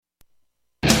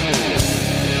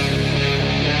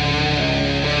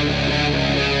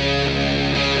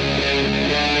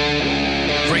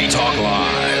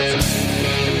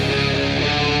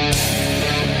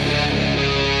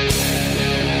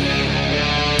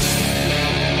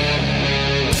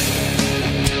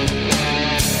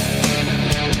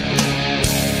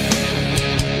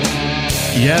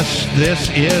Yes, this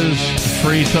is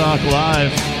Free Talk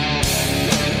Live.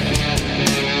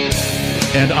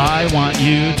 And I want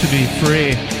you to be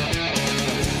free.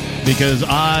 Because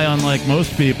I, unlike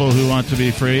most people who want to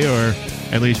be free, or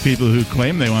at least people who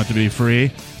claim they want to be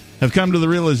free, have come to the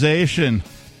realization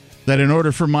that in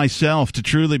order for myself to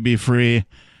truly be free,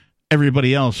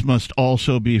 everybody else must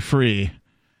also be free.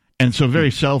 And so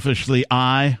very selfishly,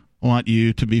 I want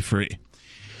you to be free.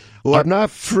 Well, I'm not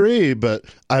free, but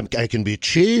I can be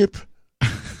cheap.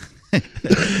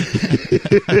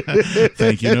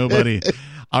 Thank you, nobody.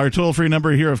 Our toll-free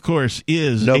number here, of course,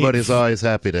 is... Nobody's always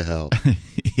happy to help.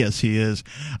 Yes, he is.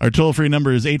 Our toll-free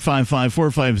number is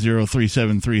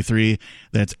 855-450-3733.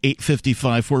 That's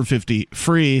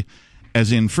 855-450-FREE,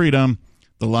 as in freedom.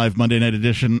 The live Monday night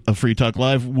edition of Free Talk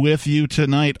Live. With you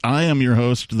tonight, I am your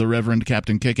host, the Reverend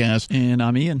Captain Kickass. And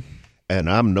I'm Ian. And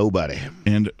I'm nobody.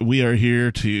 And we are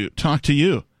here to talk to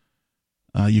you.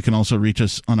 You can also reach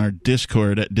us on our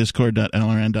Discord at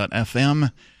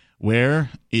discord.lrn.fm, where,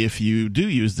 if you do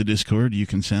use the Discord, you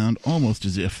can sound almost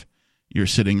as if you're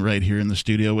sitting right here in the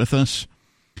studio with us.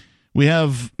 We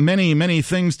have many, many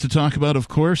things to talk about, of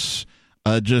course.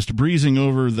 Just breezing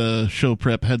over the show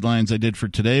prep headlines I did for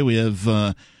today, we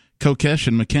have Kokesh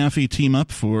and McAfee team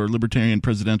up for Libertarian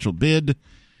presidential bid.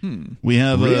 We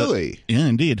have really? Yeah,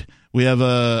 indeed. We have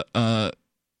a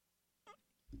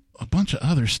bunch of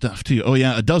other stuff, too. Oh,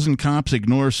 yeah, a dozen cops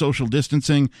ignore social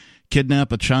distancing,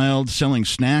 kidnap a child selling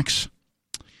snacks.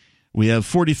 We have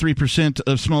 43%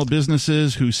 of small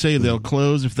businesses who say they'll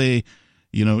close if they,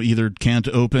 either can't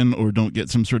open or don't get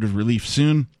some sort of relief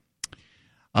soon.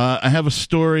 I have a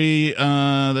story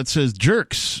that says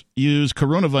jerks use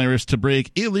coronavirus to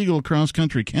break illegal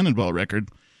cross-country cannonball record.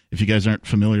 If you guys aren't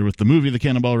familiar with the movie The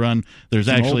Cannonball Run, there's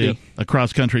actually a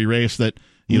cross-country race that,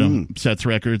 sets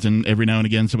records, and every now and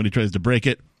again somebody tries to break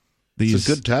it. It's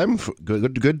a good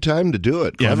time to do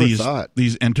it. Yeah, Clever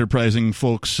these enterprising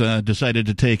folks decided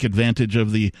to take advantage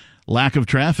of the lack of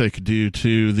traffic due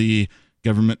to the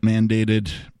government-mandated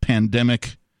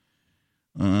pandemic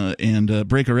and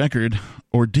break a record,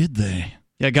 or did they?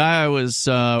 Yeah, a guy I was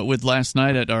with last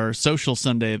night at our Social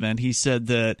Sunday event, he said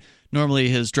that normally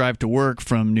his drive to work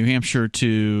from New Hampshire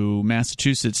to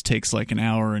Massachusetts takes like an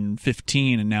hour and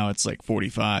 15, and now it's like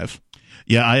 45.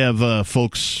 Yeah, I have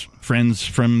friends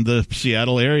from the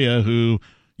Seattle area who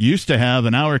used to have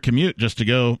an hour commute just to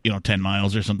go, 10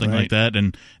 miles or something like that,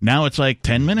 and now it's like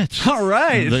 10 minutes. All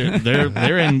right.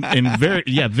 They're in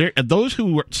those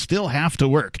who still have to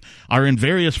work are in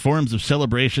various forms of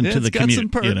celebration to the commute. Some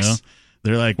perks.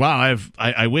 They're like, wow,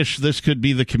 I wish this could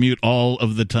be the commute all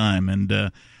of the time,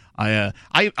 and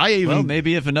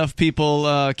maybe if enough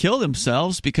people kill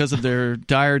themselves because of their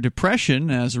dire depression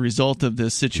as a result of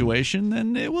this situation,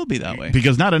 then it will be that way.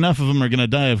 Because not enough of them are going to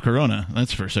die of corona,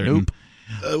 that's for certain. Nope.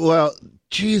 Well,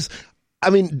 geez, I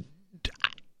mean,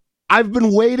 I've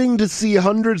been waiting to see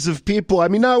hundreds of people. I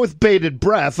mean, not with bated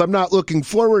breath. I'm not looking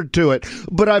forward to it,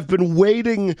 but I've been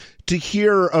waiting to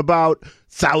hear about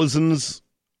thousands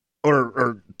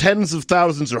or tens of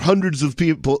thousands or hundreds of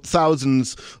people,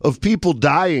 thousands of people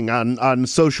dying on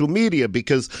social media,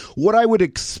 because what I would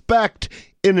expect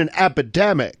in an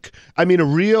epidemic, I mean a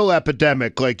real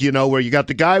epidemic, like, where you got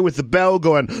the guy with the bell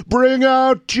going, bring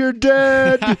out your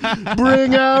dead,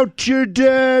 bring out your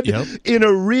dead. Yep. In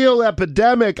a real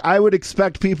epidemic, I would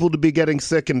expect people to be getting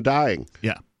sick and dying.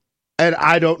 Yeah. And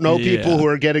I don't know people who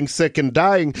are getting sick and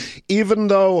dying, even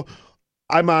though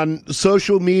I'm on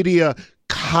social media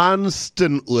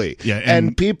constantly. Yeah,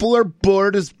 and people are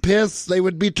bored as piss. They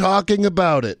would be talking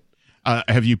about it.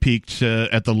 Have you peaked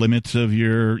at the limits of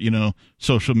your,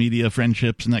 social media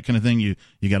friendships and that kind of thing? You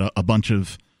got a bunch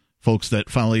of folks that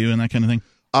follow you and that kind of thing?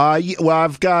 Well,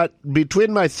 I've got,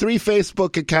 between my 3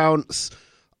 Facebook accounts,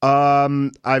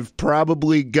 I've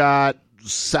probably got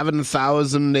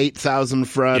 7,000, 8,000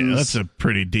 friends. Yeah, that's a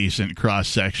pretty decent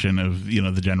cross-section of,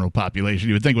 the general population.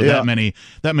 You would think with that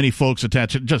many folks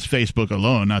attached to just Facebook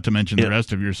alone, not to mention the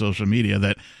rest of your social media,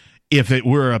 that if it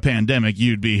were a pandemic,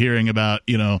 you'd be hearing about,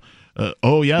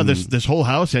 this whole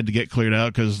house had to get cleared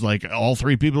out because, like, all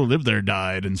 3 people who lived there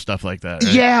died and stuff like that.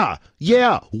 Right?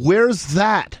 Yeah. Where's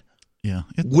that? Yeah.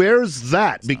 Where's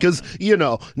that? Because,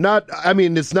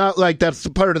 it's not like that's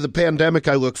the part of the pandemic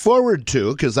I look forward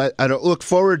to, because I don't look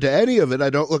forward to any of it.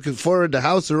 I don't look forward to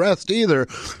house arrest either.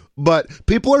 But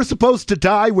people are supposed to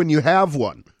die when you have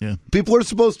one. Yeah. People are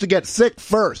supposed to get sick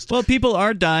first. Well, people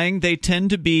are dying. They tend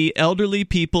to be elderly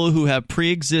people who have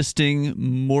pre-existing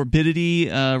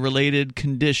morbidity-related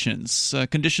conditions,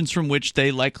 conditions from which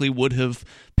they likely would have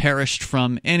perished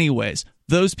from anyways.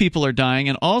 those people are dying.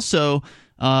 And also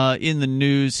in the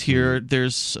news here,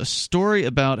 there's a story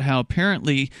about how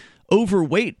apparently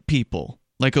overweight people,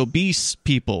 like obese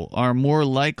people, are more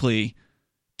likely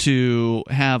to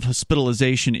have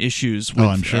hospitalization issues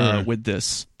with, with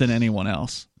this than anyone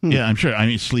else. Yeah, I'm sure. I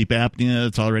mean, sleep apnea,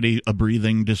 it's already a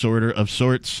breathing disorder of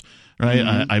sorts,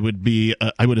 right? I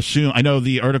would assume, I know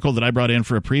the article that I brought in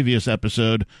for a previous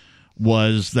episode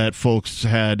was that folks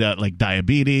had like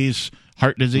diabetes,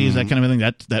 heart disease, that kind of thing.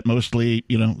 That mostly,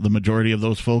 the majority of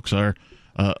those folks are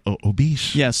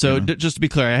obese. Yeah, so just to be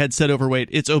clear, I had said overweight.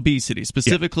 It's obesity.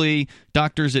 Specifically,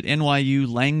 doctors at NYU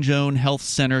Langone Health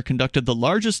Center conducted the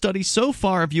largest study so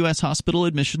far of U.S. hospital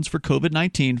admissions for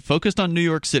COVID-19, focused on New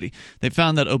York City. They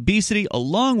found that obesity,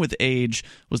 along with age,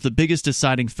 was the biggest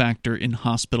deciding factor in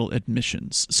hospital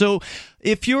admissions. So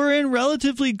if you're in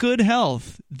relatively good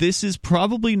health, this is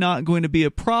probably not going to be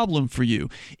a problem for you.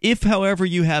 If, however,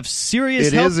 you have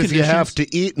serious health conditions... It is if you have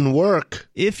to eat and work.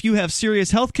 If you have serious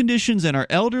health conditions and are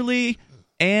elderly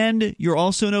and you're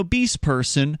also an obese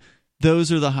person,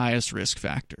 those are the highest risk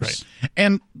factors. Right.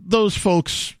 And those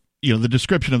folks, the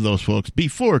description of those folks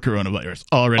before coronavirus,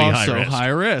 already also high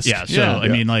risk. Yeah, so I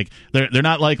mean, like, they're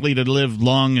not likely to live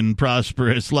long and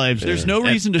prosperous lives. There's no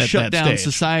reason to shut down stage.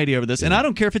 Society over this. And I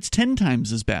don't care if it's 10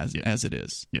 times as bad as it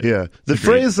is. Yeah. The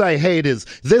phrase I hate is,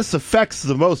 this affects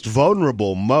the most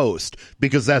vulnerable most,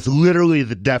 because that's literally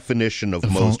the definition of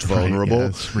most vulnerable. Right,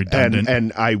 it's redundant.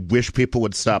 And I wish people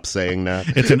would stop saying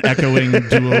that. It's an echoing,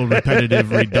 dual,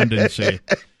 repetitive redundancy.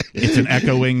 It's an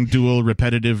echoing, dual,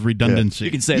 repetitive redundancy.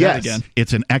 You can say that again.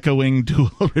 It's an echoing, dual,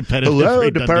 repetitive Hello,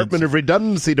 redundancy. Department of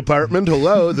Redundancy Department.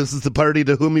 Hello, this is the party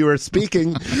to whom you are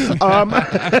speaking. He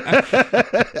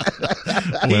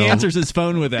answers his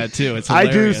phone with that, too. It's I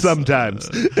hilarious. do sometimes.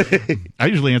 I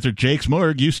usually answer Jake's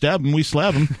morgue. You stab him, we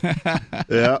slap him.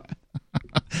 Yeah.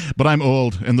 But I'm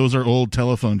old, and those are old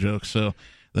telephone jokes, so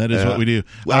that is what we do.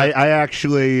 I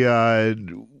actually,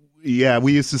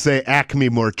 we used to say Acme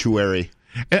Mortuary.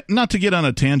 Not to get on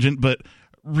a tangent, but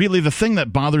really the thing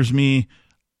that bothers me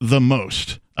the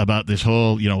most about this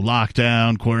whole,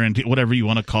 lockdown, quarantine, whatever you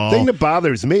want to call. The thing that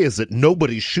bothers me is that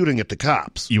nobody's shooting at the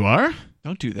cops. You are?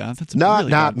 Don't do that. That's a Not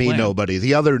really bad me, plan. nobody.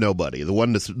 The other nobody. The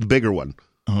one that's the bigger one.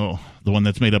 Oh, the one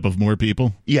that's made up of more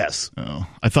people? Yes. Oh,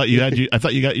 I thought you got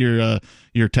your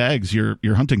tags,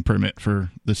 your hunting permit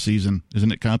for this season.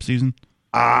 Isn't it cop season?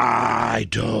 I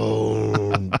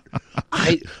don't.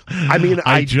 I mean,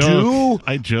 I joke.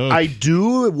 I joke. I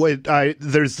do.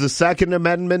 There's the Second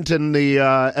Amendment and the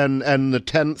and the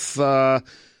 10th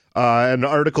and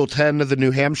Article 10 of the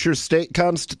New Hampshire State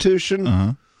Constitution.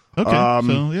 Uh-huh. Okay.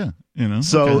 So yeah,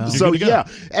 So yeah,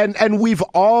 and we've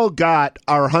all got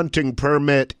our hunting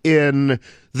permit in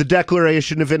the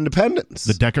Declaration of Independence.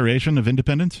 The Declaration of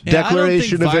Independence? Yeah,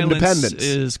 Declaration I don't think of Independence violence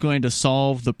is going to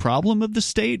solve the problem of the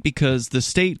state, because the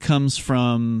state comes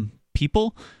from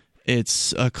people.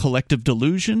 It's a collective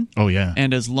delusion. Oh, yeah.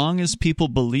 And as long as people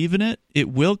believe in it, it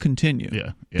will continue.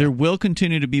 Yeah. There will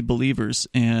continue to be believers,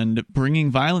 and bringing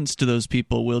violence to those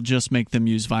people will just make them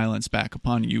use violence back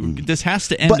upon you. This has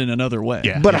to end in another way.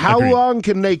 Yeah. But how agreed. long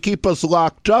can they keep us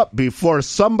locked up before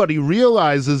somebody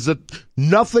realizes that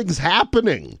nothing's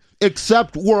happening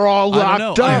except we're all I locked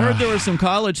don't know. up? I heard there were some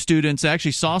college students,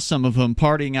 actually saw some of them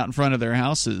partying out in front of their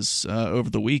houses over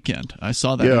the weekend. I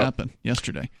saw that happen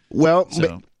yesterday. Well,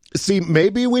 So- see,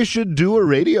 maybe we should do a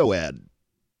radio ad.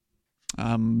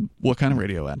 What kind of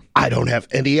radio ad? I don't have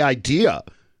any idea.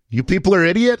 You people are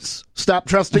idiots. Stop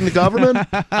trusting the government.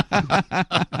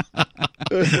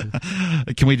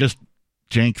 Can we just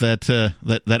jank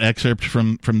that excerpt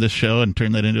from this show and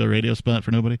turn that into a radio spot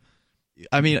for nobody?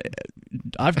 I mean,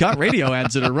 I've got radio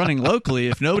ads that are running locally.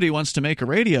 If nobody wants to make a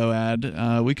radio ad,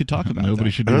 we could talk about Nobody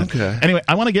that. should do Okay. that. Anyway,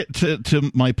 I want to get to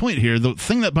my point here. The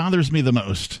thing that bothers me the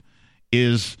most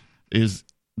is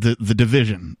the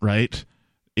division, right?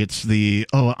 It's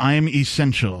I'm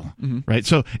essential, right?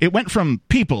 So it went from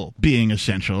people being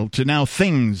essential to now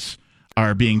things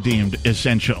are being deemed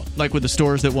essential. Like with the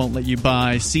stores that won't let you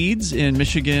buy seeds in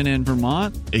Michigan and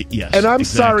Vermont. Yes. And I'm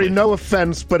exactly. sorry, no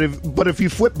offense, but if you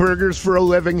flip burgers for a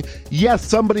living, yes,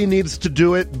 somebody needs to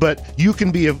do it, but you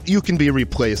can be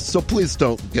replaced. So please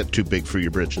don't get too big for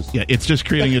your britches. Yeah, it's just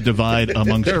creating a divide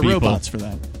amongst There are people. robots for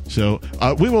that. So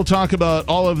we will talk about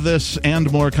all of this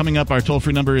and more coming up. Our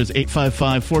toll-free number is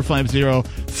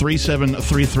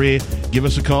 855-450-3733. Give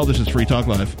us a call. This is Free Talk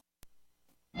Live.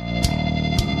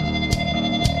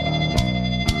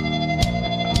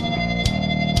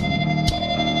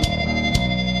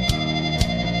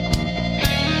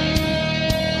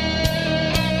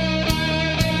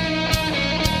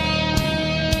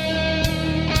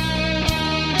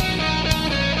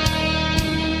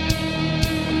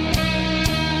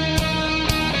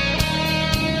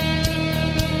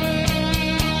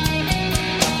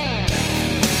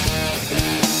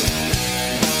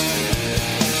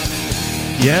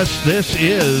 Yes, this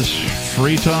is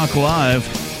Free Talk Live,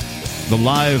 the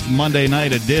live Monday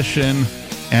night edition,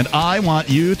 and I want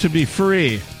you to be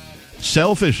free.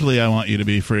 Selfishly, I want you to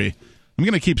be free. I'm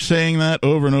going to keep saying that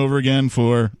over and over again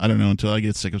for, I don't know, until I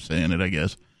get sick of saying it, I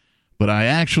guess. But I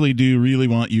actually do really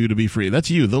want you to be free.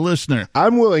 That's you, the listener.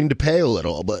 I'm willing to pay a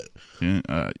little, but...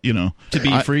 To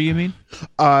be free, you mean?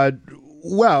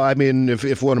 Well, I mean,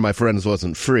 if one of my friends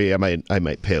wasn't free, I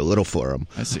might pay a little for him.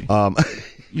 I see.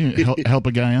 Help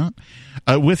a guy out.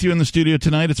 With you in the studio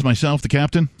tonight, it's myself, the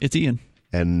captain. It's Ian.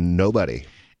 And nobody.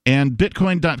 And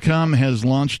Bitcoin.com has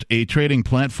launched a trading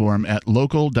platform at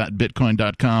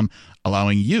local.bitcoin.com,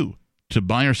 allowing you to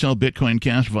buy or sell Bitcoin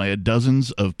Cash via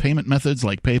dozens of payment methods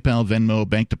like PayPal, Venmo,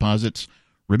 bank deposits,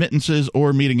 remittances,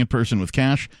 or meeting in person with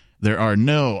cash. There are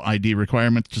no ID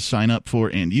requirements to sign up for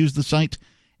and use the site,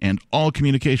 and all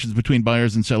communications between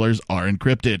buyers and sellers are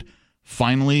encrypted.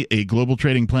 Finally, a global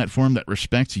trading platform that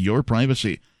respects your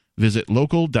privacy. Visit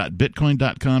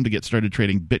local.bitcoin.com to get started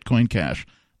trading Bitcoin Cash.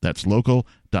 That's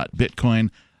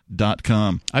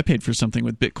local.bitcoin.com. I paid for something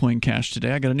with Bitcoin Cash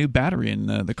today. I got a new battery in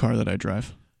the car that I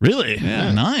drive. Really?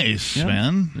 Yeah. Nice,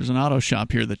 man. There's an auto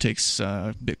shop here that takes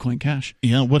Bitcoin Cash.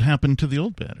 Yeah, what happened to the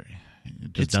old battery?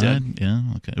 It's dead. Yeah,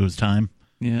 okay. It was time.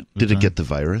 Yeah. Did it get the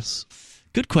virus?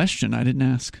 Good question. I didn't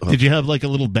ask. Did you have like a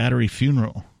little battery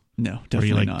funeral? No, definitely where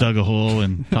you like not. dug a hole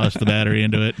and tossed the battery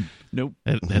into it? Nope.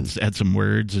 Had some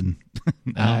words and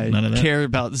none of that? Care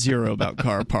about zero about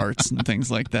car parts and things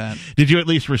like that. Did you at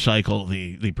least recycle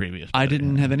the previous battery? I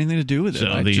didn't have anything to do with it. So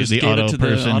I the just gave auto it to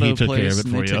person, the auto he took care place of it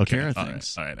and for they you. took Okay. care of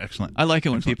things. All right, excellent. I like it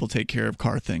when people take care of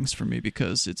car things for me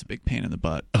because it's a big pain in the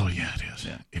butt. Oh, yeah, it is.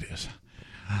 Yeah. It is.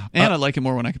 And I like it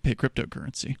more when I can pay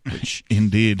cryptocurrency, which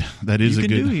indeed, that is you a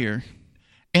can good do here.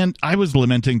 And I was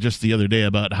lamenting just the other day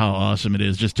about how awesome it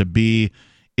is just to be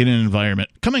in an environment.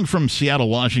 Coming from Seattle,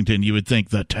 Washington, you would think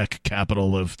the tech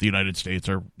capital of the United States,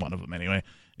 or one of them anyway.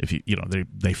 If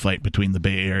they fight between the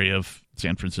Bay Area of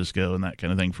San Francisco and that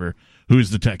kind of thing for who's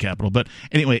the tech capital. But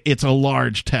anyway, it's a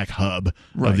large tech hub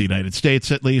of the United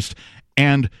States, at least.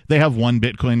 And they have one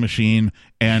Bitcoin machine,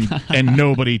 and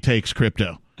nobody takes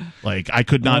crypto. Like, I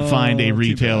could not find a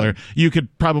retailer. You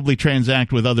could probably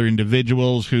transact with other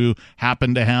individuals who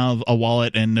happen to have a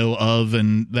wallet and know of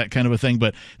and that kind of a thing,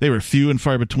 but they were few and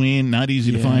far between, not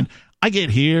easy to find. I get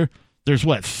here. There's,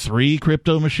 3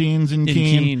 crypto machines in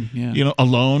Keene?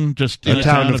 Alone, just in a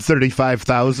town of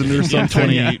 35,000 or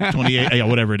something. 28,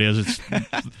 whatever it is. It's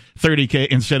 30K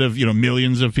instead of,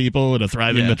 millions of people in a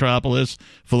thriving metropolis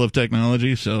full of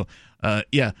technology. So, I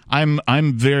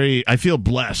feel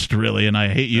blessed, really, and I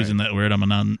hate using that word. I'm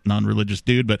a non-religious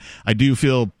dude, but I do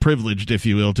feel privileged, if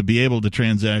you will, to be able to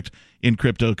transact in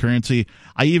cryptocurrency.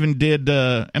 I even did,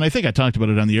 and I think I talked about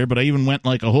it on the air, but I even went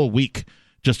a whole week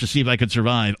just to see if I could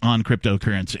survive on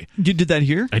cryptocurrency. You did that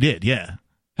here? I did, yeah.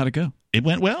 How'd it go? It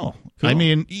went well. Cool. I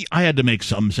mean, I had to make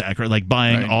some sacrifice, like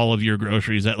buying all of your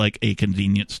groceries at a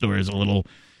convenience store is a little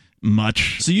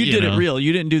much. So you did it real.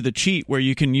 You didn't do the cheat where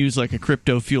you can use a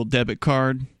crypto fueled debit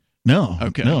card. No.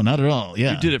 Okay. No, not at all.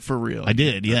 Yeah. You did it for real. I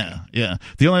did. Yeah. Yeah.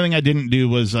 The only thing I didn't do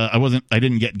was I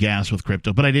didn't get gas with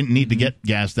crypto, but I didn't need to get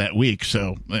gas that week.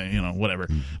 So, whatever.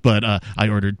 But I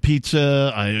ordered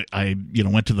pizza. I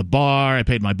went to the bar. I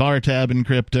paid my bar tab in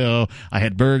crypto. I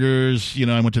had burgers.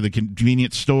 I went to the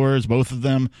convenience stores, both of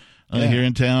them here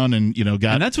in town, and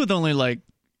got. And that's with only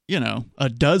a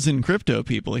dozen crypto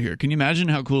people here. Can you imagine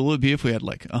how cool it would be if we had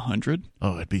 100?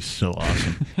 Oh, it'd be so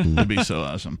awesome. It'd be so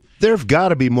awesome. There've got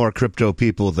to be more crypto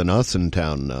people than us in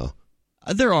town now.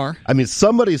 There are. I mean,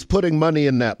 somebody's putting money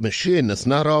in that machine. It's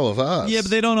not all of us. Yeah,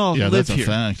 but they don't all live that's here. A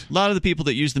fact. A lot of the people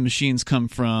that use the machines come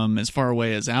from as far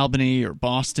away as Albany or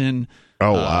Boston.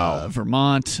 Oh, wow.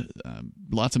 Vermont,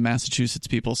 lots of Massachusetts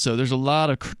people. So there's a lot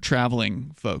of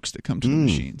traveling folks that come to the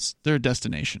machines. They're a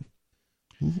destination.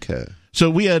 Okay. So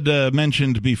we had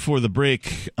mentioned before the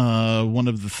break, one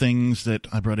of the things that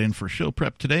I brought in for show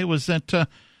prep today was that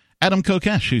Adam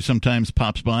Kokesh, who sometimes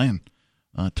pops by and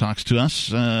talks to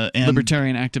us. And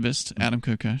libertarian activist Adam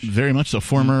Kokesh. Very much so.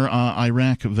 Former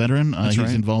Iraq veteran.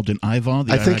 He's involved in IVA.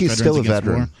 I think he's still a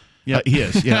veteran. Yeah, he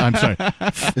is. Yeah, I'm sorry.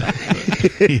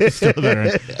 He is still a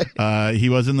veteran. He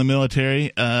was in the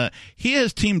military. He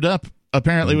has teamed up,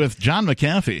 apparently, with John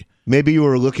McAfee. Maybe you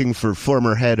were looking for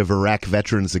former head of Iraq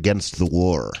Veterans Against the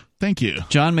War. Thank you.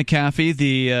 John McAfee,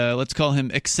 the, let's call him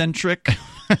eccentric,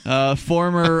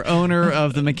 former owner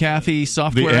of the McAfee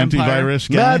software the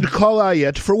antivirus guy. Mad call I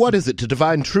yet, for what is it to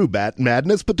divine true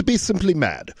madness, but to be simply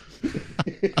mad?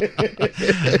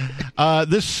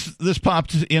 This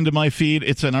popped into my feed.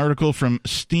 It's an article from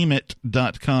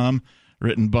steamit.com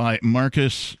written by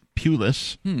Marcus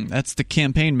Pulis. That's the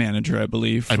campaign manager, I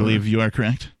believe. I believe you are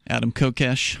correct. Adam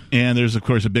Kokesh. And there's, of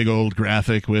course, a big old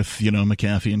graphic with,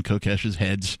 McAfee and Kokesh's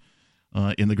heads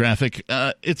in the graphic.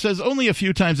 It says, only a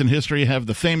few times in history have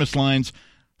the famous lines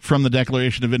from the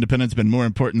Declaration of Independence been more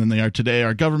important than they are today.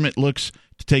 Our government looks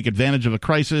to take advantage of a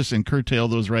crisis and curtail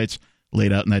those rights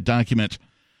laid out in that document.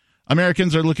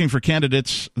 Americans are looking for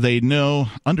candidates they know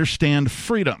understand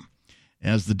freedom,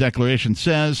 as the Declaration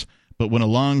says, but when a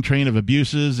long train of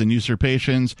abuses and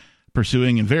usurpations,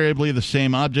 pursuing invariably the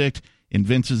same object,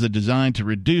 evinces a design to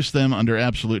reduce them under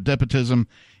absolute despotism,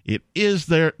 it is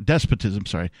their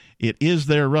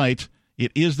right,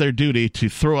 it is their duty to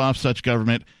throw off such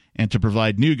government and to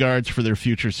provide new guards for their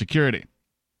future security.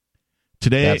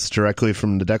 Today, that's directly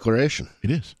from the Declaration.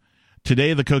 It is.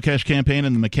 Today, the Kokesh campaign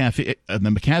and the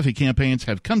McAfee campaigns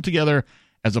have come together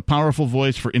as a powerful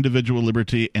voice for individual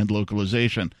liberty and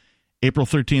localization. April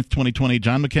 13th, 2020,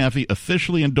 John McAfee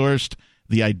officially endorsed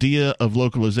the idea of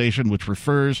localization, which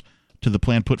refers to the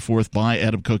plan put forth by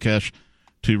Adam Kokesh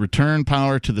to return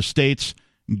power to the states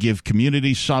and give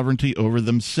communities sovereignty over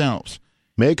themselves.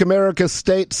 Make America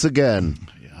states again.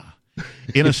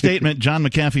 In a statement, John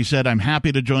McAfee said, I'm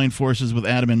happy to join forces with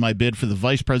Adam in my bid for the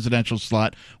vice presidential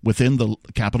slot within the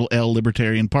capital L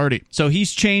Libertarian Party. So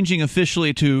he's changing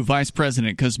officially to vice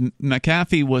president because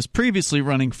McAfee was previously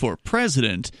running for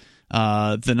president,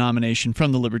 the nomination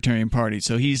from the Libertarian Party.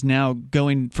 So he's now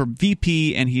going for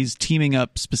VP, and he's teaming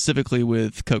up specifically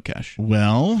with Kokesh.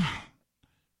 Well,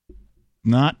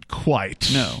 not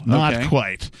quite. No. Not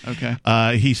quite. Okay.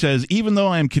 He says, even though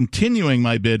I am continuing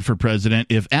my bid for president,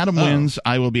 if Adam wins,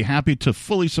 I will be happy to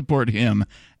fully support him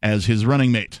as his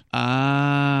running mate.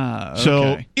 Okay.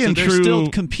 So they're still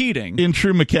competing. In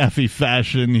true McAfee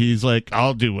fashion, he's like,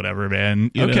 I'll do whatever,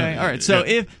 man. All right. So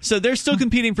so they're still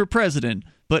competing for president,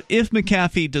 but if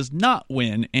McAfee does not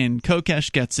win and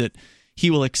Kokesh gets it, he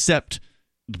will accept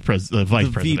the vice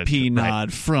president VP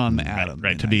nod from Adam,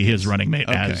 right, to be his running mate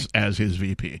as his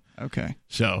VP. Okay.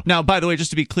 So now, by the way, just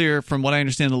to be clear, from what I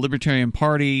understand, the Libertarian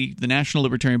Party, the National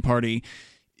Libertarian Party,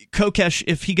 Kokesh,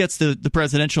 if he gets the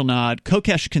presidential nod,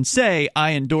 Kokesh can say,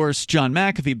 I endorse John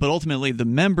McAfee, but ultimately the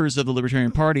members of the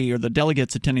Libertarian Party or the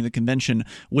delegates attending the convention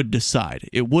would decide.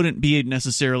 It wouldn't be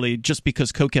necessarily just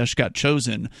because Kokesh got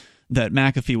chosen that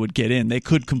McAfee would get in. They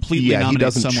could completely nominate someone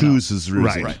else. He doesn't choose his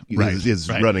running He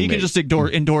mate. can just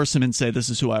endorse him and say, this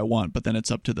is who I want, but then it's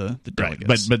up to the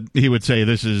delegates. But he would say,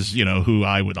 this is who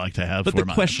I would like to have. But the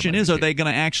question is, are they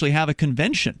going to actually have a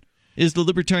convention? Is the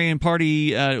Libertarian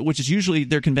Party, which is usually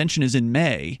their convention is in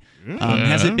May,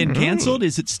 has it been canceled?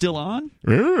 Is it still on?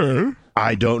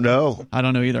 I don't know. I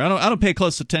don't know either. I don't pay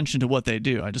close attention to what they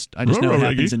do. I just know it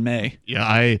happens in May. Yeah,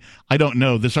 I don't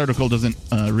know. This article doesn't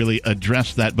really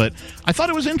address that, but I thought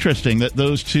it was interesting that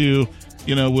those two,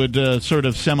 would sort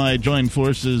of semi-join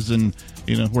forces and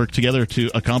work together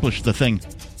to accomplish the thing.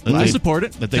 I support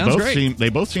it. That they Sounds both great. They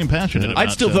both seem passionate about.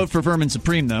 I'd still vote for Vermin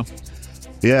Supreme, though.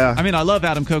 Yeah. I mean, I love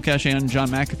Adam Kokesh and John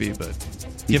McAfee, but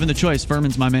given the choice,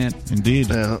 Vermin's my man. Indeed.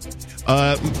 Yeah.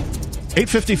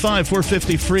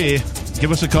 855-450-FREE.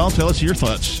 Give us a call. Tell us your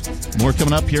thoughts. More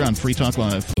coming up here on Free Talk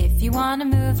Live. If you want to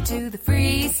move to the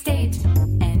Free State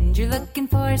and you're looking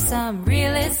for some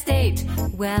real estate,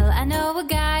 well, I know a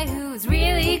guy who's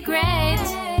really great.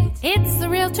 It's the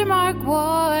Realtor Mark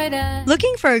Warden.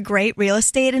 Looking for a great real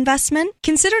estate investment?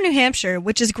 Consider New Hampshire,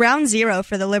 which is ground zero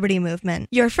for the Liberty Movement.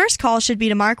 Your first call should be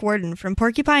to Mark Warden from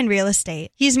Porcupine Real Estate.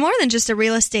 He's more than just a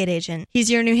real estate agent. He's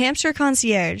your New Hampshire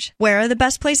concierge. Where are the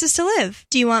best places to live?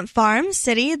 Do you want farm,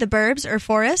 city, the burbs, or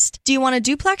forest? Do you want a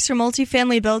duplex or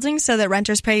multifamily building so that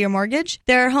renters pay your mortgage?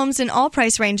 There are homes in all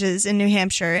price ranges in New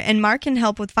Hampshire, and Mark can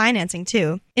help with financing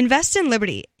too. Invest in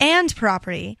liberty and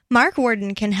property. Mark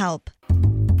Warden can help.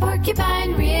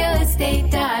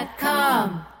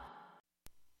 PorcupineRealEstate.com.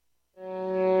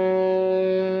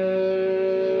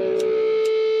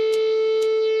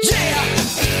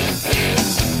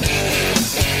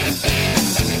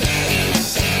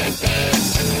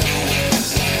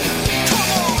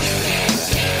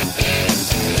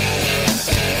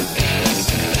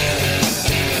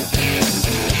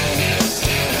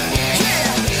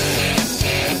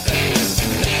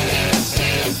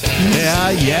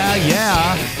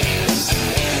 Yeah.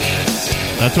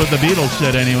 That's what the Beatles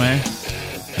said anyway.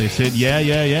 They said,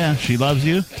 yeah. She loves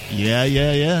you. Yeah.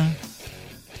 Yeah.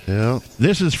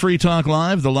 This is Free Talk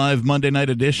Live, the live Monday night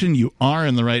edition. You are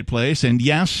in the right place. And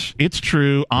yes, it's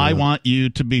true. I want you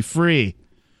to be free.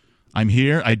 I'm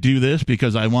here. I do this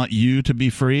because I want you to be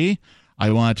free.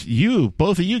 I want you,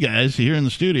 both of you guys, here in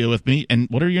the studio with me. And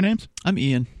what are your names? I'm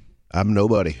Ian. I'm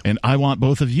nobody. And I want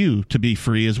both of you to be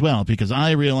free as well, because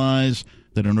I realize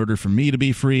that in order for me to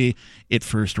be free, it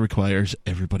first requires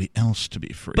everybody else to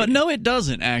be free. But no, it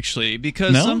doesn't, actually,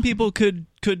 because some people could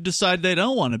decide they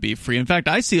don't want to be free. In fact,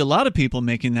 I see a lot of people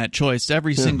making that choice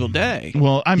every single day.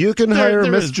 Well, you can hire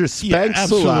Mr.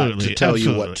 Spanks a lot to tell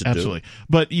you what to do.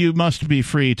 But you must be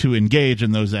free to engage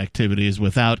in those activities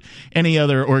without any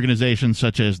other organization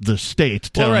such as the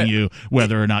state telling you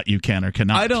whether or not you can or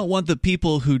cannot. I don't want the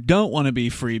people who don't want to be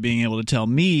free being able to tell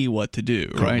me what to do,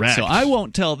 right? Correct. So I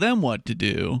won't tell them what to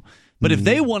do. But if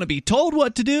they want to be told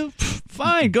what to do,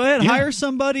 fine, go ahead, hire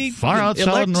somebody. Far out,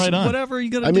 solid, and right on. Whatever you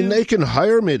got to do. I mean, they can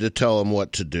hire me to tell them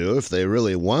what to do if they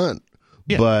really want.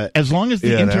 Yeah. But as long as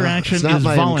the interaction is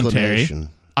voluntary, inclination.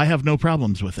 I have no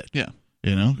problems with it. Yeah.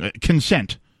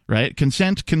 Consent, right?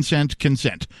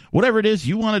 Consent. Whatever it is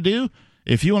you want to do,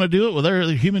 if you want to do it with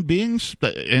other human beings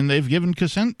and they've given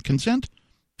consent,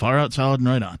 far out, solid, and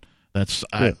right on. That's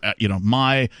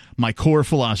my core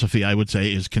philosophy, I would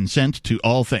say, is consent to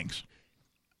all things.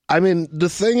 I mean, the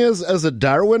thing is, as a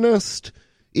Darwinist,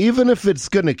 even if it's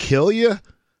going to kill you,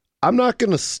 I'm not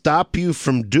going to stop you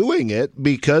from doing it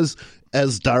because,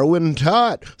 as Darwin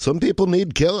taught, some people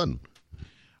need killing.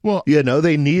 Well,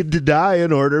 they need to die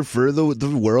in order for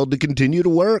the world to continue to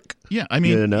work. Yeah, I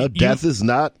mean, death is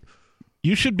not.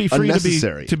 You should be free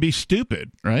to be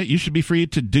stupid, right? You should be free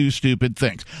to do stupid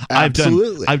things.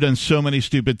 Absolutely. I've done so many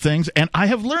stupid things, and I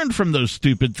have learned from those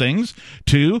stupid things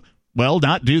to,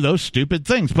 not do those stupid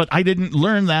things. But I didn't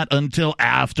learn that until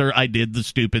after I did the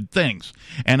stupid things.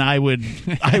 And I would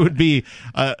be,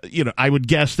 I would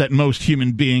guess that most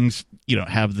human beings,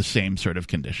 have the same sort of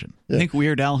condition. I think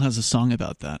Weird Al has a song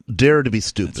about that. Dare to be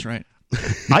stupid. That's right.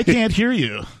 I can't hear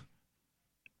you.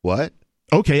 What?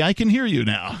 Okay, I can hear you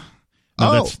now.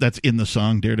 No, that's in the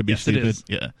song "Dare to Be Stupid." It is.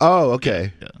 Yeah. Oh,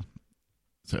 okay. Yeah.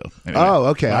 So. Anyway,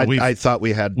 okay. I thought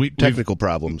we had technical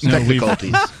problems.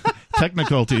 Technicalities.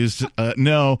 Technicalities.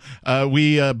 No,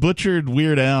 we butchered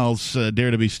Weird Al's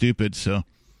 "Dare to Be Stupid." So,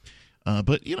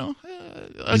 but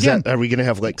again, are we going to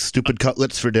have like stupid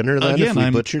cutlets for dinner then? If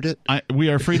we butchered it, we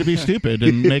are free to be stupid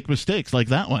and make mistakes like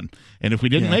that one. And if we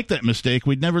didn't make that mistake,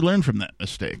 we'd never learn from that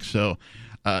mistake. So.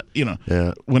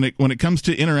 When it comes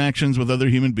to interactions with other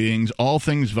human beings, all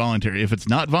things voluntary. If it's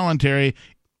not voluntary,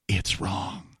 it's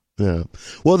wrong. Yeah.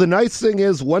 Well, the nice thing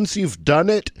is once you've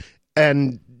done it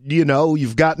and,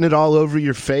 you've gotten it all over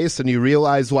your face and you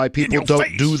realize why people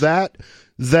don't do that,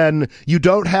 then you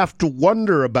don't have to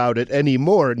wonder about it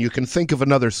anymore and you can think of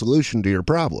another solution to your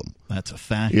problem. That's a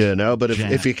fact. But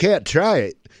if you can't try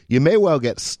it, you may well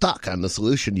get stuck on the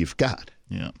solution you've got.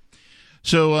 Yeah.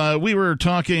 So we were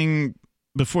talking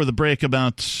before the break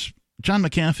about John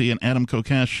McAfee and Adam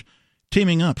Kokesh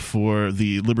teaming up for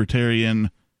the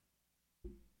Libertarian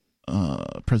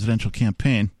presidential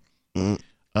campaign.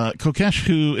 Kokesh,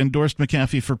 who endorsed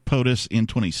McAfee for POTUS in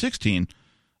 2016,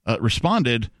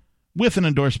 responded with an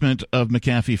endorsement of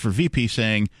McAfee for VP,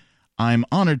 saying, "I'm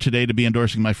honored today to be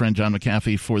endorsing my friend John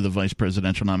McAfee for the vice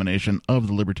presidential nomination of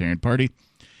the Libertarian Party.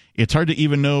 It's hard to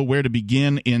even know where to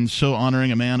begin in so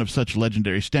honoring a man of such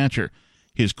legendary stature.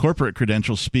 His corporate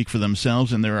credentials speak for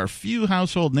themselves, and there are few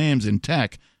household names in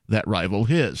tech that rival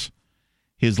his.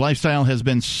 His lifestyle has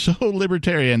been so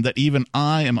libertarian that even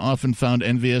I am often found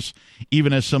envious,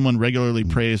 even as someone regularly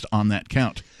praised on that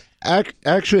count."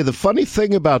 Actually, the funny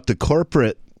thing about the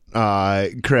corporate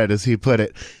cred, as he put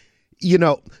it,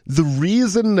 the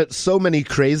reason that so many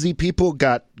crazy people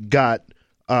got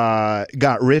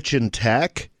rich in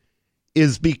tech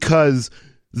is because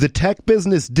the tech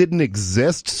business didn't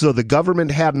exist, so the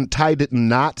government hadn't tied it in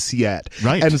knots yet.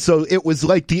 Right. And so it was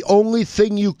like the only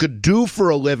thing you could do for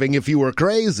a living if you were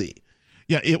crazy.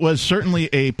 Yeah, it was certainly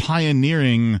a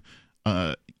pioneering,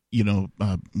 what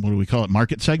do we call it,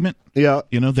 market segment? Yeah.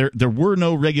 There were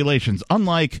no regulations,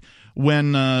 unlike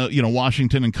when,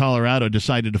 Washington and Colorado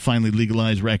decided to finally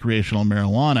legalize recreational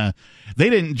marijuana. They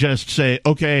didn't just say,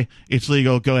 okay, it's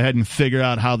legal, go ahead and figure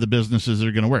out how the businesses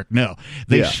are going to work. No,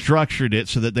 they structured it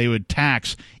so that they would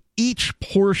tax each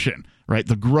portion, right?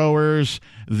 The growers,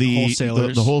 the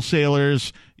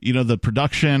wholesalers, the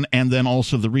production, and then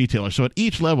also the retailer. So at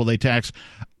each level, they tax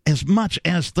as much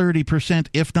as 30%,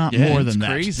 if not more than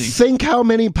that. Crazy. Think how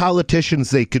many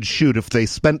politicians they could shoot if they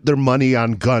spent their money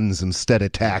on guns instead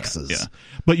of taxes. Yeah.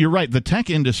 But you're right. The tech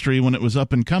industry, when it was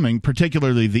up and coming,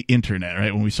 particularly the internet,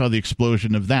 right, when we saw the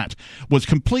explosion of that, was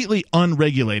completely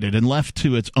unregulated and left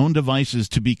to its own devices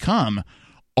to become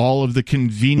all of the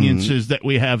conveniences that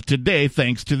we have today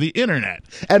thanks to the internet.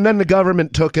 And then the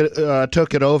government took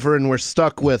it over, and we're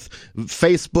stuck with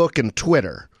Facebook and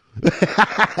Twitter.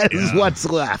 is what's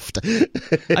left.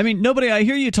 I mean, I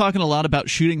hear you talking a lot about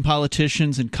shooting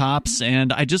politicians and cops,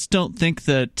 and I just don't think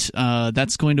that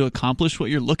that's going to accomplish what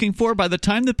you're looking for. By the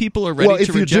time the people are ready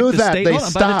to reject the state, they by the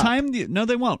stop. time no,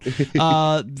 they won't,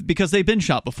 because they've been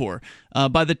shot before.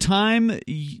 By the time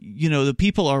the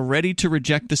people are ready to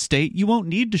reject the state, you won't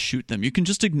need to shoot them. You can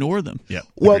just ignore them. Yeah.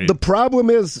 Well, Agreed. the problem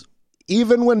is,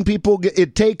 even when people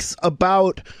it takes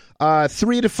about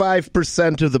 3 to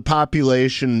 5% of the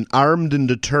population armed and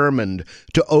determined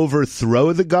to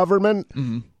overthrow the government.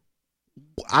 Mm-hmm.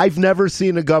 I've never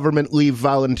seen a government leave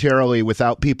voluntarily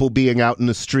without people being out in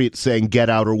the street saying, get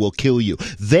out or we'll kill you.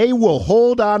 They will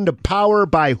hold on to power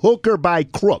by hook or by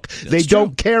crook. They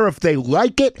don't care if they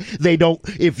like it.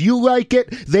 If you like it,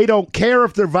 they don't care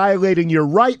if they're violating your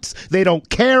rights. They don't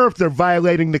care if they're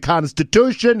violating the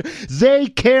Constitution. They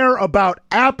care about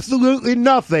absolutely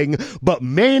nothing but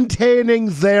maintaining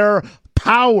their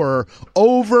power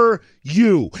over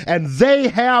you, and they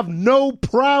have no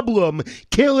problem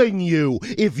killing you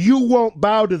if you won't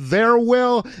bow to their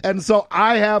will, and so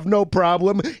I have no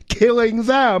problem killing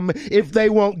them if they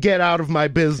won't get out of my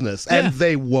business, and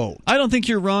they won't. I don't think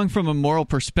you're wrong from a moral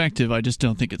perspective. I just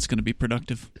don't think it's going to be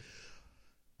productive.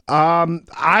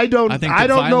 I don't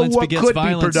know what could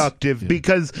be productive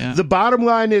because the bottom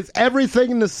line is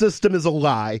everything in the system is a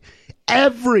lie.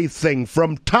 Everything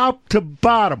from top to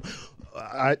bottom.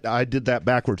 I did that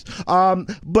backwards.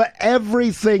 But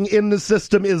everything in the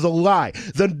system is a lie.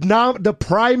 The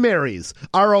primaries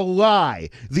are a lie.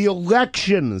 The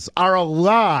elections are a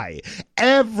lie.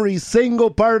 Every single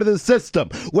part of the system.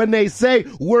 When they say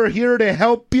we're here to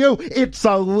help you, it's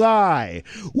a lie.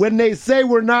 When they say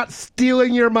we're not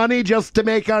stealing your money just to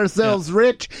make ourselves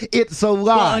rich, it's a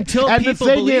lie. Well, until and people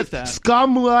the thing believe is, that.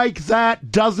 scum like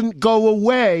that doesn't go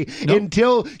away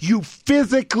until you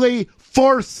physically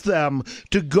force them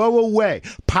to go away.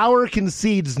 Power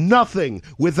concedes nothing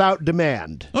without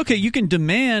demand. Okay, you can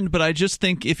demand, but I just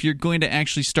think if you're going to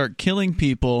actually start killing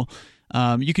people,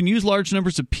 you can use large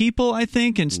numbers of people, I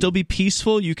think, and still be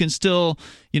peaceful. You can still,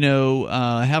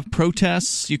 have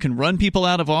protests. You can run people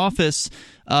out of office.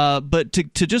 But to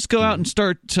just go out and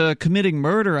start committing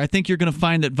murder, I think you're going to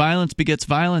find that violence begets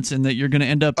violence and that you're going to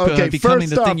end up becoming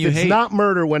the thing you hate. It's not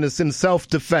murder when it's in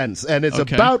self-defense, and it's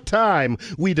about time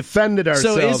we defended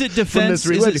ourselves. So is it defense? From this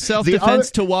religion. Is it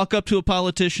self-defense to walk up to a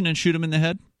politician and shoot him in the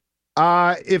head?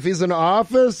 If he's in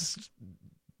office,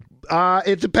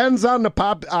 it depends on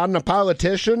the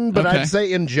politician, but I'd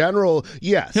say in general,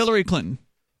 yes. Hillary Clinton.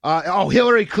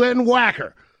 Hillary Clinton,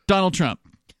 whacker. Donald Trump.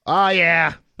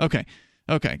 Yeah. Okay.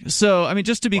 So, I mean,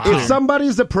 just to be clear. If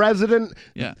somebody's the president,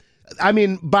 I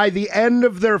mean, by the end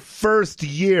of their first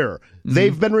year,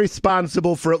 they've been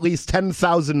responsible for at least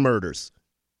 10,000 murders.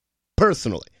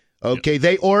 Personally. Okay,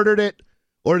 they ordered it,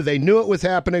 or they knew it was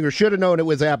happening, or should have known it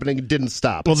was happening and didn't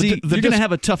stop. Well, you're going to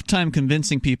have a tough time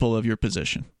convincing people of your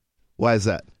position. Why is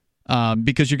that?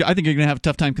 Because I think you're going to have a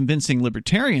tough time convincing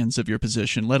libertarians of your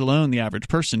position, let alone the average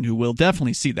person who will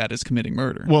definitely see that as committing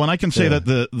murder. Well, and I can say that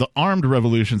the armed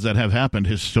revolutions that have happened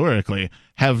historically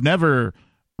have never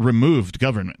removed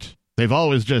government. They've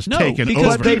always just taken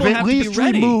over. But they've at least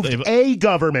removed a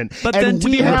government. But and then to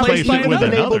we be haven't replaced by even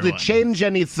been another able to change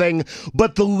anything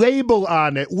but the label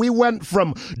on it. We went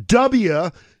from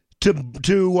W to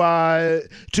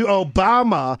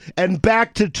Obama and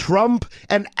back to Trump,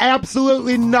 and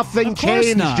absolutely nothing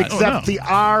changed except the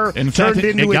R turned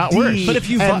into a D. Worse. But if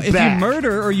you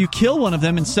murder or you kill one of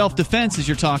them in self-defense, as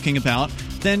you're talking about,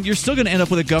 then you're still going to end up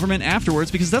with a government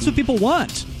afterwards because that's what people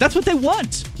want. That's what they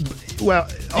want. Well,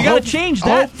 you got to change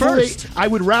that first. I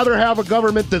would rather have a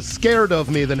government that's scared of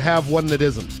me than have one that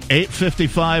isn't.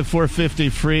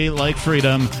 855-450 free like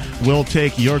freedom. We'll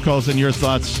take your calls and your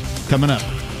thoughts coming up.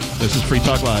 This is Free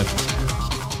Talk Live.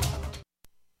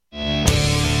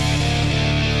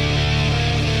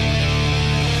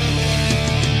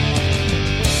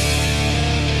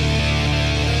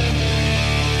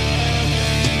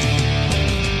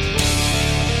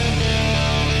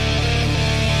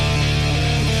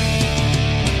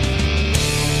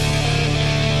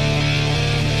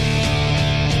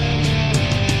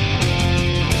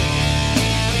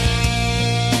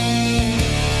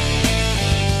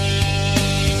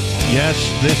 Yes,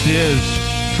 this is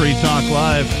Free Talk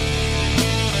Live,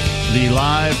 the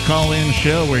live call-in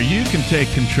show where you can take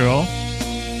control.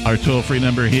 Our toll-free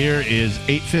number here is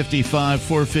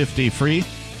 855-450-FREE.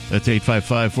 That's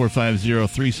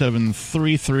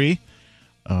 855-450-3733.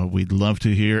 We'd love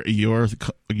to hear your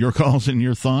calls and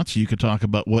your thoughts. You could talk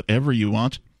about whatever you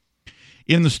want.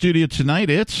 In the studio tonight,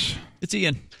 it's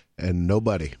Ian. and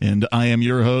nobody. And I am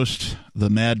your host, the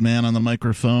madman on the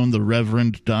microphone, the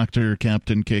Reverend Dr.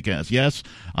 Captain Kickass. Yes,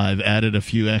 I've added a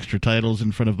few extra titles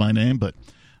in front of my name, but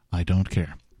I don't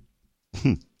care.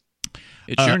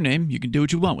 It's your name. You can do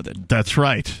what you want with it. That's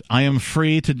right. I am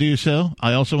free to do so.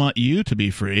 I also want you to be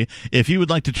free. If you would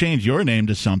like to change your name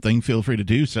to something, feel free to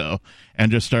do so, and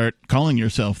just start calling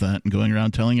yourself that and going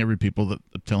around telling people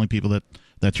that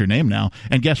that's your name now.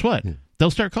 And guess what?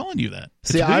 They'll start calling you that.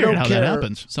 It's weird I don't how care. that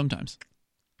happens. Sometimes.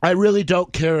 I really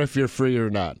don't care if you're free or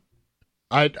not.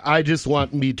 I just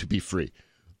want me to be free.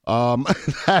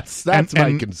 That's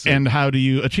my concern. And how do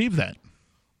you achieve that?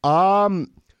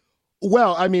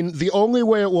 Well, I mean, the only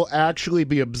way it will actually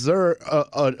be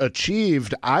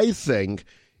achieved, I think,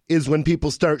 is when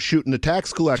people start shooting the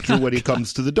tax collector when he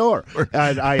comes to the door.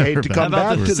 And I hate to come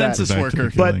back to that. Census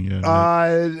worker. But,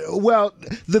 well,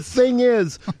 the thing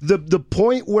is, the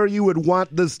point where you would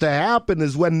want this to happen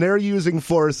is when they're using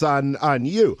force on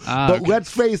you. But let's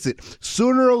face it,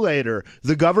 sooner or later,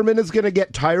 the government is going to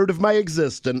get tired of my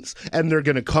existence, and they're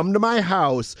going to come to my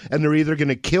house, and they're either going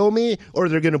to kill me or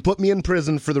they're going to put me in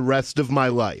prison for the rest of my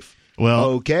life. Well,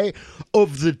 okay.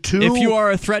 Of the two, if you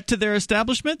are a threat to their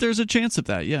establishment, there's a chance of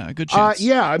that. Yeah, a good chance.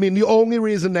 Yeah, I mean, the only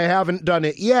reason they haven't done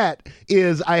it yet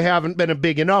is I haven't been a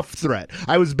big enough threat.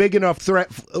 I was big enough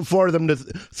threat for them to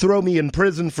throw me in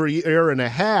prison for a year and a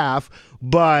half,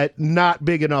 but not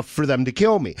big enough for them to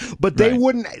kill me. But they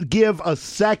wouldn't give a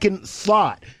second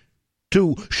thought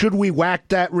to, should we whack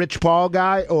that Rich Paul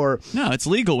guy or... No, it's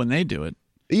legal when they do it.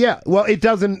 Yeah, well, it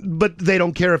doesn't, but they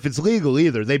don't care if it's legal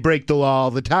either. They break the law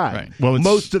all the time. Right. Well,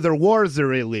 most of their wars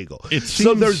are illegal.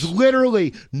 So there's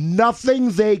literally nothing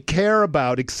they care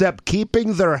about except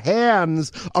keeping their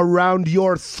hands around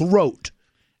your throat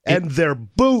and their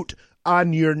boot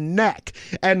on your neck.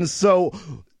 And so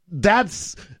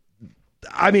that's...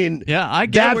 I mean, yeah, I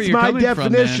get that's where you're my coming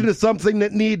definition from, man. of something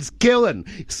that needs killing.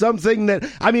 Something that,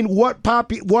 I mean, what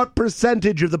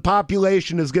percentage of the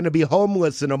population is going to be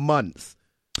homeless in a month?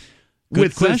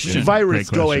 With this virus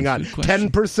going on,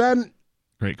 10%?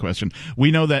 Great question. We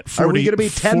know that 40, are we going to be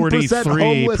 10%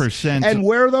 homeless? And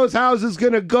where are those houses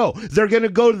going to go? They're going to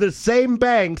go to the same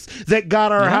banks that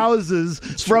got our houses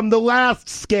from the last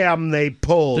scam they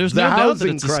pulled. There's the no doubt that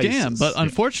housing it's a crisis. scam, but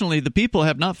unfortunately, the people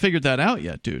have not figured that out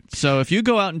yet, dude. So if you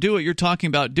go out and do what you're talking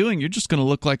about doing, you're just going to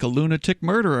look like a lunatic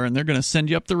murderer, and they're going to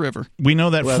send you up the river. We know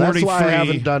that 43. That's why I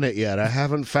haven't done it yet. I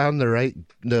haven't found the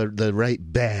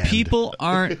right band. People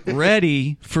aren't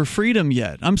ready for freedom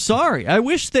yet. I'm sorry. I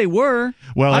wish they were.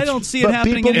 Well, I don't see it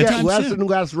happening anytime soon. People get less soon. and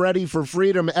less ready for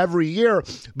freedom every year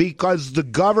because the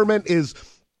government is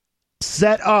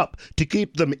set up to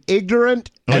keep them ignorant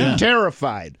and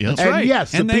terrified. Yes. And right.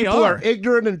 yes, and the people are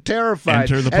ignorant and terrified.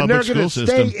 Enter the and they're public going school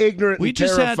to stay system. ignorant and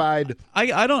terrified.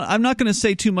 I'm not going to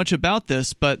say too much about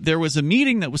this, but there was a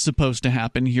meeting that was supposed to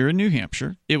happen here in New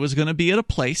Hampshire. It was going to be at a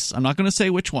place. I'm not going to say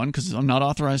which one because I'm not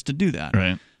authorized to do that.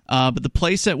 Right. But the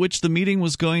place at which the meeting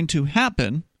was going to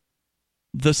happen,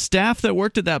 the staff that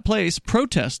worked at that place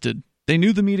protested. They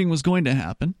knew the meeting was going to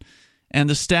happen, and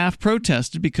the staff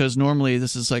protested because normally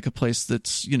this is like a place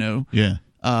that's,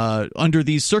 under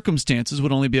these circumstances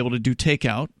would only be able to do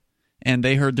takeout, and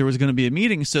they heard there was going to be a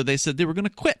meeting, so they said they were going to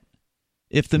quit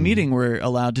if the meeting were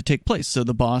allowed to take place. So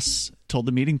the boss told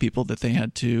the meeting people that they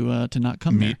had to not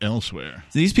come meet elsewhere.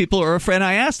 These people are afraid. And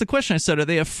I asked the question, I said, are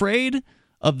they afraid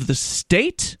of the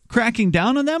state cracking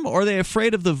down on them, or are they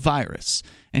afraid of the virus?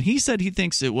 And he said he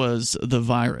thinks it was the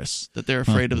virus, that they're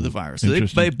afraid of the virus. So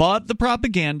they bought the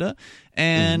propaganda,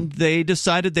 and they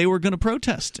decided they were going to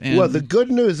protest. And well, the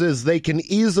good news is they can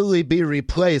easily be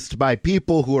replaced by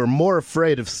people who are more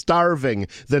afraid of starving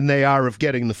than they are of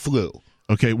getting the flu.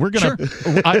 Okay, we're going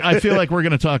to I feel like we're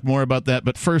going to talk more about that,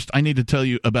 but first I need to tell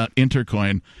you about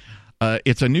Intercoin.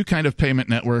 It's a new kind of payment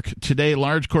network. Today,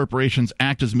 large corporations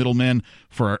act as middlemen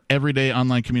for our everyday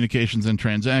online communications and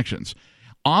transactions.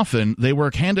 Often, they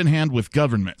work hand-in-hand with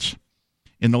governments.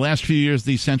 In the last few years,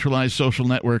 these centralized social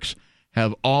networks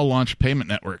have all launched payment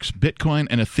networks. Bitcoin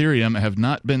and Ethereum have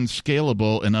not been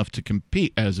scalable enough to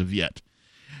compete as of yet.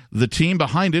 The team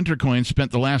behind Intercoin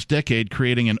spent the last decade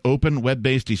creating an open,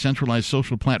 web-based, decentralized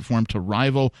social platform to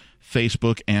rival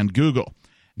Facebook and Google.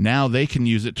 Now they can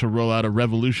use it to roll out a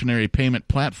revolutionary payment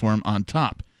platform on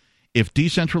top. If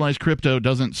decentralized crypto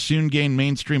doesn't soon gain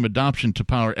mainstream adoption to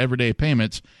power everyday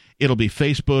payments, it'll be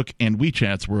Facebook and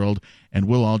WeChat's world, and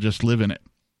we'll all just live in it.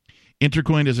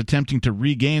 Intercoin is attempting to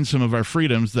regain some of our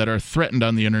freedoms that are threatened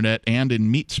on the internet and in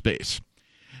meat space.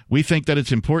 We think that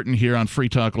it's important here on Free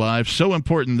Talk Live, so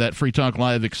important that Free Talk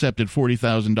Live accepted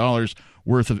 $40,000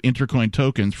 worth of Intercoin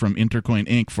tokens from Intercoin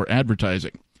Inc. for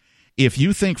advertising. If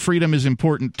you think freedom is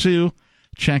important too,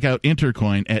 check out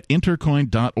Intercoin at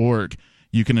intercoin.org.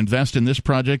 You can invest in this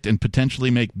project and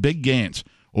potentially make big gains,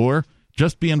 or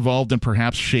just be involved and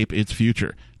perhaps shape its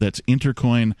future. That's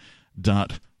intercoin.org.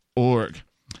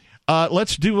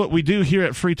 Let's do what we do here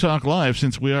at Free Talk Live,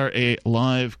 since we are a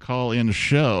live call-in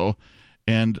show.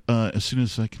 And as soon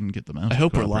as I can get the mouse, I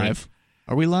hope we're live.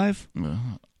 Are we live?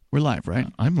 We're live, right?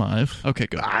 I'm live. Okay,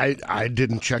 good. I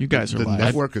didn't check You guys are the live.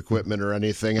 network equipment or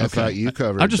anything. I thought you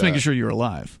covered I'm just that. making sure you're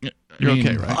alive. I You're mean,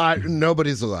 okay, right?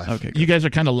 Nobody's alive. Okay, good. You guys are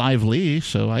kind of lively,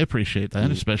 so I appreciate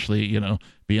that, especially,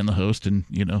 being the host and,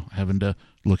 having to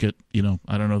look at,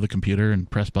 I don't know, the computer and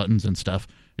press buttons and stuff.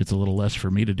 It's a little less for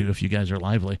me to do if you guys are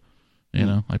lively.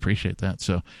 I appreciate that.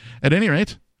 So, at any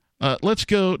rate, let's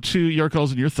go to your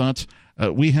calls and your thoughts.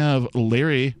 We have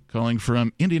Larry calling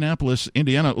from Indianapolis,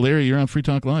 Indiana. Larry, you're on Free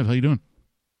Talk Live. How you doing?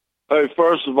 Hey,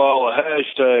 first of all, a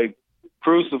hashtag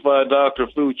crucify Dr.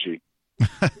 Fucci.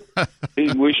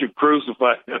 We should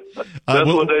crucify him. That's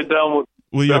what they done with.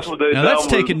 Now that's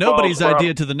taking nobody's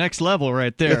idea to the next level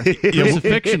right there. It's a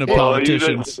fiction of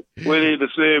politicians. We need to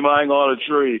see him hang on a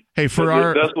tree. Hey,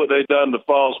 that's what they done to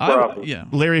false prophets. Yeah.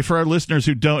 Larry, for our listeners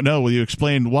who don't know, will you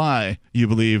explain why you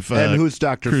believe and who's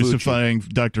Dr. crucifying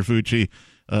Fucci? Dr. Fucci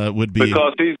would be?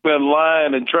 Because he's been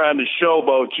lying and trying to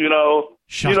showboat.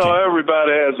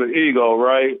 Everybody has an ego,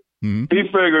 right? Mm-hmm. He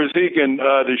figures he can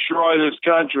destroy this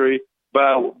country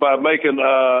by making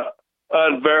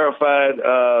unverified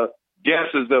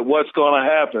guesses at what's going to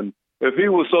happen. If he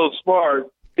was so smart,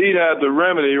 he'd have the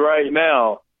remedy right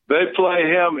now. They play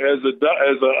him as a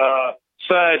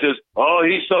scientist. Oh,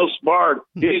 he's so smart.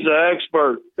 He's an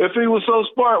expert. If he was so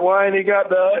smart, why ain't he got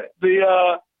the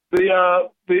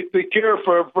cure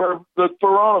for the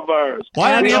coronavirus?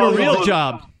 Why didn't he have a real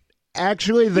job?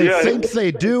 Actually, they think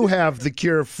they do have the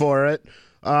cure for it.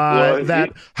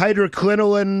 That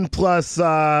hydroquinone plus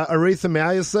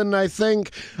erythromycin, I think.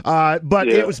 But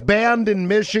it was banned in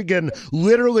Michigan.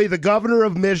 Literally, the governor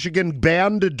of Michigan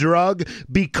banned a drug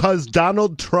because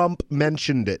Donald Trump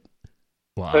mentioned it.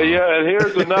 Wow. And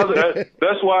here's another.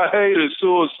 That's why hate is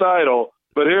suicidal.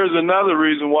 But here's another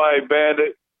reason why he banned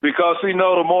it. Because he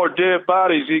know the more dead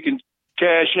bodies he can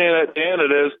cash in at the end of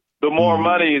this, the more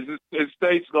money his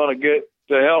state's going to get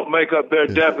to help make up their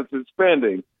deficit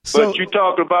spending. But you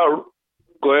talked about.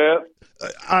 Go ahead.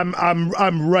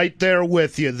 I'm right there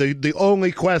with you. The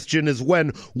only question is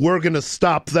when we're going to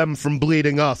stop them from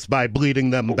bleeding us by bleeding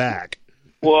them back.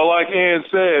 Well, like Ian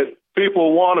said,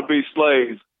 people want to be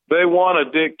slaves. They want a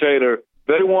dictator.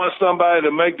 They want somebody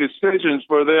to make decisions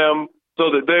for them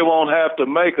so that they won't have to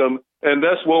make them. And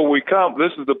that's where we come.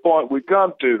 This is the point we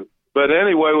come to. But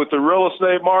anyway, with the real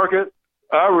estate market,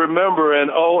 I remember in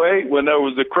 2008 when there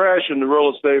was a crash in the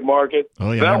real estate market.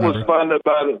 That was funded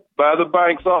by the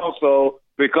banks also,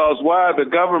 because the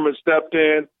government stepped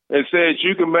in and said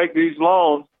you can make these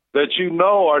loans that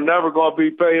are never going to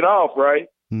be paid off, right?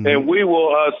 Mm-hmm. And we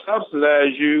will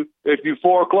subsidize you. If you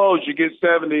foreclose, you get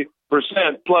 70%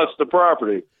 plus the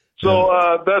property. So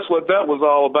that's what that was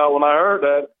all about. When I heard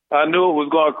that, I knew it was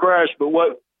going to crash. But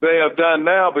what they have done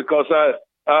now, because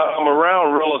I'm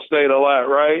around real estate a lot,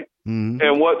 right? Mm-hmm.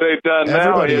 And what they've done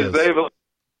now is they've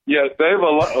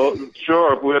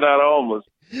sure, if we're not homeless.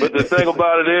 But the thing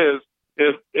about it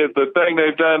is, if the thing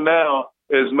they've done now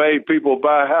is made people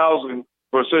buy housing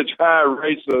for such high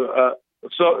rates of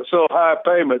so high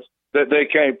payments that they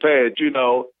can't pay it,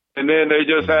 and then they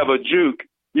just have a juke.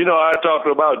 I talked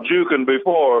about juking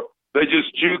before. They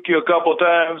just juke you a couple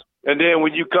times, and then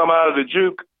when you come out of the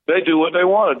juke, they do what they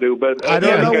want to do. But I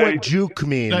don't know what juke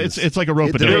means. No, it's like a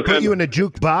rope-a-dope. Did they put you in a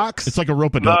juke box? It's like a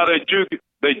rope-a-dope. No,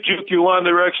 they juke you one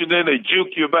direction, then they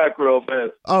juke you back real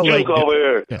fast. Oh, juke over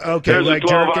here. Yeah. Okay, here's like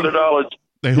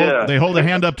 $1,200. They hold a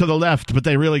hand up to the left, but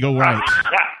they really go right.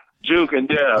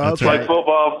 Juking, okay. Like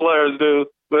football players do.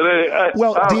 But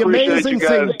the amazing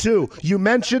thing, too, you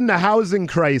mentioned the housing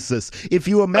crisis. If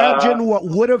you imagine what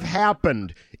would have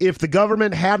happened if the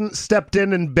government hadn't stepped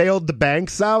in and bailed the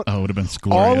banks out, it would have been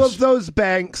glorious. All of those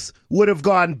banks would have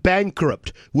gone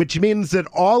bankrupt, which means that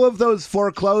all of those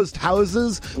foreclosed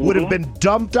houses would have been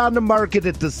dumped on the market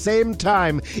at the same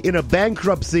time in a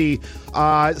bankruptcy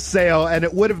sale, and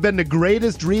it would have been the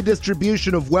greatest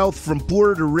redistribution of wealth from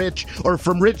poor to rich, or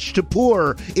from rich to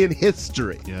poor in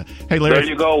history. Yeah. Hey, Larry. There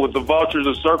you go, with the vultures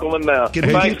are circling now.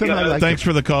 Thanks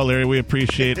for the call, Larry. We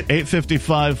appreciate it.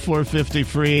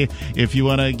 855-450-FREE. If you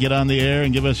want to get on the air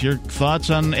and give us your thoughts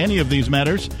on any of these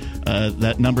matters,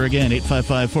 that number again,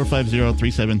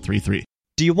 855-450-3733.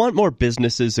 Do you want more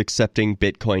businesses accepting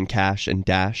Bitcoin Cash and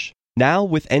Dash? Now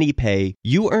with AnyPay,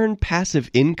 you earn passive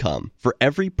income for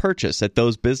every purchase at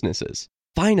those businesses.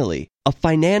 Finally, a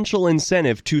financial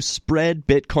incentive to spread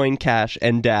Bitcoin Cash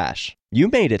and Dash. You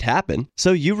made it happen,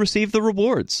 so you receive the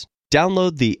rewards.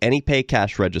 Download the AnyPay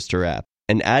Cash Register app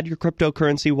and add your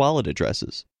cryptocurrency wallet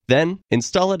addresses. Then,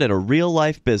 install it at a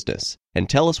real-life business and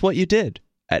tell us what you did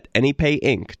at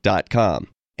AnyPayInc.com.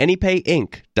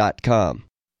 AnyPayInc.com.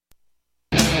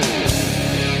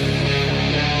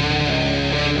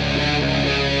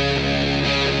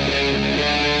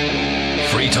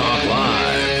 Free Talk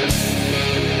Live.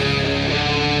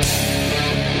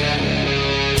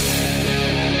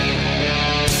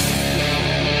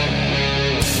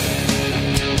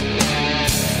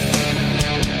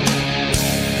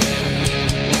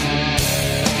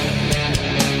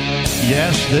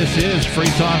 Yes, this is Free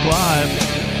Talk Live,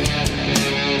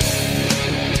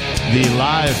 the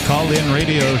live call-in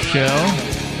radio show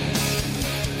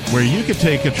where you can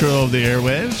take control of the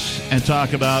airwaves and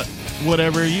talk about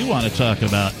whatever you want to talk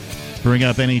about. Bring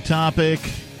up any topic.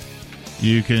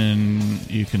 You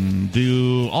can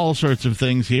do all sorts of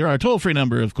things here. Our toll-free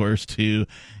number, of course, to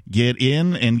get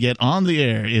in and get on the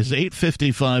air is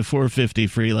 855-450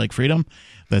 free like freedom.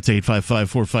 That's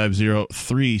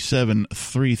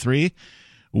 855-450-3733.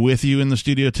 With you in the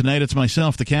studio tonight, it's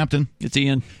myself, the captain. It's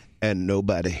Ian. And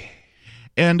nobody.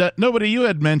 And nobody, you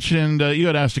had mentioned, you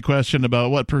had asked a question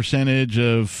about what percentage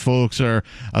of folks are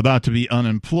about to be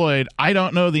unemployed. I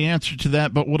don't know the answer to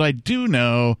that, but what I do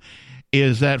know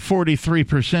is that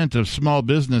 43% of small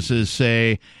businesses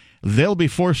say they'll be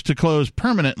forced to close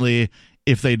permanently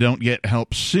if they don't get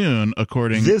help soon,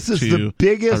 according to This is the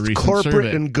biggest corporate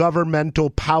survey. and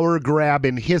governmental power grab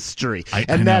in history. I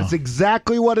That's know.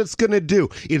 exactly what it's going to do.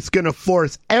 It's going to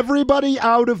force everybody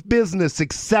out of business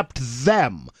except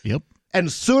them. Yep.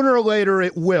 And sooner or later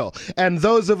it will. And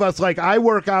those of us, like I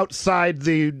work outside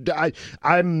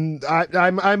I'm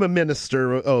a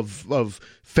minister of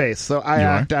faith, so I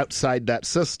act outside that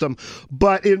system.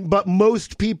 But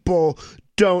most people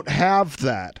don't have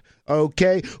that.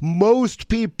 Okay, most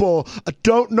people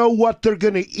don't know what they're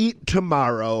going to eat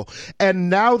tomorrow, and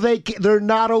now they're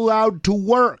not allowed to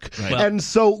work. Right. And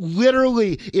so,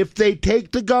 literally, if they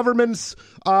take the government's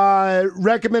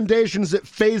recommendations at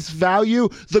face value,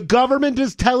 the government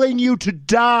is telling you to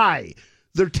die.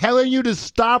 They're telling you to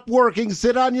stop working,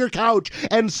 sit on your couch,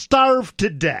 and starve to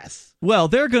death. Well,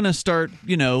 they're going to start,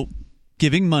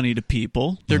 giving money to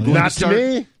people. They're going Not to start to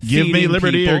me. Give me feeding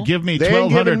liberty people. or give me They ain't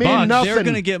giving me $1,200. nothing. They're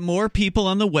going to get more people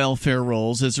on the welfare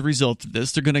rolls as a result of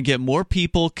this. They're going to get more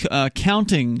people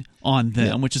counting on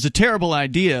them, which is a terrible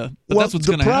idea, but that's what's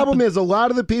going to The happen. problem is a lot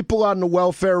of the people on the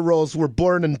welfare rolls were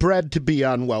born and bred to be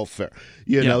on welfare.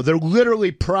 You know, they're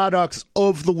literally products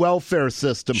of the welfare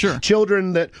system. Sure.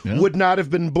 Children that would not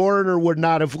have been born or would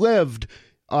not have lived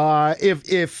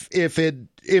if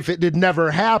it had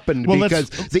never happened, Well, because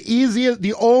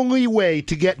the only way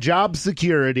to get job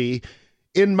security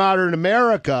in modern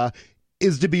America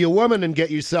is to be a woman and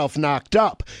get yourself knocked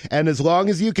up. And as long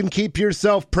as you can keep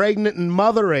yourself pregnant and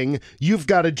mothering, you've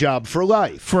got a job for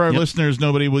life. For our listeners,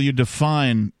 nobody, will you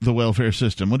define the welfare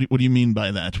system? What do you mean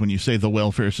by that when you say the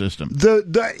welfare system?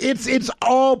 It's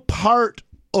all part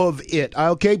of it,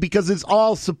 okay, because it's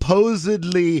all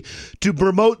supposedly to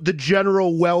promote the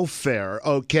general welfare,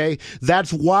 okay?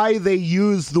 That's why they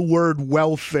use the word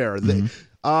welfare.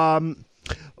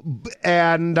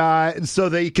 And so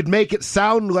they could make it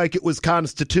sound like it was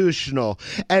constitutional,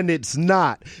 and it's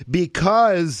not,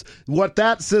 because what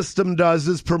that system does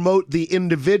is promote the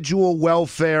individual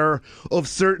welfare of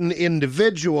certain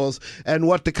individuals, and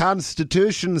what the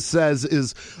Constitution says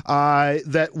is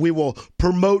that we will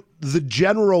promote the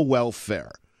general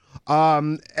welfare.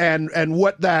 And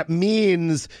what that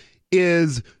means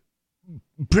is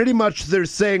pretty much they're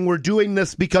saying we're doing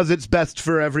this because it's best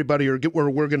for everybody, or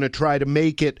we're going to try to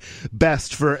make it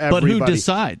best for everybody. But who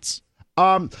decides?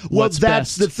 Well, what's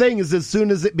that's best? the thing, is as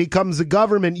soon as it becomes a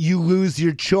government, you lose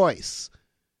your choice.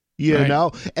 You Right.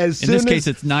 know, In this case,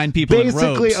 it's 9 people in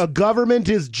basically robes. a government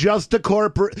is just a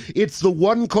corporate. It's the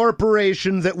one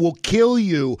corporation that will kill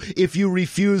you if you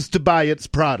refuse to buy its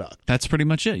product. That's pretty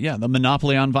much it. Yeah, the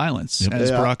monopoly on violence, as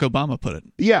Yeah. Barack Obama put it.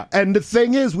 Yeah, and the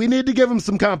thing is, we need to give them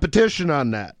some competition on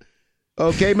that.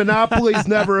 Okay, monopoly's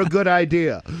never a good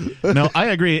idea. No, I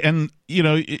agree. And,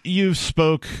 you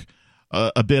spoke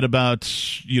a bit about,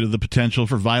 the potential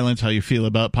for violence, how you feel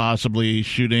about possibly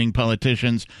shooting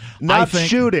politicians. Not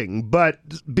shooting, but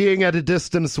being at a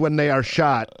distance when they are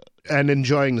shot. and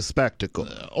enjoying the spectacle.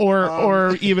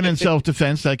 Or even in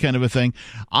self-defense, that kind of a thing.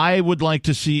 I would like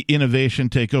to see innovation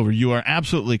take over. You are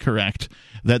absolutely correct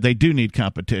that they do need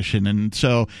competition. And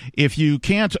so if you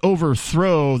can't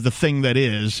overthrow the thing that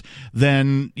is,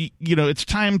 then, it's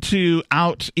time to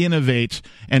out-innovate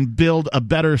and build a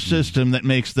better system that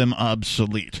makes them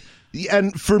obsolete.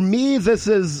 And for me, this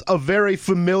is a very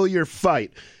familiar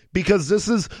fight, because this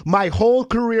is my whole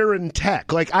career in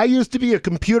tech. Like, I used to be a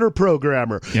computer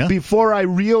programmer before I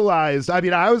realized,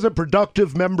 I was a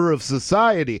productive member of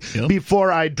society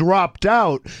before I dropped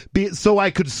out so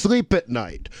I could sleep at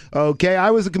night. Okay.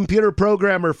 I was a computer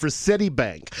programmer for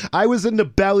Citibank. I was in the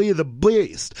belly of the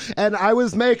beast, and I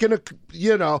was making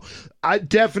I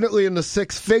definitely in the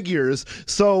six figures.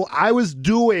 So I was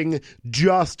doing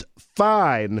just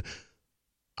fine.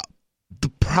 The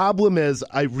problem is,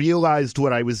 I realized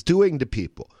what I was doing to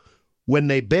people when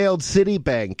they bailed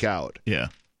Citibank out. Yeah.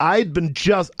 I had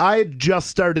just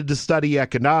started to study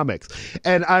economics,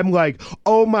 and I'm like,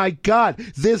 oh my God,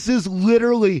 this is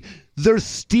literally, they're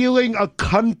stealing a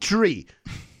country.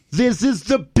 This is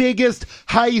the biggest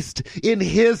heist in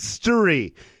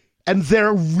history. And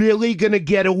they're really going to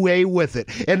get away with it.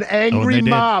 And angry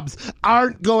mobs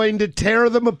aren't going to tear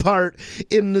them apart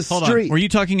in the street. Were you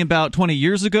talking about 20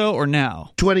 years ago or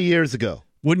now? 20 years ago.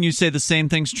 Wouldn't you say the same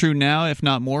thing's true now, if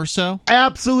not more so?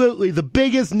 Absolutely. The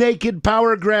biggest naked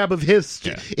power grab of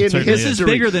history. This is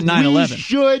bigger than 9/11. We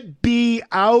should be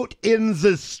out in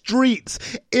the streets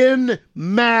in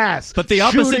mass. But the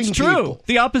opposite's true. People.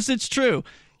 The opposite's true.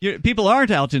 People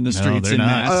aren't out in the streets in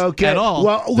mass at all.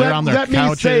 Well, let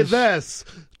me say this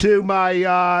to my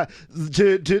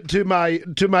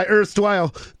to my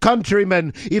erstwhile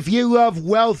countrymen: if you love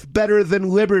wealth better than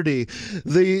liberty,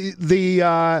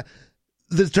 the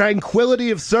tranquility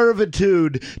of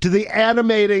servitude, to the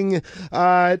animating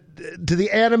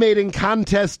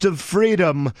contest of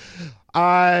freedom,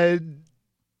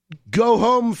 go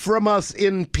home from us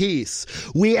in peace.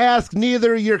 We ask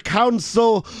neither your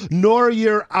counsel nor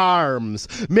your arms.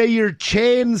 May your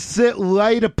chains sit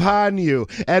light upon you,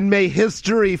 and may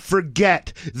history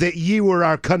forget that ye were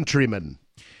our countrymen.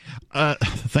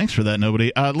 Thanks for that,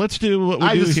 nobody. Let's do what we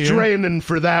do here. I was training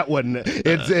for that one.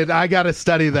 I got to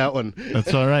study that one.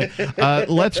 That's all right.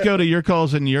 Let's go to your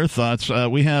calls and your thoughts.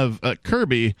 We have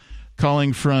Kirby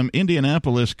calling from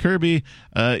Indianapolis. Kirby,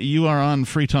 you are on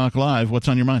Free Talk Live. What's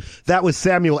on your mind? That was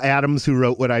Samuel Adams who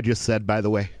wrote what I just said, by the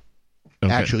way.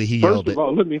 Okay. Actually, he yelled it. First of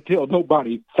all, let me tell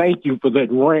nobody thank you for that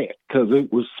rant, because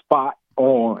it was spot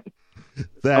on.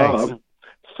 Thanks.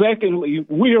 Secondly,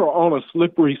 we are on a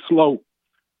slippery slope.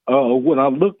 When I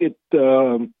look at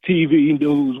TV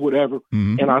news, whatever,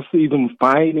 and I see them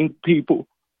fining people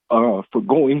for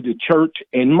going to church,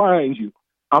 and mind you,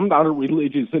 I'm not a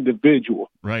religious individual.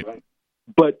 Right.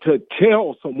 But to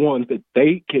tell someone that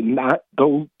they cannot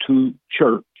go to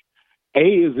church, A,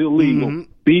 is illegal,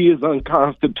 B, is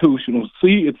unconstitutional,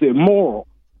 C, it's immoral.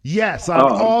 Yes, on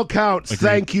all counts. Agreed.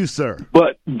 Thank you, sir.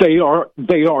 But they are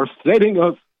setting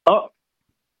us up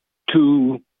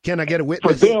to... Can I get a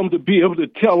witness? For them to be able to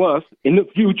tell us in the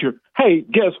future, hey,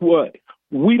 guess what?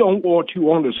 We don't want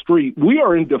you on the street. We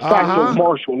are in de facto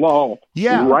martial law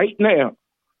right now.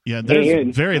 Yeah,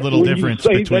 there's very little difference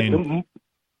between...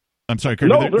 I'm sorry,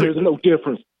 Kirby. No, there is no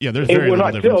difference. Yeah, there's very little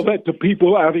difference. And when I tell that to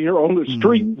people out here on the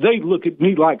street, they look at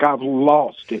me like I've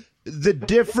lost it. The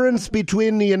difference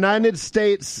between the United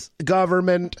States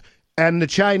government and the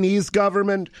Chinese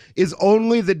government is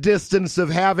only the distance of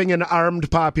having an armed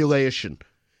population.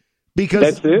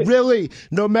 Because really,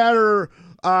 no matter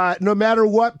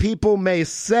what people may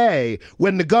say,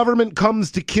 when the government comes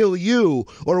to kill you,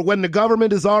 or when the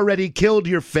government has already killed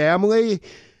your family,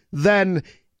 then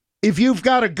if you've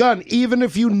got a gun, even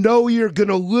if you know you're going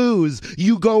to lose,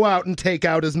 you go out and take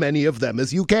out as many of them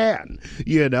as you can,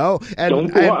 And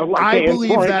I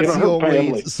believe that's the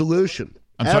only solution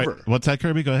ever. Sorry, what's that,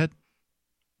 Kirby? Go ahead.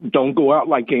 Don't go out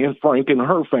like Anne Frank and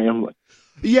her family.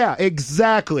 Yeah,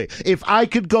 exactly. If I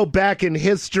could go back in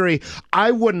history,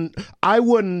 I wouldn't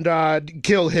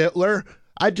kill Hitler.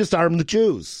 I'd just arm the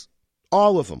Jews.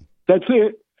 All of them. That's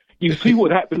it. You see what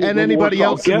happened and anybody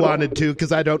else who wanted to,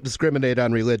 because I don't discriminate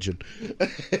on religion.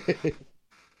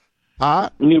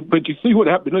 But you see what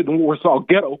happened in the Warsaw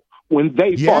Ghetto when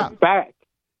they fought back.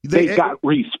 They got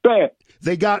respect.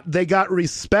 They got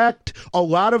respect. A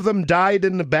lot of them died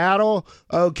in the battle.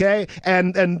 Okay,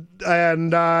 and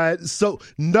so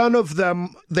none of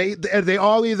them they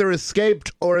all either escaped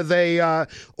or they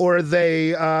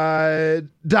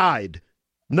died.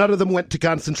 None of them went to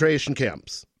concentration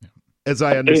camps. as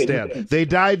I understand. They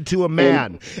died to a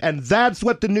man. And that's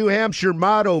what the New Hampshire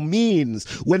motto means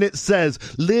when it says,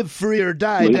 live free or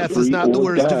die, death is not the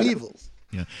worst of evils.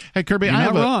 Yeah. Hey, Kirby, You're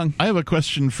I not have a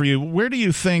question for you. Where do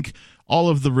you think all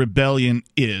of the rebellion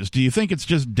is? Do you think it's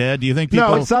just dead? Do you think people...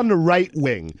 No, it's on the right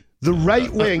wing. The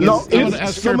right wing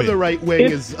some of the right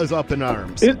wing is up in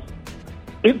arms.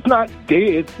 It's not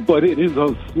dead, but it is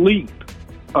asleep.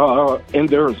 And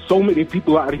there are so many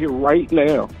people out here right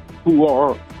now who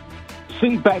are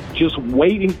sitting back just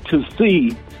waiting to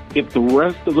see if the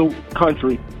rest of the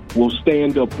country will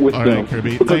stand up with all them. right,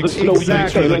 Kirby. Because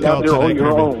Thanks for the call today, Kirby.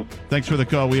 Own. Thanks for the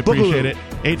call. We appreciate it.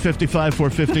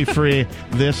 855-450 free.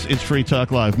 This is Free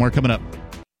Talk Live. More coming up.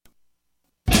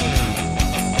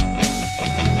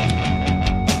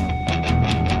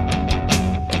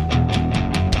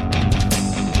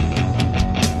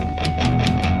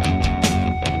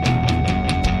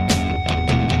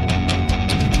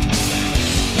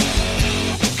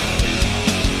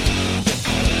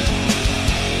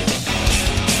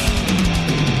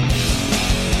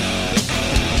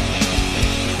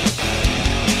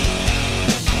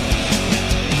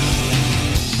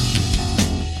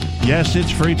 Yes, it's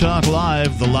Free Talk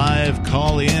Live, the live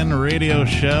call-in radio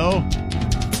show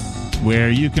where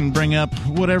you can bring up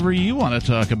whatever you want to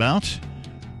talk about.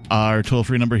 Our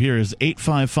toll-free number here is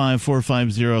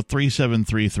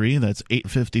 855-450-3733. That's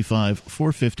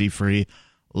 855-450-FREE,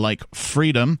 like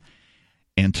freedom.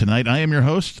 And tonight I am your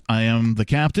host. I am the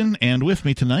captain, and with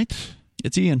me tonight...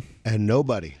 It's Ian. And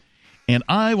nobody. And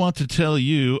I want to tell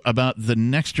you about the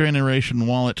next-generation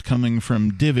wallet coming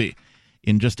from Divvy.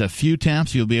 In just a few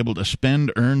taps, you'll be able to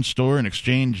spend, earn, store, and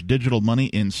exchange digital money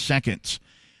in seconds.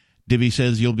 Divvy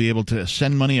says you'll be able to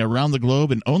send money around the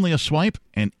globe in only a swipe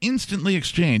and instantly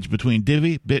exchange between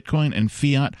Divvy, Bitcoin, and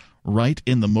fiat right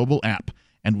in the mobile app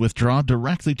and withdraw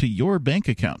directly to your bank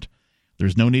account.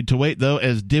 There's no need to wait, though,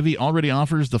 as Divvy already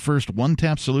offers the first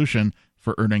one-tap solution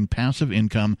for earning passive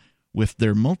income with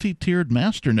their multi-tiered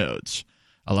masternodes,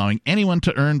 allowing anyone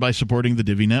to earn by supporting the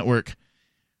Divvy network.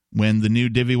 When the new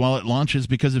Divvy wallet launches,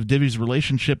 because of Divvy's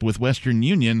relationship with Western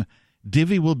Union,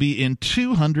 Divvy will be in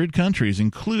 200 countries,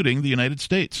 including the United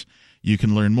States. You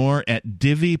can learn more at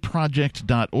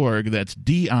diviproject.org. That's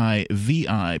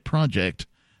D-I-V-I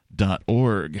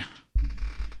project.org.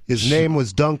 His name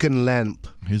was Duncan Lemp.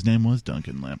 His name was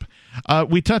Duncan Lemp.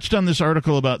 We touched on this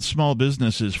article about small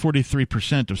businesses.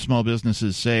 43% of small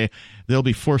businesses say they'll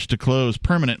be forced to close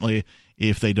permanently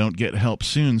if they don't get help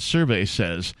soon, survey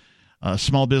says.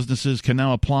 Small businesses can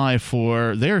now apply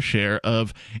for their share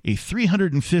of a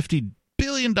 $350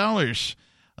 billion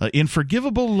in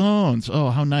forgivable loans.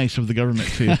 Oh, how nice of the government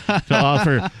to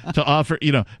offer.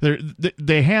 You know,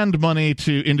 they hand money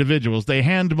to individuals, they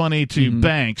hand money to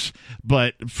banks,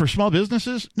 but for small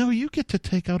businesses, no, you get to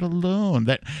take out a loan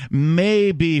that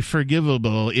may be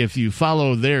forgivable if you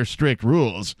follow their strict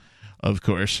rules, of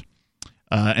course.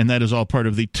 And that is all part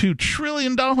of the $2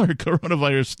 trillion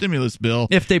coronavirus stimulus bill.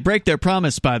 If they break their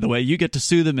promise, by the way, you get to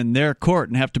sue them in their court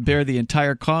and have to bear the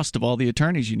entire cost of all the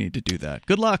attorneys you need to do that.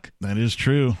 Good luck. That is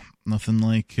true. Nothing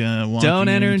like don't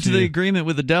enter into the agreement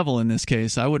with the devil in this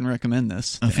case. I wouldn't recommend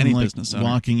this to any business owner.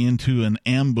 Walking into an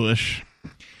ambush.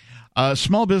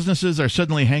 Small businesses are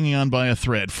suddenly hanging on by a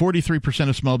thread. 43%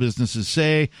 of small businesses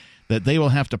say that they will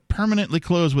have to permanently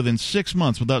close within 6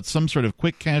 months without some sort of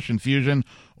quick cash infusion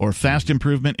or fast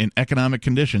improvement in economic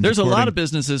conditions. There's a lot of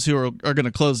businesses who are going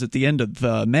to close at the end of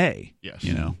May. Yes.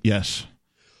 You know. Yes.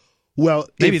 Well,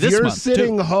 maybe if this you're month,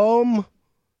 sitting too. home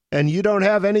and you don't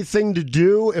have anything to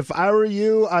do, if I were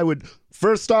you, I would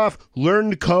first off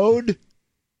learn to code,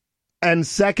 and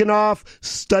second off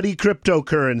study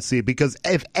cryptocurrency, because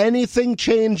if anything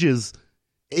changes,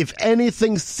 if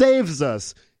anything saves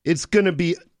us, it's going to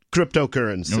be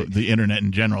cryptocurrency. No, the internet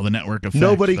in general, the network effects.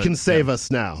 Nobody can save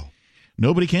us now.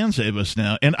 Nobody can save us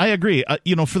now. And I agree.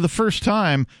 For the first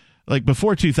time, like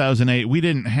before 2008, we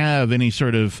didn't have any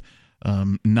sort of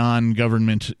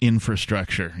non-government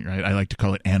infrastructure, right? I like to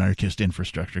call it anarchist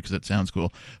infrastructure because it sounds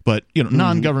cool. But,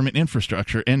 non-government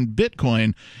infrastructure. And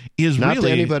Bitcoin is not really...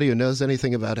 to anybody who knows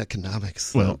anything about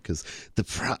economics, though, because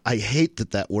I hate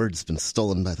that word's been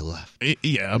stolen by the left.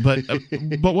 Yeah,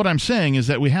 but what I'm saying is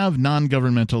that we have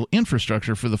non-governmental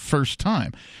infrastructure for the first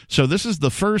time. So this is the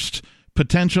first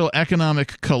potential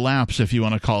economic collapse, if you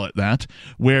want to call it that,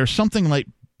 where something like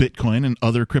Bitcoin and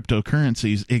other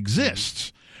cryptocurrencies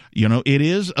exists. It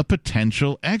is a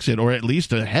potential exit, or at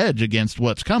least a hedge against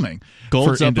what's coming.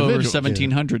 Gold's up over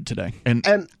 1,700 today,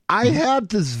 and I had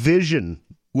this vision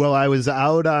while I was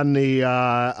out on the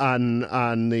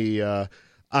on the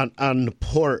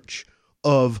porch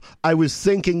of, I was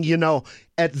thinking,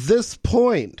 at this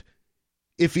point,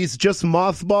 if he's just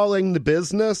mothballing the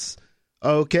business,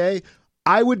 okay,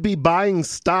 I would be buying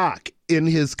stock in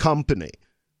his company,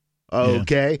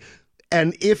 okay? Yeah.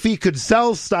 And if he could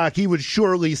sell stock, he would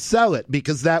surely sell it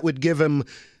because that would give him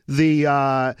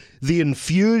the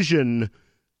infusion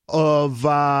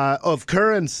of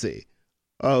currency,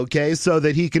 okay, so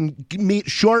that he can meet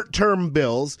short-term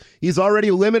bills. He's already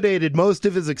eliminated most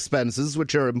of his expenses,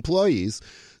 which are employees.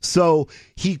 So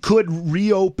he could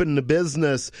reopen the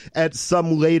business at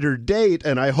some later date,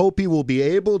 and I hope he will be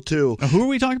able to. Who are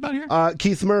we talking about here?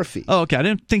 Keith Murphy. Oh, okay. I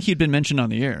didn't think he'd been mentioned on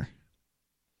the air.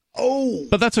 Oh.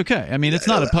 But that's okay. I mean, it's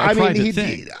not a private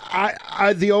thing.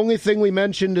 The only thing we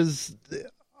mentioned is...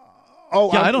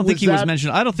 I don't think he was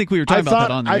mentioned. I don't think we were talking about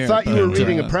that on the air. I thought you were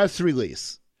reading a press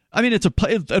release. I mean, it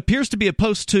appears to be a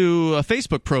post to a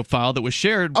Facebook profile that was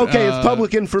shared. Okay, it's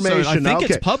public information. So I think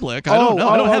it's public. I don't know.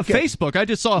 I don't have Facebook. I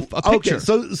just saw a picture.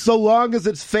 Okay, so long as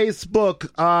it's Facebook,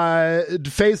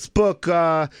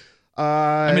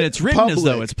 I mean, it's written public. As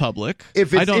though it's public.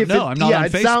 I don't know. I'm not on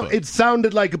Facebook. It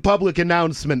sounded like a public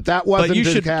announcement. That wasn't but you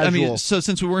should, casual. I mean, so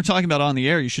since we weren't talking about on the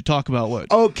air, you should talk about what.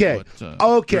 Okay.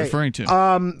 You're referring to.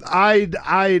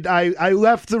 I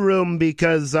left the room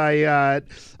because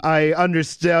I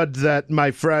understood that my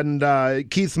friend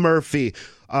Keith Murphy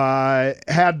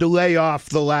had to lay off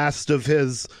the last of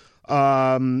his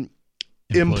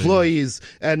employees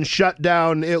and shut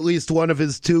down at least one of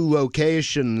his 2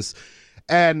 locations.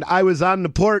 And I was on the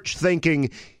porch thinking,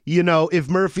 if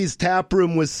Murphy's Tap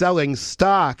Room was selling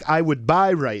stock, I would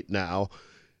buy right now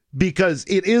because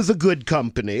it is a good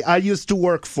company. I used to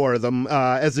work for them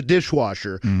as a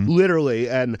dishwasher, literally,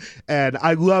 and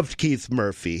I loved Keith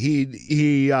Murphy.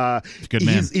 He's a good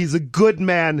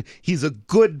man. He's a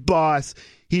good boss.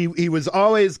 He was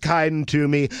always kind to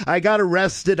me. I got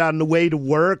arrested on the way to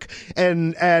work,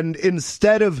 and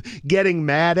instead of getting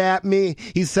mad at me,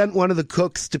 he sent one of the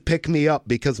cooks to pick me up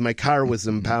because my car was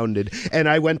impounded, and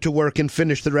I went to work and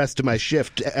finished the rest of my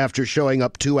shift after showing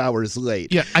up 2 hours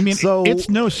late. Yeah, I mean, it's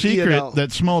no secret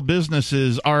that small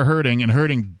businesses are hurting and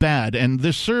hurting bad, and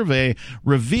this survey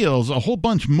reveals a whole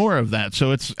bunch more of that.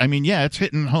 So it's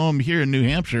hitting home here in New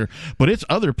Hampshire, but it's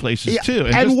other places too.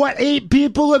 And 8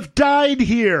 people have died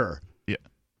here. Yeah.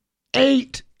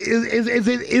 8.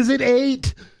 Is it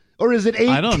 8? Or is it 8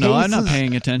 I don't know. cases? I'm not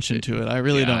paying attention to it. I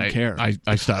really don't care. I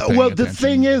stopped paying attention. The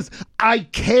thing is, I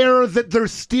care that they're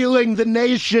stealing the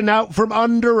nation out from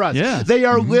under us. Yeah. They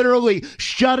are literally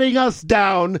shutting us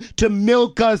down to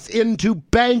milk us into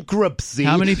bankruptcy.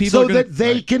 How many people so that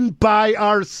they can buy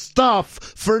our stuff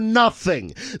for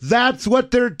nothing. That's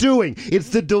what they're doing. It's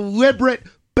the deliberate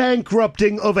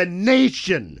bankrupting of a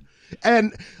nation.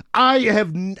 And I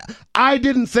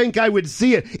didn't think I would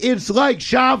see it. It's like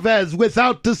Chavez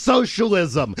without the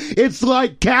socialism. It's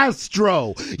like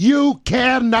Castro. You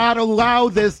cannot allow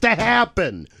this to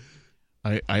happen.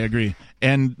 I agree.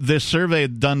 And this survey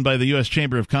done by the U.S.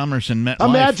 Chamber of Commerce in MetLife.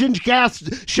 Imagine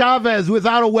Chavez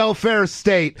without a welfare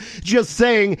state just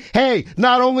saying, hey,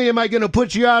 not only am I going to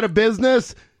put you out of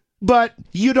business, but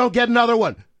you don't get another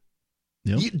one.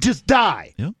 Yep. You just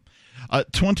die. Yep.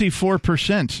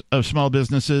 24% of small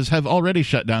businesses have already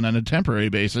shut down on a temporary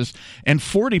basis, and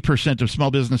 40% of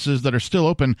small businesses that are still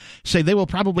open say they will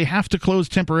probably have to close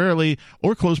temporarily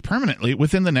or close permanently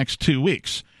within the next 2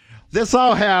 weeks. This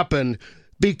all happened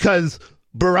because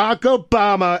Barack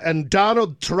Obama and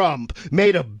Donald Trump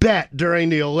made a bet during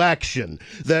the election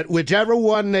that whichever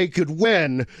one they could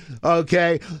win,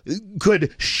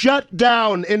 could shut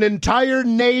down an entire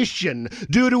nation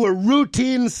due to a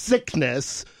routine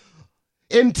sickness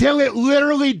until it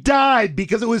literally died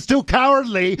because it was too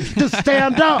cowardly to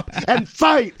stand up and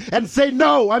fight and say,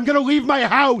 no, I'm going to leave my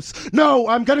house. No,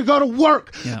 I'm going to go to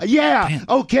work.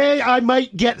 Okay, I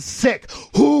might get sick.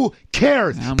 Who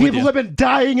cares? People have been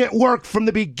dying at work from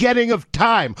the beginning of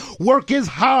time. Work is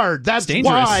hard. That's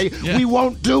why we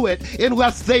won't do it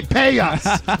unless they pay us.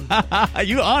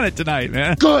 You on it tonight,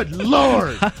 man. Good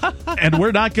Lord. And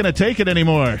we're not going to take it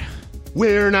anymore.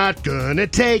 We're not gonna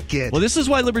take it. Well, this is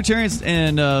why libertarians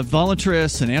and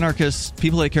voluntarists and anarchists,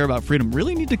 people that care about freedom,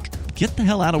 really need to get the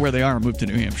hell out of where they are and move to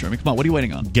New Hampshire. I mean, come on, what are you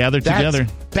waiting on? Gather together.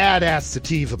 Badass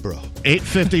sativa, bro.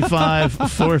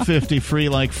 855-450 free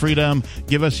like freedom.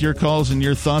 Give us your calls and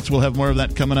your thoughts. We'll have more of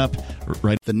that coming up.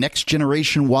 Right. The next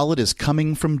generation wallet is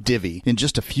coming from Divvy. In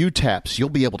just a few taps, you'll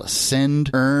be able to send,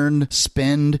 earn,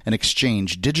 spend, and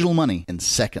exchange digital money in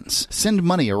seconds. Send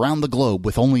money around the globe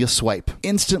with only a swipe.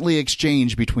 Instantly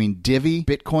exchange between Divvy,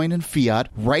 Bitcoin, and fiat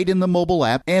right in the mobile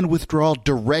app and withdraw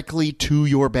directly to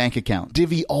your bank account.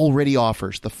 Divvy already already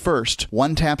offers the first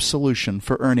one-tap solution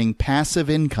for earning passive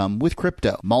income with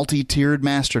crypto. Multi-tiered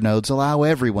masternodes allow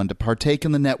everyone to partake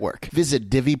in the network. Visit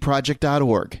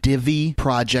diviproject.org.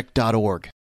 diviproject.org.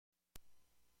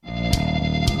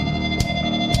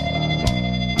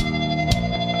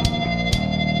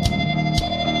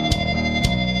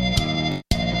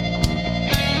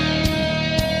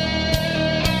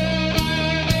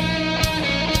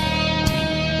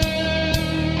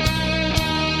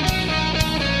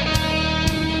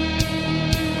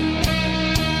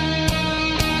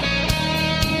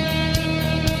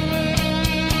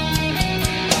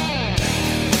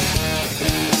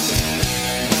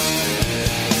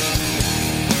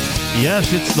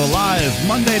 Yes, it's the live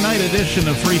Monday night edition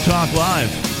of Free Talk Live.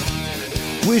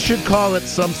 We should call it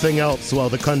something else while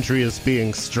the country is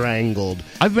being strangled.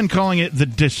 I've been calling it the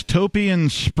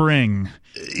dystopian spring.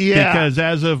 Yeah. Because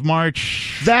as of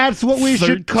March That's what we 13th,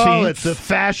 should call it, the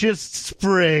fascist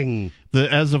spring.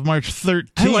 As of March 13th.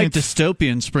 I like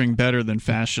dystopian spring better than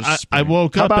fascist spring. I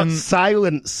woke How up about and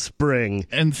silent spring?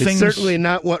 and It's things certainly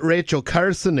not what Rachel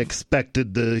Carson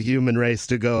expected the human race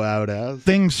to go out as.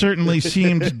 things certainly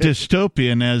seemed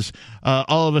dystopian as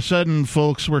all of a sudden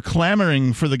folks were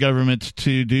clamoring for the government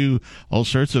to do all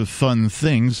sorts of fun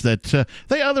things that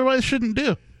they otherwise shouldn't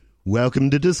do. Welcome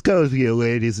to Dystopia,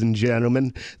 ladies and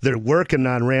gentlemen. They're working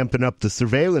on ramping up the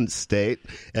surveillance state,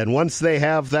 and once they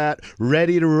have that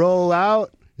ready to roll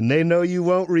out, and they know you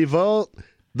won't revolt,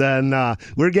 then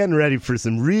we're getting ready for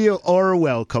some real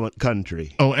Orwell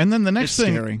country. Oh, and then the next It's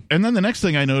thing, scary. and then the next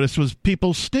thing I noticed was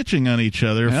people stitching on each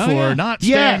other Oh, for yeah. not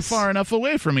staying Yes. far enough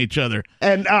away from each other.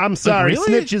 And I'm sorry,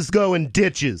 really? snitches go in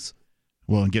ditches.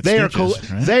 Well, and get They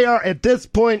stitches, are right? they are at this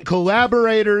point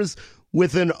collaborators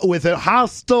with a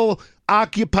hostile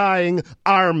occupying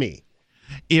army.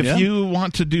 If Yeah. you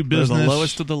want to do They're business, the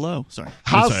lowest of the low. Sorry.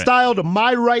 Hostile to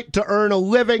my right to earn a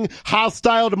living,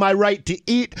 hostile to my right to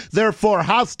eat, therefore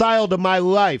hostile to my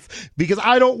life. Because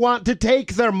I don't want to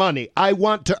take their money. I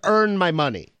want to earn my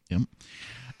money. Yep.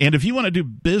 And if you want to do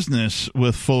business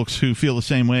with folks who feel the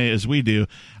same way as we do,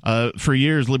 for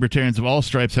years, libertarians of all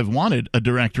stripes have wanted a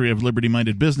directory of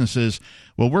liberty-minded businesses.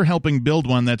 Well, we're helping build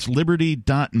one that's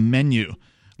liberty.menu.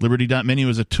 Liberty.menu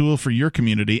is a tool for your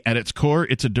community. At its core,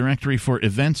 it's a directory for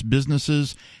events,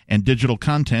 businesses, and digital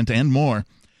content, and more.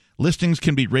 Listings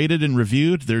can be rated and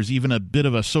reviewed. There's even a bit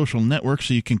of a social network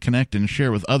so you can connect and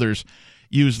share with others.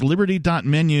 Use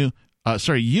liberty.menu.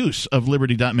 Use of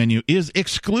liberty.menu is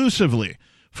exclusively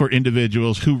for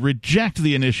individuals who reject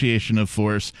the initiation of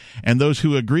force and those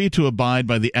who agree to abide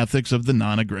by the ethics of the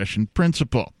non-aggression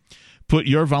principle. Put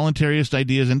your voluntarist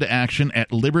ideas into action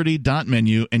at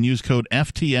liberty.menu and use code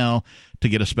FTL to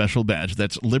get a special badge.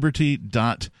 That's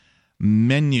liberty.menu.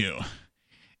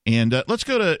 And let's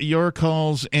go to your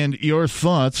calls and your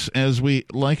thoughts, as we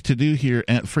like to do here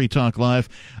at Free Talk Live.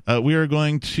 We are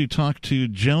going to talk to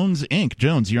Jones Inc.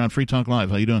 Jones, you're on Free Talk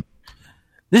Live. How you doing?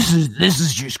 This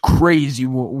is just crazy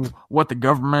what the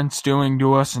government's doing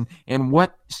to us and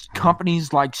what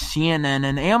companies like CNN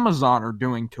and Amazon are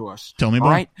doing to us. Tell me more.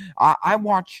 Right? I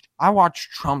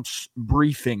watched Trump's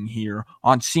briefing here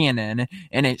on CNN,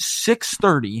 and at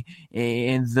 6:30,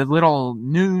 in the little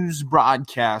news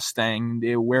broadcast thing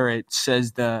where it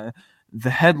says the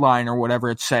headline or whatever,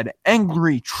 it said,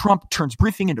 "Angry Trump turns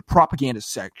briefing into propaganda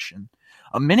section."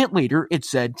 A minute later, it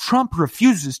said, "Trump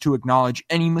refuses to acknowledge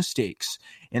any mistakes."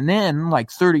 And then, like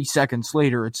 30 seconds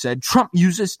later, it said, "Trump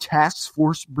uses task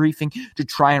force briefing to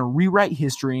try and rewrite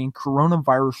history in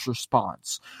coronavirus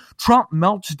response." Trump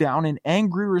melts down in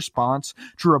angry response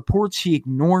to reports he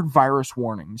ignored virus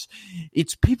warnings.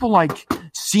 It's people like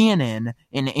CNN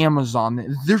and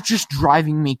Amazon. They're just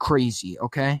driving me crazy,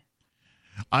 okay?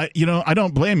 I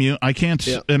don't blame you. I can't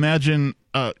imagine.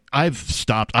 I've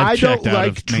stopped. I checked don't out like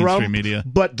of mainstream Trump, media.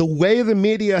 but the way the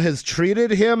media has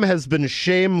treated him has been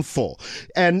shameful.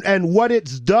 And what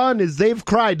it's done is they've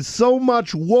cried so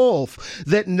much wolf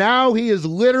that now he is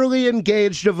literally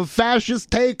engaged of a fascist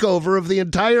takeover of the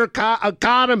entire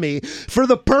economy for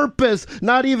the purpose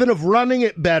not even of running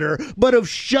it better, but of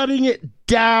shutting it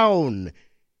down.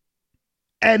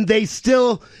 And they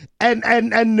still, and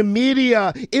the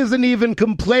media isn't even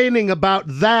complaining about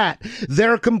that.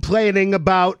 They're complaining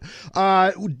about,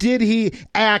 did he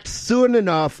act soon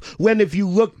enough, when if you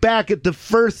look back at the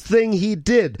first thing he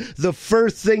did, the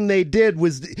first thing he did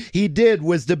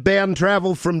was to ban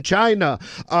travel from China.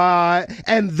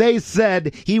 And they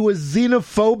said he was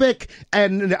xenophobic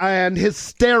and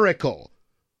hysterical.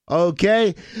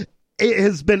 Okay? It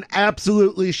has been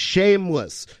absolutely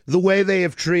shameless the way they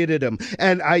have treated him.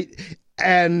 And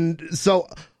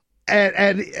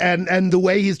And the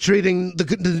way he's treating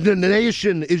the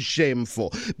nation is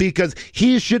shameful, because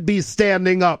he should be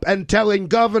standing up and telling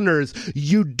governors,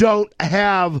 you don't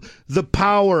have the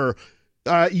power.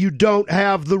 You don't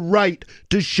have the right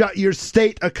to shut your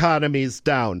state economies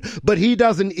down. But he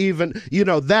doesn't even,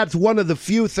 that's one of the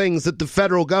few things that the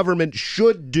federal government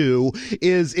should do,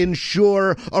 is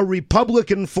ensure a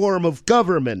Republican form of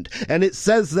government. And it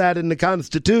says that in the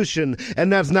Constitution,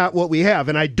 and that's not what we have.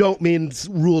 And I don't mean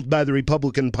ruled by the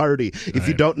Republican Party. If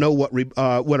you don't know what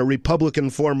a Republican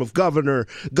form of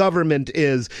government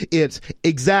is, it's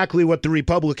exactly what the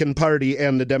Republican Party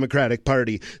and the Democratic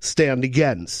Party stand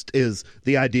against, is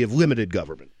the idea of limited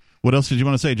government. What else did you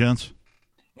want to say, Jones?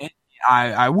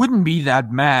 I wouldn't be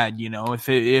that mad,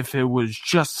 if it was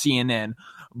just CNN,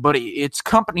 but it's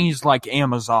companies like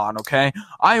Amazon. Okay,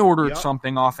 I ordered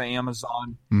something off of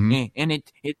Amazon, and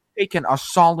it's taken a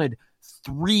solid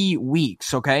 3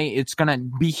 weeks. Okay, it's gonna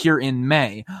be here in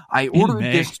May. I ordered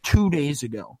this 2 days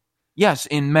ago. Yes,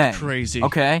 in May. Crazy.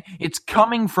 Okay, it's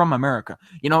coming from America.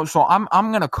 So I'm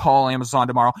gonna call Amazon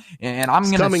tomorrow, and I'm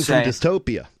gonna say, coming from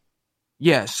dystopia.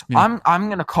 Yes, yeah. I'm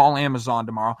going to call Amazon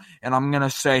tomorrow, and I'm going to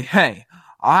say, hey,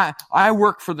 I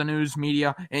work for the news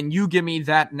media, and you give me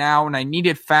that now, and I need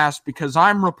it fast because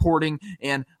I'm reporting,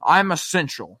 and I'm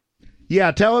essential. Yeah,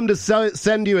 tell him to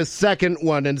send you a second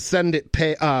one and send it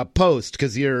post,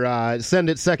 because you're send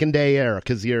it second day air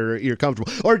because you're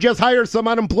comfortable, or just hire some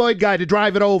unemployed guy to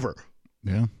drive it over.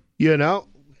 Yeah,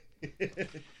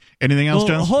 Anything else,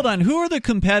 Jones? Hold on. Who are the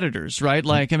competitors, right?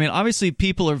 Obviously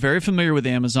people are very familiar with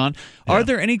Amazon. Yeah. Are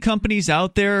there any companies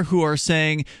out there who are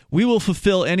saying, we will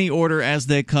fulfill any order as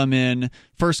they come in,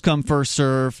 first come, first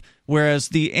serve, whereas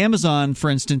the Amazon,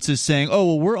 for instance, is saying,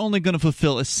 we're only going to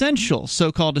fulfill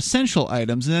so-called essential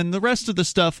items, and then the rest of the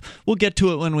stuff, we'll get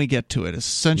to it when we get to it,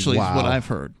 essentially is what I've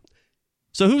heard.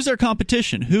 So who's their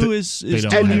competition? Who is and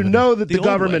that the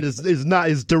government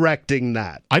is directing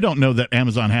that. I don't know that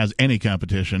Amazon has any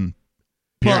competition.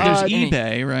 Well, there's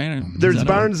eBay, right? There's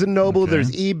Barnes and Noble. Okay.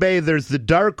 There's eBay. There's the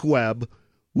dark web,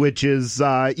 which is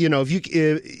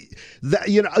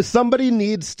somebody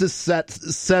needs to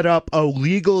set up a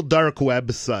legal dark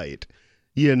website.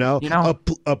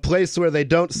 A place where they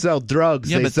don't sell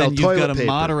drugs. Yeah, they but sell then toilet you've got to paper.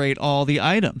 moderate all the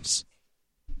items.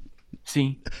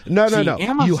 No.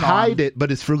 Amazon, you hide it,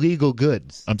 but it's for legal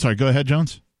goods. I'm sorry. Go ahead,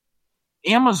 Jones.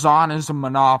 Amazon is a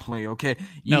monopoly. Okay,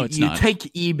 no, it's not. You take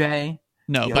eBay.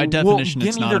 No, by definition,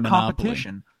 it's not a monopoly.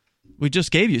 Competition. We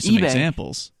just gave you some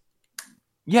examples.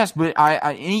 Yes, but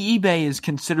eBay is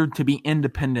considered to be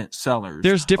independent sellers.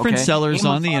 There's different sellers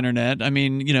on the internet. If you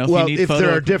need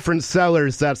there are different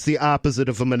sellers, that's the opposite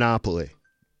of a monopoly.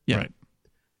 Yeah. Right.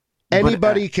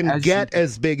 Anybody can get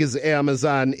as big as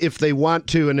Amazon if they want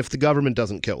to, and if the government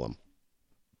doesn't kill them.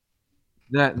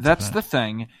 That's the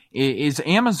thing, is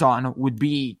Amazon would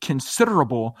be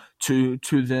considerable to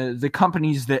the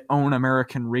companies that own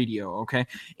American radio, okay?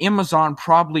 Amazon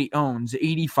probably owns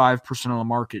 85% of the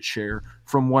market share,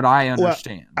 from what I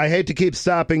understand. Well, I hate to keep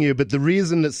stopping you, but the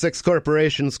reason that 6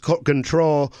 corporations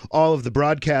control all of the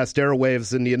broadcast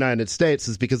airwaves in the United States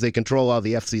is because they control all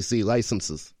the FCC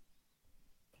licenses.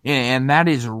 And that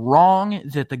is wrong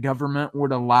that the government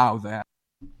would allow that.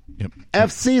 Yep.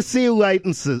 FCC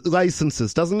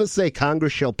licenses. Doesn't it say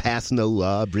Congress shall pass no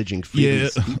law abridging freedom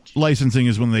of speech? Licensing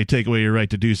is when they take away your right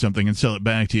to do something and sell it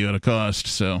back to you at a cost.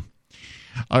 So,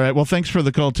 all right. Well, thanks for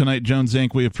the call tonight, Jones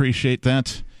Inc. We appreciate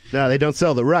that. No, they don't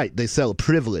sell the right. They sell a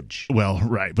privilege. Well,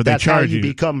 right. But that's they charge how you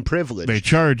become privileged. They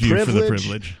charge you for the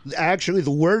privilege. Actually,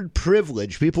 the word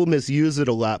privilege, people misuse it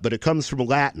a lot, but it comes from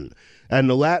Latin. And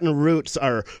the Latin roots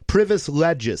are privis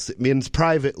legis. It means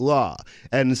private law.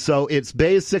 And so it's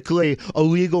basically a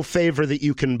legal favor that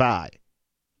you can buy.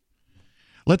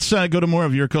 Let's go to more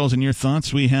of your calls and your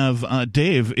thoughts. We have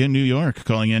Dave in New York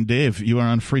calling in. Dave, you are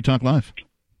on Free Talk Live.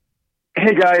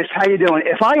 Hey, guys. How you doing?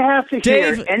 If I have to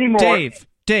hear any more...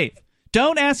 Dave,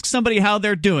 don't ask somebody how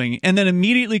they're doing and then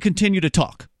immediately continue to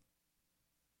talk.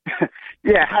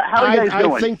 Yeah, how are you guys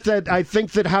doing? I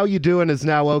think that how you doing is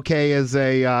now okay as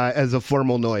a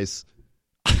formal noise.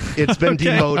 It's been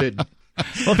demoted.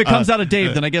 Well, if it comes out of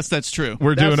Dave, then I guess that's true.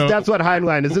 That's what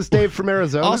Heinlein is. This Dave from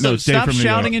Arizona? Also, no, stop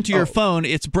shouting into your phone.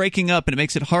 It's breaking up and it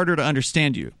makes it harder to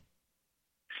understand you.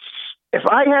 If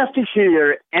I have to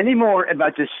hear any more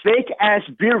about this fake-ass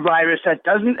beer virus that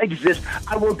doesn't exist,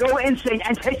 I will go insane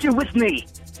and take you with me.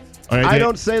 All right, I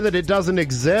don't say that it doesn't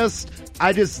exist.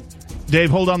 Dave,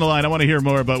 hold on the line. I want to hear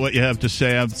more about what you have to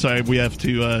say. I'm sorry, we have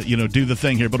to do the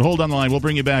thing here, but hold on the line. We'll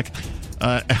bring you back.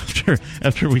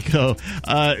 after we go.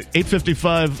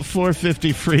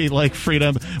 855-450 free like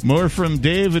freedom. More from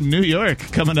Dave in New York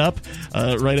coming up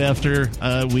right after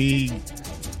we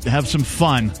have some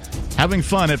fun. Having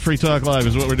fun at Free Talk Live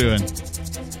is what we're doing.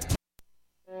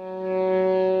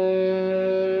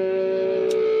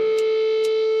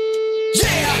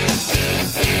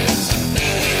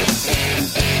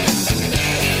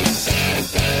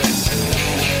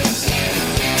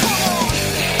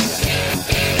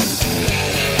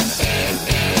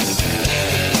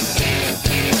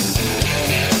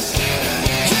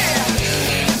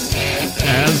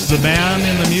 The man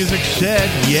in the music said,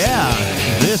 yeah,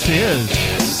 this is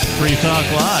Free Talk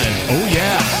Live. Oh,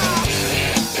 yeah.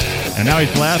 And now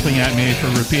he's laughing at me for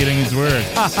repeating his words.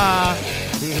 Ha ha.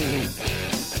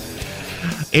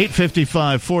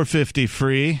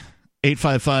 855-450-FREE.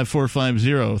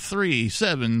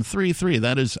 855-450-3733.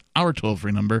 That is our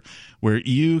toll-free number where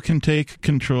you can take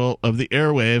control of the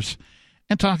airwaves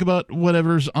and talk about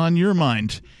whatever's on your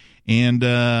mind. And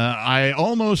I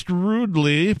almost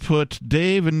rudely put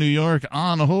Dave in New York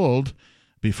on hold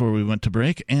before we went to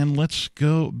break. And let's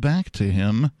go back to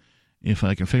him if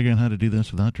I can figure out how to do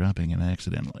this without dropping him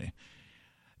accidentally.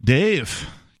 Dave,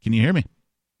 can you hear me?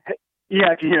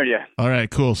 Yeah, I can hear you. All right,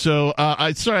 cool. So,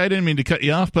 sorry, I didn't mean to cut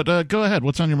you off, but go ahead.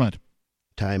 What's on your mind?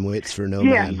 Time waits for no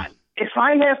man. If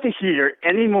I have to hear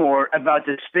any more about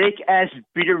this fake-ass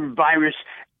beer virus,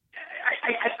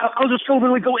 I'll just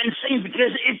literally go insane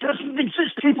because it doesn't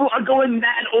exist. People are going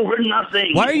mad over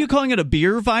nothing. Why are you calling it a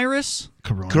beer virus?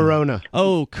 Corona.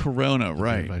 Oh, Corona,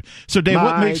 right. So, Dave,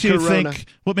 what makes you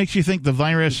think the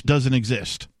virus doesn't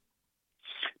exist?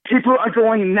 People are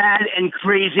going mad and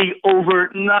crazy over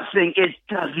nothing. It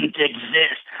doesn't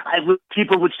exist. I wish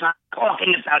people would stop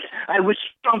talking about it. I wish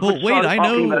Trump would start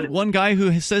talking about it. I know one guy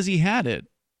who says he had it.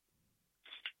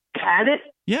 Had it?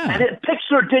 Yeah.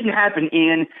 Picture didn't happen,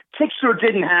 Ian. Picture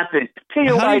didn't happen.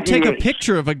 How do you take a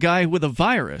picture of a guy with a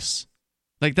virus?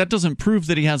 Like, that doesn't prove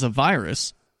that he has a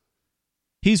virus.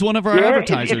 He's one of our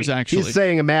advertisers, actually. He's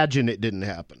saying, imagine it didn't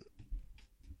happen.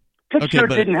 Picture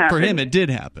didn't happen. For him, it did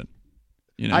happen.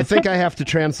 You know? I think I have to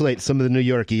translate some of the New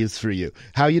Yorkese for you.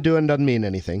 How you doing doesn't mean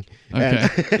anything. Okay.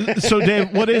 So,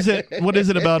 Dave, what is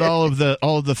it about all of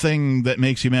the thing that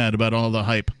makes you mad, about all the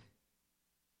hype?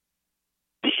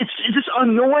 It's just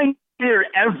annoying here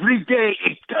every day.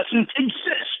 It doesn't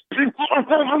exist. People are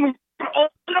going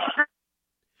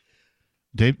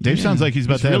Dave sounds like he's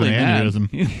about to have an aneurysm.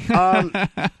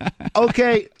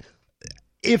 Okay.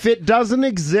 If it doesn't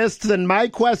exist, then my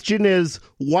question is,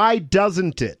 why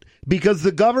doesn't it? Because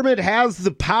the government has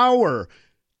the power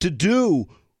to do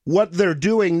what they're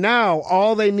doing now.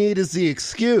 All they need is the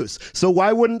excuse. So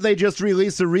why wouldn't they just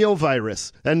release a real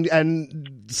virus and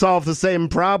solve the same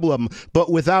problem,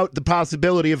 but without the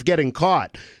possibility of getting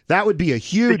caught? That would be a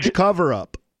huge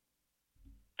cover-up.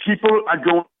 People are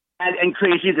going mad and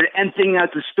crazy. They're emptying out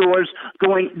the stores.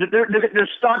 They're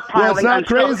stockpiling. Well, it's not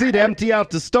crazy to empty out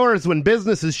the stores when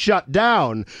business is shut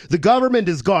down. The government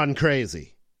has gone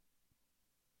crazy.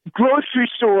 Grocery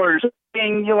stores,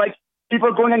 and you're like, people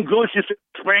are going in grocery stores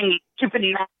wearing stupid.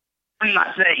 I'm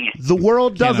not saying it. The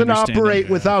world doesn't operate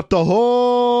without the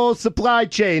whole supply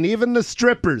chain, even the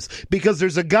strippers, because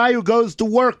there's a guy who goes to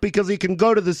work because he can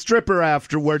go to the stripper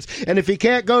afterwards, and if he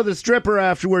can't go to the stripper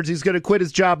afterwards, he's going to quit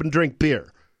his job and drink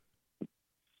beer.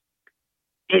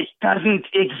 It doesn't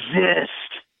exist.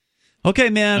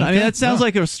 Okay, man. I mean, that sounds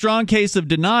like a strong case of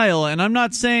denial, and I'm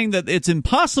not saying that it's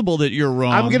impossible that you're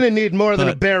wrong. I'm going to need more than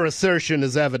a bare assertion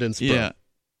as evidence, bro. Yeah.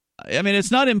 I mean, it's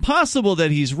not impossible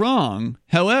that he's wrong.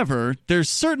 However, there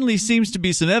certainly seems to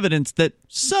be some evidence that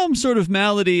some sort of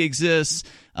malady exists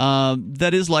that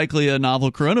is likely a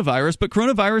novel coronavirus, but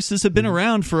coronaviruses have been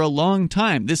around for a long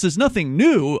time. This is nothing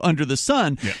new under the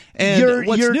sun. Yeah. And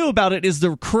what's new about it is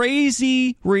the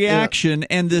crazy reaction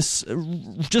and this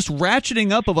just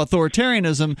ratcheting up of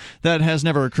authoritarianism that has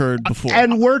never occurred before.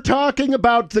 And we're talking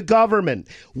about the government.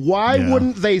 Why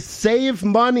wouldn't they save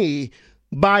money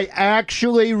by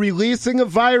actually releasing a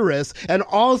virus and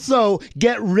also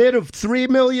get rid of 3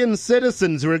 million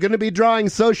citizens who are going to be drawing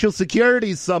Social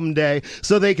Security someday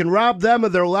so they can rob them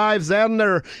of their lives and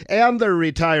their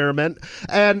retirement?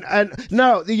 And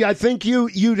no, I think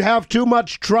you'd have too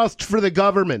much trust for the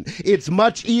government. It's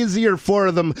much easier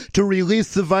for them to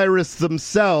release the virus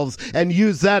themselves and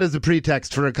use that as a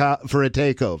pretext for a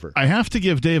takeover. I have to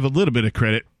give Dave a little bit of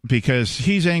credit. because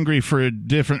he's angry for a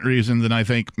different reason than I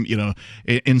think,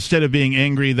 instead of being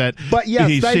angry that but yes,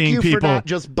 he's thank seeing you people, for not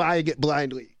just buying it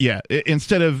blindly. Yeah,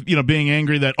 instead of, being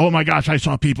angry that, oh my gosh, I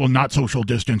saw people not social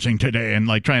distancing today and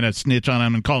like trying to snitch on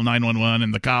him and call 911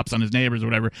 and the cops on his neighbors or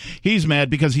whatever. He's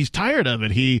mad because he's tired of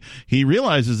it. He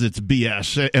realizes it's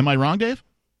BS. Am I wrong, Dave?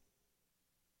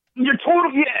 You're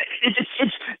totally,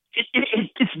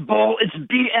 it's bull. It's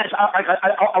BS.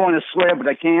 I want to swear, but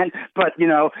I can't. But it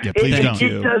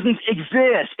doesn't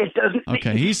exist. It doesn't.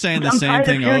 Okay, he's saying the same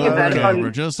thing over and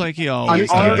over, just like he always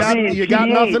does. You got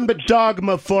nothing but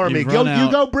dogma for me. You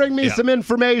go bring me some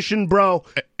information, bro.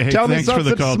 Hey, Tell me thanks for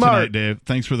the call smart. tonight, Dave.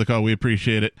 Thanks for the call. We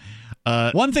appreciate it.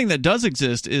 One thing that does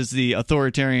exist is the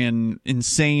authoritarian,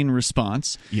 insane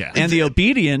response, yes, and the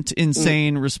obedient,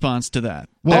 insane response to that.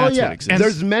 Well, That's what exists.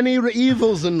 There's many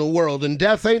evils in the world, and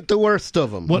death ain't the worst of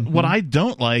them. What I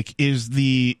don't like is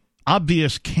the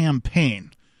obvious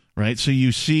campaign, right? So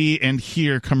you see and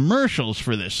hear commercials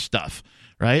for this stuff.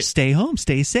 Right? Stay home,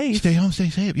 stay safe. Stay home,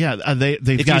 stay safe. Yeah,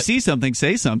 if you see something,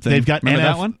 say something. They've got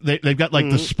that one. They've got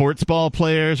like the sports ball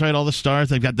players, right? All the stars.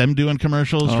 They've got them doing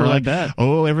commercials for like,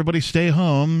 everybody stay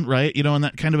home, right? And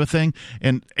that kind of a thing.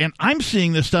 And I'm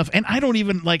seeing this stuff, and I don't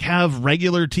even like have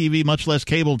regular TV, much less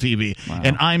cable TV. Wow.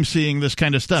 And I'm seeing this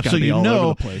kind of stuff. So you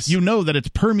know that it's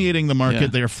permeating the market. Yeah.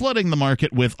 They're flooding the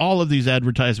market with all of these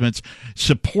advertisements,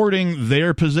 supporting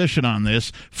their position on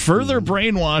this, further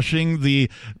brainwashing the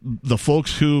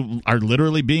folks who are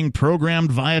literally being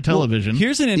programmed via television. Well,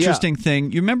 here's an interesting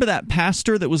thing. You remember that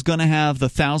pastor that was going to have the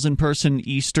 1,000-person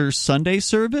Easter Sunday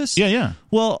service? Yeah.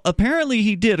 Well, apparently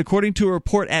he did, according to a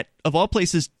report at, of all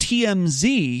places,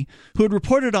 TMZ, who had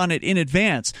reported on it in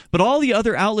advance. But all the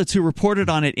other outlets who reported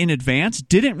on it in advance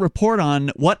didn't report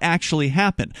on what actually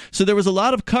happened. So there was a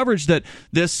lot of coverage that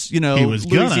this,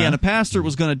 Louisiana pastor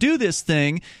was going to do this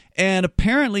thing. And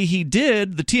apparently he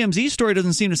did. The TMZ story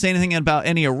doesn't seem to say anything about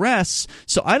any arrests.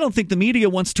 So I don't think the media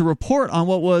wants to report on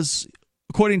what was,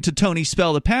 according to Tony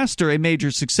Spell, the pastor, a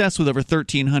major success with over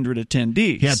 1,300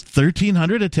 attendees. He had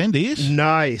 1,300 attendees?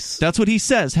 Nice. That's what he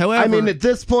says. However, I mean, at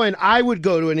this point, I would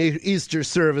go to an Easter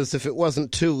service if it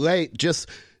wasn't too late, just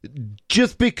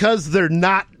because they're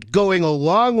not going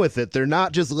along with it. They're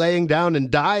not just laying down and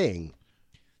dying.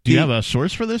 Do you have a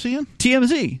source for this, Ian?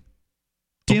 TMZ.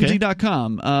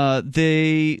 TMZ.com.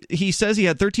 He says he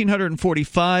had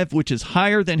 1,345, which is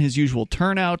higher than his usual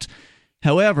turnout.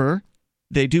 However,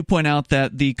 they do point out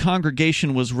that the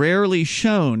congregation was rarely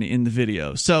shown in the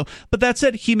video. So, but that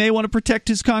said, he may want to protect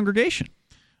his congregation.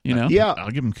 Yeah,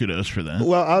 I'll give him kudos for that.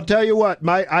 Well, I'll tell you what,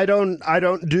 I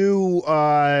don't do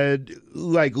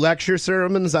like lecture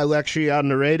sermons. I lecture you on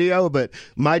the radio, but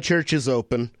my church is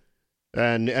open,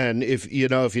 and if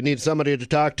you need somebody to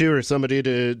talk to or somebody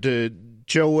to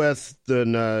chill with,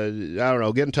 then I don't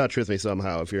know, get in touch with me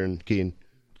somehow if you're in Keene.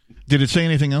 Did it say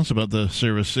anything else about the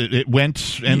service? It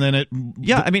went, and then it...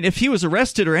 Yeah, I mean, if he was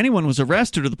arrested or anyone was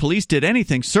arrested or the police did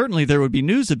anything, certainly there would be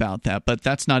news about that, but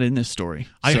that's not in this story.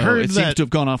 I heard it seems to have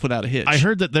gone off without a hitch. I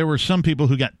heard that there were some people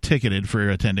who got ticketed for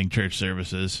attending church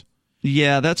services.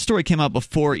 Yeah, that story came out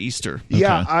before Easter. Okay.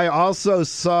 Yeah, I also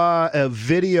saw a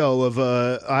video of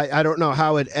I don't know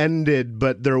how it ended,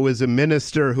 but there was a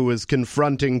minister who was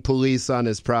confronting police on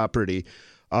his property.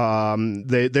 They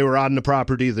were on the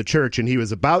property of the church, and he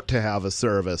was about to have a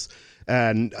service.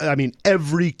 And, I mean,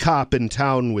 every cop in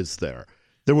town was there.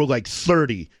 There were like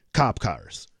 30 cop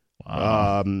cars,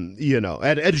 wow.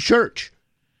 At a church.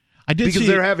 Because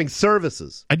they're having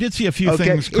services. I did see a few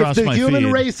things cross my feed. If the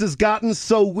human race has gotten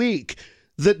so weak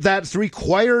that that's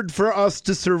required for us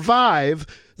to survive,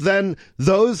 then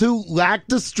those who lack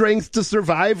the strength to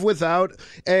survive without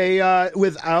a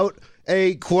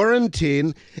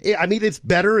quarantine, I mean, it's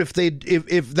better if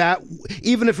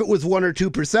even if it was 1 or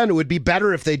 2%, it would be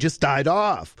better if they just died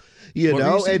off.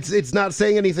 It's not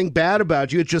saying anything bad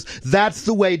about you. It's just that's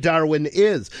the way Darwin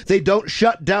is. They don't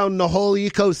shut down the whole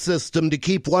ecosystem to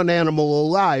keep one animal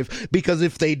alive, because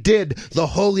if they did, the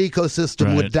whole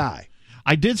ecosystem would die.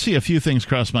 I did see a few things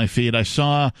cross my feed. I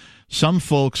saw some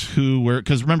folks who were,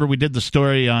 because remember we did the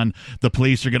story on the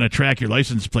police are going to track your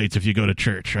license plates if you go to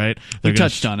church, right? They're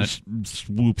touched on it.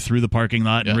 Swoop through the parking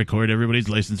lot and record everybody's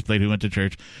license plate who went to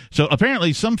church. So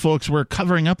apparently some folks were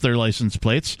covering up their license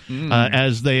plates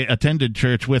as they attended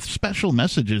church with special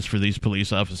messages for these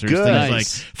police officers. Good.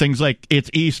 Things like it's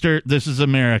Easter, this is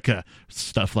America,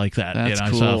 stuff like that. That's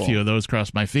I cool. saw a few of those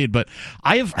cross my feed, but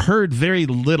I have heard very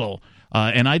little.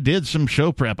 And I did some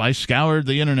show prep. I scoured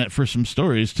the internet for some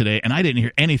stories today, and I didn't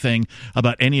hear anything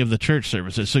about any of the church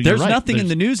services. So there's nothing in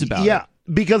the news about it.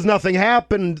 because nothing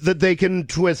happened that they can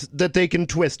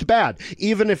twist bad.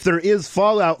 Even if there is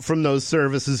fallout from those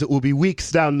services, it will be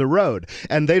weeks down the road,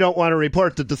 and they don't want to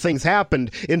report that the things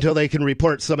happened until they can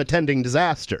report some attending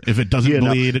disaster. If it doesn't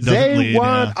bleed, it doesn't bleed. They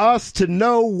want us to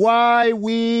know why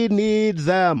we need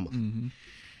them. Mm-hmm.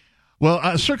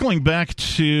 Well, circling back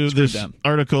to this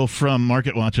article from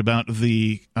MarketWatch about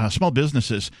the small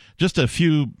businesses, just a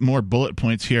few more bullet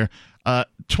points here.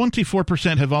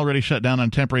 24% have already shut down on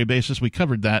a temporary basis. We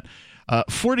covered that.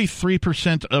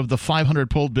 43% of the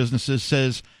 500 polled businesses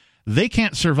says they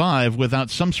can't survive without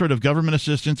some sort of government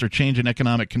assistance or change in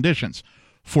economic conditions.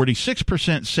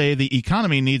 46% say the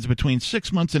economy needs between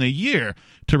 6 months and a year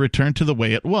to return to the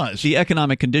way it was. The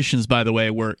economic conditions, by the way,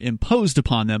 were imposed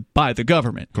upon them by the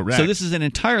government. Correct. So this is an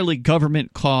entirely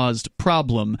government-caused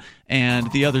problem,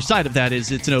 and the other side of that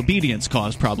is it's an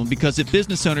obedience-caused problem, because if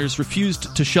business owners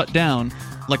refused to shut down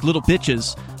like little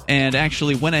bitches and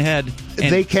actually went ahead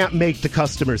and... They can't make the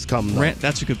customers come, though.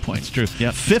 That's a good point. It's true.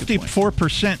 Yep,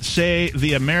 54% say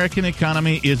the American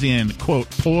economy is in, quote,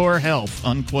 poor health,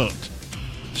 unquote.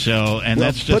 So, and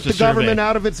that's just put the government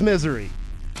out of its misery.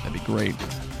 That'd be great.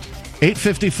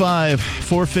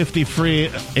 855-450-FREE,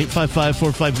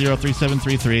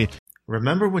 855-450-3733.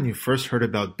 Remember when you first heard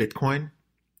about Bitcoin?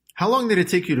 How long did it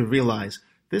take you to realize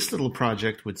this little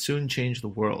project would soon change the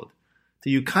world? Do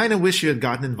you kind of wish you had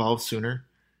gotten involved sooner?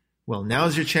 Well, now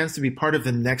is your chance to be part of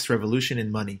the next revolution in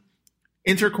money.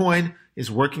 Intercoin is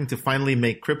working to finally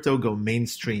make crypto go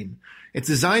mainstream. It's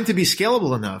designed to be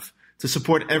scalable enough to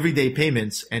support everyday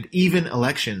payments and even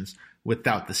elections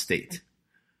without the state.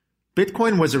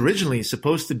 Bitcoin was originally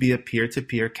supposed to be a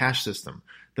peer-to-peer cash system,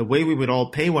 the way we would all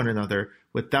pay one another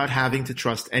without having to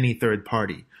trust any third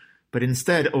party. But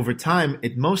instead, over time,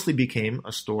 it mostly became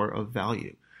a store of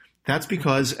value. That's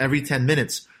because every 10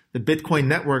 minutes, the Bitcoin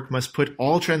network must put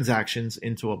all transactions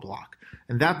into a block,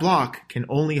 and that block can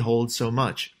only hold so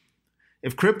much.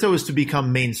 If crypto is to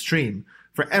become mainstream,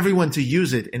 for everyone to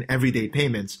use it in everyday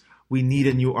payments, we need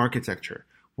a new architecture,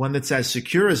 one that's as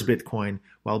secure as Bitcoin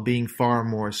while being far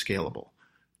more scalable.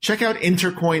 Check out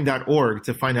intercoin.org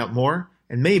to find out more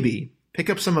and maybe pick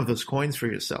up some of those coins for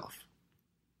yourself.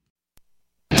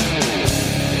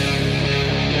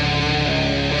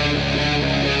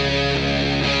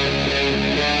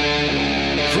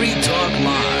 Free Talk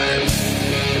Live.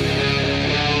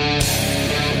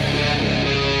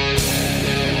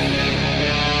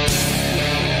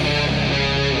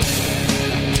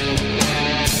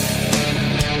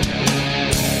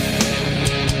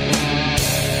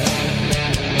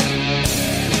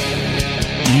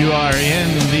 You are in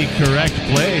the correct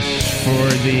place for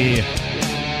the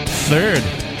third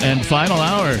and final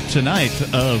hour tonight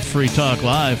of Free Talk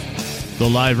Live, the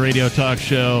live radio talk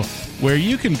show where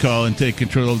you can call and take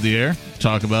control of the air,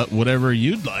 talk about whatever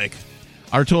you'd like.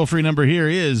 Our toll-free number here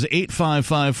is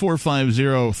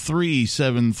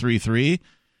 855-450-3733.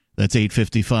 That's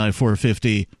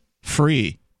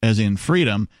 855-450-FREE, as in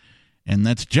freedom. And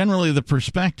that's generally the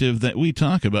perspective that we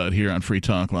talk about here on Free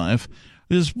Talk Live.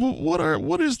 Is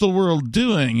what is the world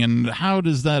doing, and how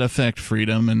does that affect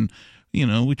freedom? And, you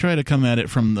know, we try to come at it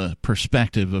from the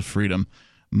perspective of freedom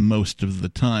most of the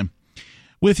time.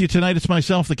 With you tonight, it's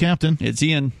myself, the captain. It's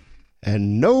Ian.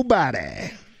 And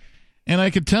nobody. And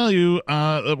I could tell you,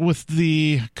 with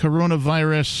the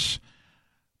coronavirus,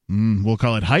 we'll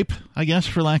call it hype, I guess,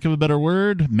 for lack of a better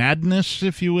word, madness,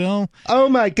 if you will. Oh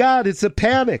my God, it's a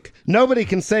panic. Nobody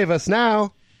can save us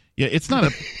now. Yeah, it's not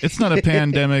a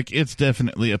pandemic. It's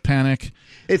definitely a panic.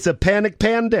 It's a panic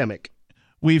pandemic.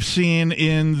 We've seen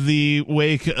in the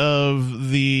wake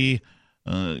of the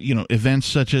events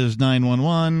such as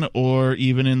 9/11, or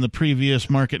even in the previous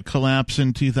market collapse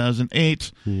in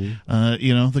 2008,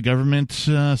 the government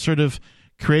sort of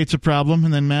creates a problem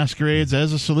and then masquerades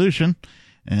as a solution,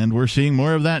 and we're seeing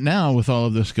more of that now with all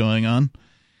of this going on.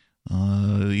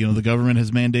 The government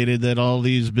has mandated that all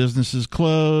these businesses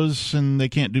close and they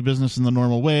can't do business in the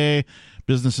normal way.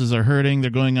 Businesses are hurting.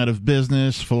 They're going out of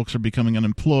business. Folks are becoming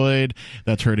unemployed.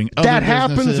 That's hurting other businesses. That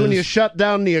happens when you shut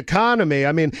down the economy.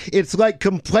 I mean, it's like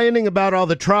complaining about all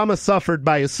the trauma suffered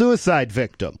by a suicide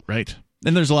victim. Right.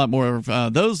 And there's a lot more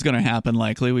of those going to happen,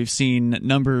 likely. We've seen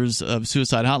numbers of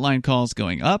suicide hotline calls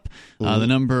going up. The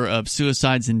number of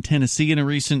suicides in Tennessee in a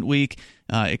recent week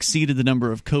exceeded the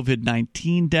number of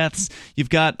COVID-19 deaths. You've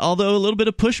got, although a little bit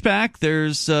of pushback,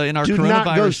 there's in our coronavirus channel. Do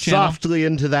not go softly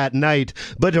into that night,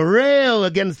 but rail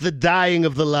against the dying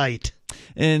of the light.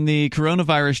 In the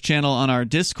coronavirus channel on our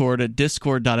Discord at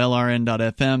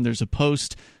discord.lrn.fm, there's a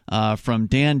post from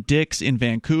Dan Dix in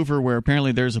Vancouver where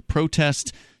apparently there's a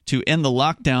protest to end the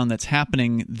lockdown that's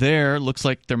happening there. Looks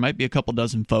like there might be a couple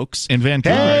dozen folks in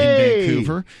Vancouver. Hey! In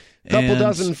Vancouver. Couple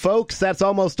dozen folks. That's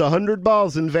almost 100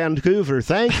 balls in Vancouver.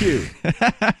 Thank you.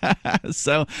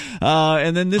 So,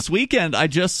 and then this weekend, I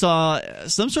just saw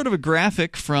some sort of a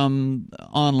graphic from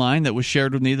online that was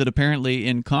shared with me that apparently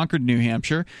in Concord, New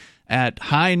Hampshire, at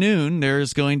high noon,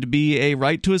 there's going to be a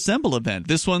Right to Assemble event.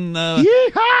 This one,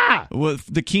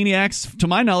 with the Keeniacs, to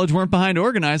my knowledge, weren't behind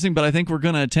organizing, but I think we're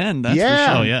going to attend. That's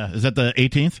for sure. Oh, yeah. Is that the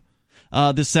 18th?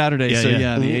 This Saturday,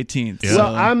 the 18th. Yeah.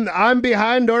 Well, I'm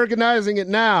behind organizing it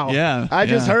now. Yeah, I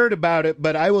just heard about it,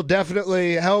 but I will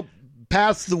definitely help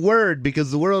pass the word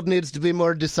because the world needs to be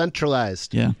more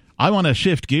decentralized. Yeah. I want to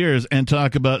shift gears and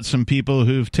talk about some people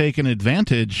who've taken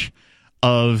advantage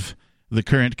of the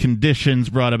current conditions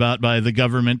brought about by the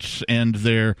government and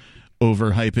their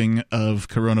overhyping of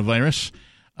coronavirus.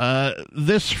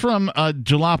 This from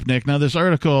Jalopnik. Now, this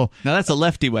article. Now, that's a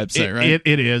lefty website, right?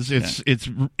 It is.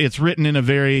 It's written in a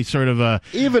very sort of a.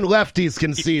 Even lefties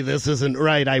can see this isn't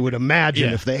right. I would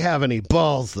imagine if they have any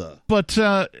balls, though. But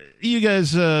you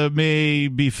guys may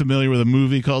be familiar with a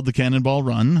movie called The Cannonball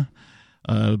Run.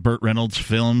 Burt Reynolds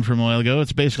film from a while ago.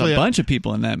 It's basically a bunch of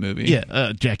people in that movie.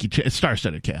 Yeah, Jackie Chan,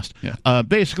 star-studded cast. Yeah.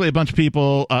 Basically, a bunch of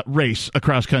people race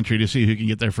across country to see who can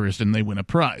get there first, and they win a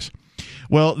prize.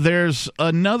 Well, there's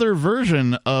another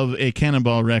version of a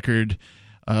Cannonball record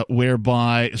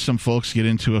whereby some folks get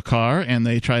into a car and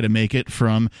they try to make it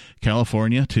from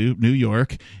California to New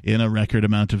York in a record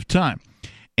amount of time.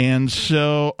 And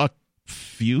so a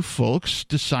few folks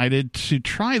decided to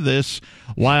try this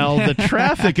while the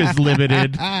traffic is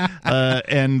limited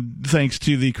and thanks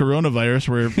to the coronavirus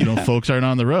where folks aren't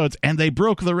on the roads, and they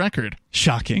broke the record.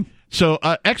 Shocking. So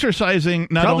exercising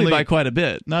probably by quite a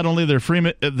bit, not only their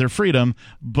freedom,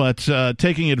 but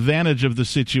taking advantage of the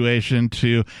situation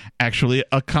to actually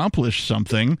accomplish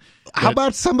something. How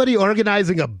about somebody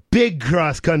organizing a big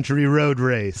cross-country road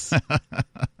race?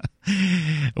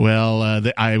 Well,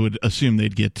 I would assume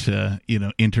they'd get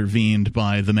intervened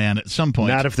by the man at some point.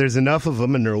 Not if there's enough of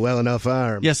them and they're well enough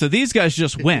armed. Yeah, so these guys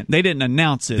just went. They didn't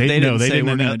announce it. They didn't say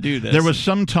we're going to do this. There was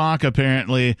some talk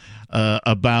apparently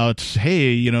about,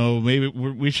 hey,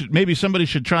 maybe somebody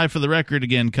should try for the record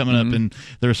again coming up, and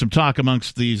there was some talk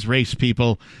amongst these race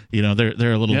people.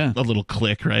 They're a little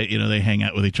clique, right? They hang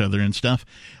out with each other and stuff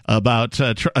about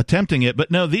attempting it. But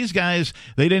no, these guys,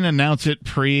 they didn't announce it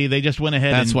pre. They just went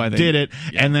ahead and did it,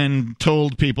 and then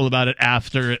told people about it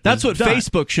after. That's what done.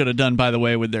 Facebook should have done, by the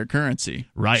way, with their currency.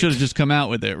 Right, should have just come out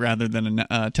with it rather than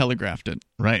telegraphed it.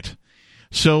 Right.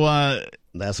 So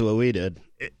that's what we did.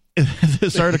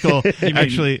 This article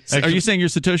actually, are you saying you're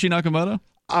Satoshi Nakamoto?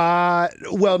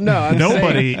 Well, no.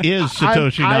 Nobody is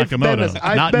Satoshi Nakamoto.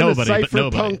 I've been a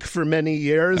cypherpunk for many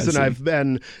years, and I've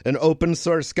been an open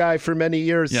source guy for many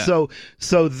years. Yeah.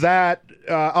 So that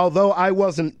although I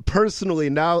wasn't personally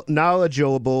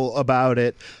knowledgeable about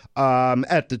it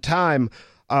at the time,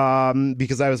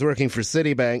 because I was working for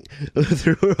Citibank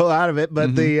through a lot of it,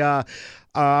 but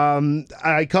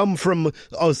I come from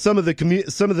some of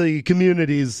the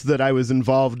communities that I was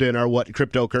involved in are what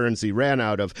cryptocurrency ran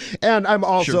out of, and I'm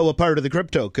also a part of the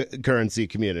cryptocurrency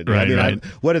community. Right, right.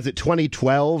 What is it?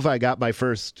 2012. I got my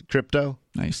first crypto.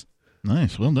 Nice.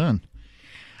 Well done.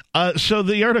 So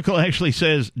the article actually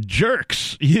says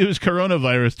jerks use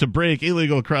coronavirus to break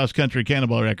illegal cross-country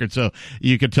cannonball records. So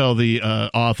you could tell the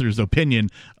author's opinion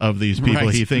of these people.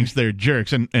 Right. He thinks they're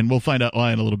jerks, and we'll find out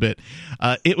why in a little bit.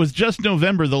 It was just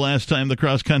November the last time the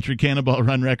cross-country cannonball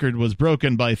run record was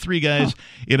broken by three guys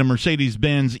in a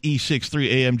Mercedes-Benz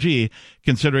E63 AMG.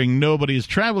 Considering nobody is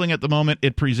traveling at the moment,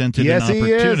 it presented an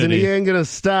opportunity. Yes, he is, and he ain't going to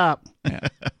stop.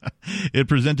 It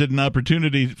presented an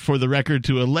opportunity for the record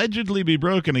to allegedly be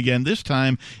broken again, this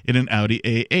time in an Audi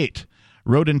A8.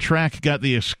 Road and Track got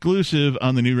the exclusive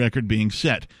on the new record being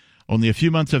set. Only a few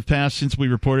months have passed since we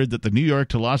reported that the New York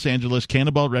to Los Angeles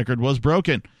cannonball record was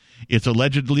broken. It's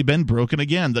allegedly been broken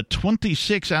again. The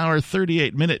 26-hour,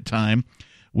 38-minute time,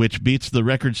 which beats the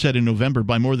record set in November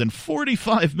by more than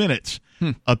 45 minutes,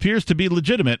 appears to be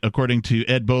legitimate, according to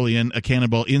Ed Bolian, a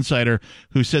Cannonball insider,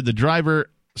 who said the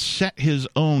driver set his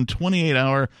own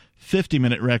 28-hour,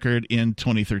 50-minute record in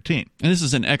 2013. And this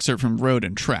is an excerpt from Road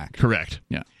and Track. Correct.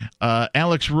 Yeah.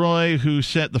 Alex Roy, who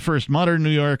set the first modern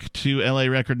New York to L.A.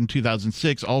 record in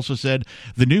 2006, also said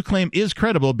the new claim is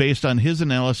credible based on his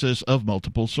analysis of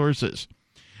multiple sources.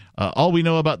 All we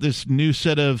know about this new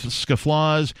set of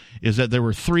scufflaws is that there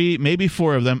were three, maybe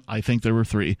four of them, I think there were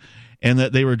three, and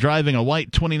that they were driving a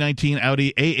white 2019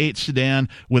 Audi A8 sedan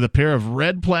with a pair of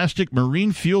red plastic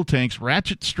marine fuel tanks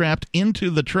ratchet-strapped into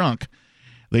the trunk.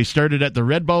 They started at the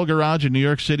Red Ball Garage in New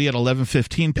York City at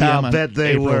 11:15 p.m. I'll bet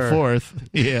they April were. 4th.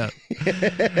 Yeah.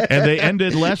 And they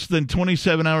ended less than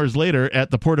 27 hours later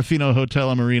at the Portofino Hotel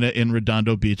and Marina in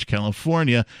Redondo Beach,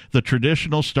 California, the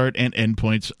traditional start and end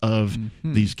points of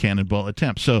these cannonball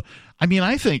attempts. So, I mean,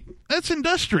 I think that's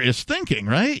industrious thinking,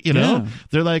 right? You know,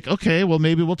 they're like, okay, well,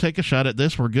 maybe we'll take a shot at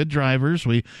this. We're good drivers.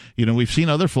 We've seen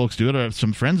other folks do it.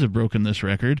 Some friends have broken this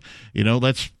record. You know,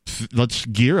 let's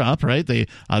gear up, right? They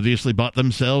obviously bought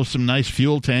themselves some nice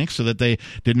fuel tanks so that they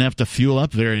didn't have to fuel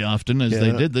up very often as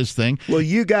they did this thing. Well,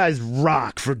 you guys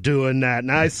rock for doing that,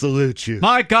 and I salute you.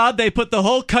 My God, they put the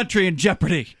whole country in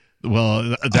jeopardy.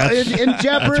 Well, that's in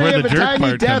jeopardy that's of a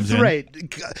tiny death rate.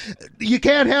 You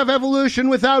can't have evolution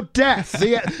without death.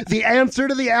 The answer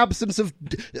to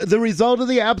the result of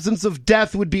the absence of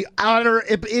death would be utter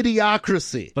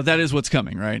idiocracy. But that is what's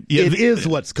coming, right? Yeah, it is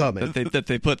what's coming. That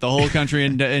they put the whole country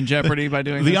in jeopardy by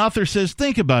doing The this? author says,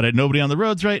 think about it. Nobody on the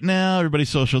roads right now. Everybody's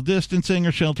social distancing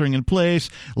or sheltering in place.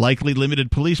 Likely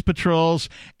limited police patrols.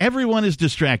 Everyone is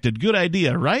distracted. Good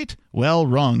idea, right? Well,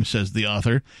 wrong, says the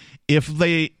author.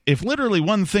 If literally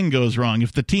one thing goes wrong,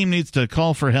 if the team needs to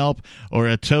call for help or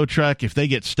a tow truck, if they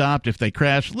get stopped, if they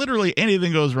crash, literally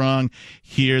anything goes wrong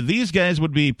here, these guys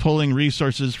would be pulling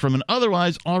resources from an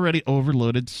otherwise already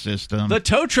overloaded system. The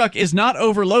tow truck is not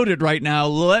overloaded right now,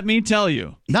 let me tell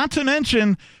you. Not to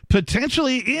mention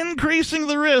potentially increasing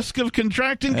the risk of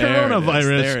contracting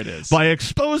coronavirus There it is. by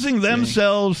exposing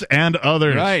themselves and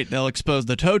others. Right. They'll expose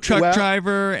the tow truck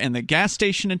driver and the gas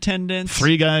station attendants.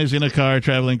 3 guys in a car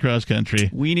traveling cross country.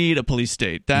 We need a police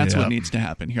state. That's what needs to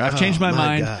happen here. I've changed my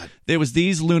mind. God. It was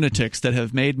these lunatics that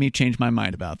have made me change my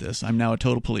mind about this. I'm now a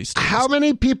total police state. How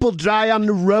many people die on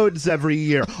the roads every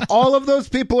year? All of those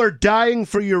people are dying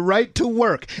for your right to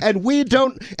work, and we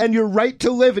don't, and your right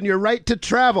to live, and your right to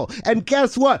travel. And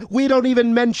guess what? We don't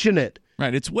even mention it.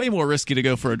 Right, it's way more risky to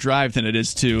go for a drive than it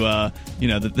is to,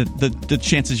 the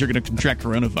chances you're going to contract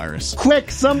coronavirus. Quick,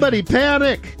 somebody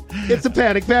panic! It's a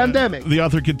panic pandemic. The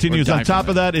author continues, on top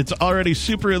of that, it's already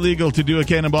super illegal to do a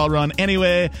cannonball run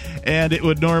anyway, and it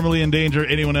would normally endanger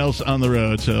anyone else on the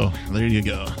road. So there you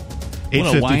go.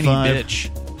 What a whiny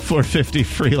bitch. 450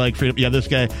 free like freedom. Yeah, this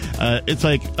guy, it's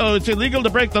like, oh, it's illegal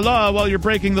to break the law while you're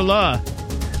breaking the law.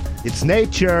 It's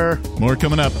nature. More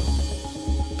coming up.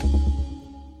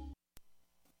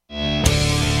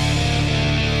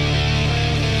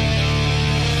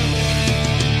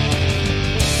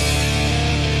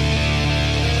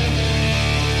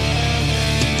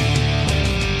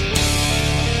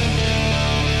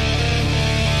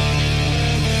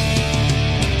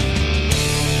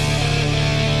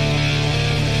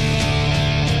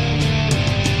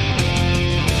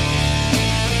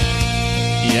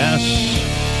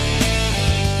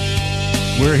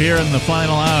 We're here in the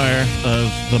final hour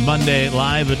of the Monday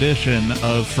live edition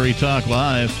of Free Talk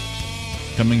Live,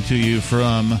 coming to you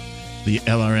from the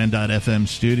LRN.FM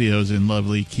studios in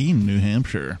lovely Keene, New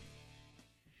Hampshire.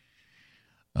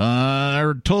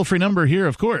 Our toll-free number here,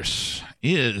 of course,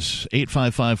 is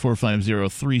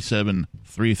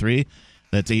 855-450-3733.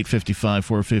 That's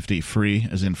 855-450-FREE,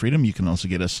 as in freedom. You can also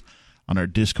get us on our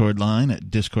Discord line at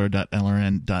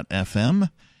discord.lrn.fm.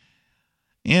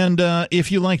 And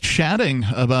if you like chatting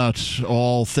about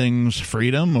all things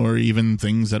freedom or even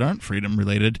things that aren't freedom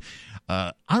related,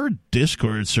 our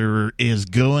Discord server is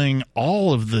going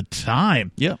all of the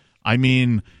time. Yeah. I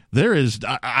mean,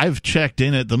 I've checked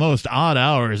in at the most odd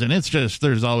hours, and it's just,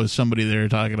 there's always somebody there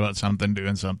talking about something,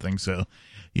 doing something. So,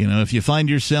 if you find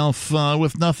yourself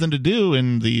with nothing to do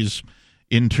in these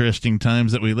interesting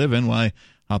times that we live in, why,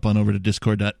 hop on over to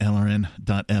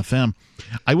discord.lrn.fm.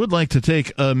 I would like to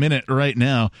take a minute right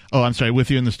now. Oh, I'm sorry. With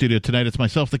you in the studio tonight, it's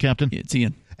myself, the captain. It's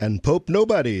Ian. And Pope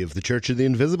Nobody of the Church of the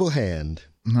Invisible Hand.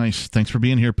 Nice. Thanks for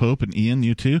being here, Pope, and Ian,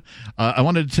 you too. I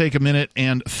wanted to take a minute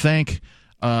and thank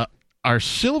our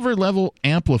silver level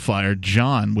amplifier,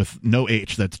 John, with no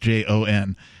H. That's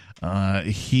Jon.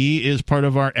 He is part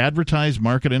of our Advertise,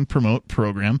 Market, and Promote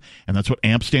program, and that's what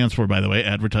AMP stands for, by the way,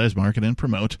 Advertise, Market, and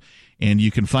Promote. And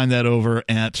you can find that over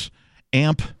at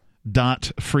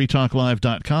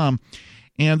amp.freetalklive.com.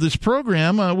 And this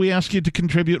program, we ask you to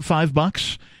contribute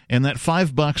 $5, and that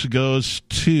 $5 goes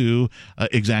to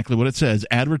exactly what it says,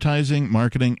 advertising,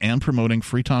 marketing, and promoting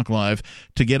Free Talk Live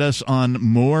to get us on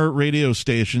more radio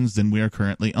stations than we are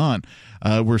currently on.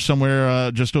 We're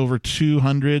somewhere just over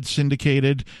 200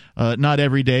 syndicated, not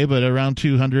every day, but around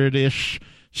 200-ish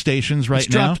stations right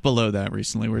it's now. Dropped below that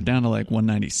recently. We're down to like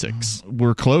 196.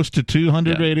 We're close to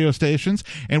 200 radio stations,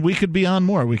 and we could be on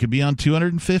more. We could be on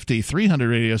 250, 300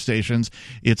 radio stations.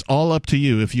 It's all up to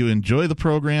you. If you enjoy the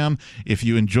program, if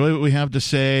you enjoy what we have to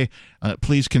say,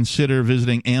 please consider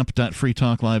visiting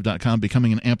amp.freetalklive.com,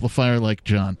 becoming an amplifier like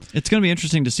John. It's going to be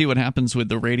interesting to see what happens with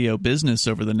the radio business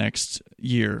over the next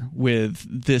year with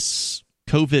this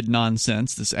COVID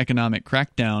nonsense, this economic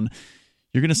crackdown.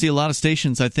 You're going to see a lot of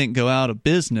stations, I think, go out of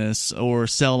business or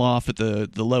sell off at the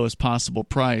lowest possible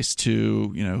price to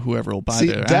whoever will buy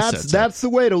their assets. That's the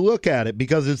way to look at it,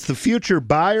 because it's the future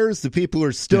buyers, the people who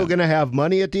are still going to have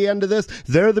money at the end of this.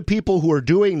 They're the people who are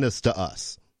doing this to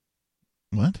us.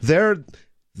 What?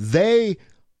 They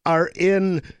are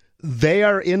in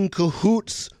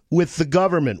cahoots with the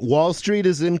government. Wall Street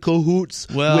is in cahoots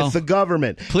with the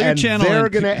government. Clear Channel, they're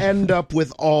going to end up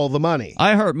with all the money.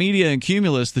 iHeartMedia and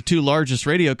Cumulus, the two largest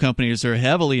radio companies, are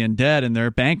heavily in debt and they're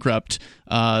bankrupt.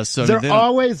 So they're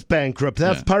always bankrupt.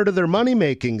 That's part of their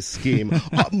money-making scheme.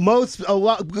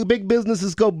 Big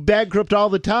businesses go bankrupt all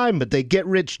the time, but they get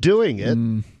rich doing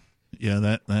it.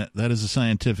 Yeah, that is a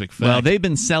scientific fact. Well, they've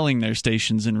been selling their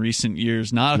stations in recent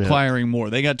years, not acquiring more.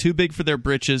 They got too big for their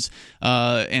britches,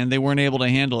 and they weren't able to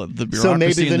handle it. The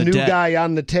bureaucracy so maybe the and new debt. guy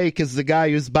on the take is the guy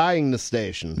who's buying the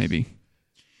station. Maybe.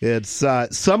 It's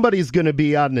somebody's going to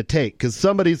be on the take, because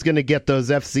somebody's going to get those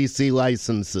FCC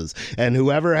licenses, and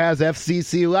whoever has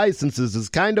FCC licenses is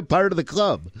kind of part of the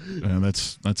club.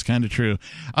 That's kind of true.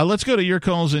 Let's go to your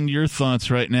calls and your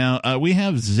thoughts right now. We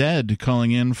have Zed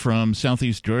calling in from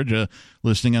Southeast Georgia,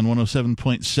 listening on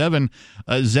 107.7.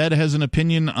 Zed has an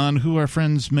opinion on who our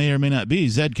friends may or may not be.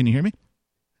 Zed, can you hear me?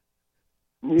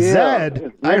 Yeah.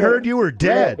 Zed, I heard you were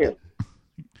dead.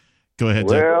 Go ahead,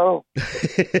 Zed. Well,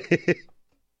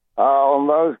 I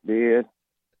almost did.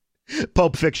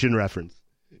 Pulp Fiction reference.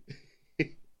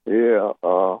 Yeah.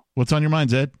 What's on your mind,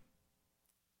 Zed?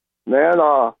 Man,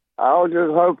 I was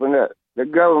just hoping that the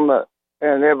government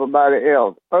and everybody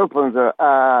else opens their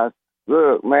eyes.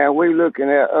 Look, man, we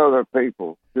looking at other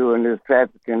people doing this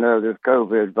trafficking of this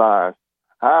COVID virus.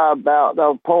 How about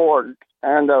the ports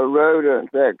and the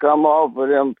rodents that come off of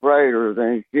them freighters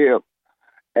and ships?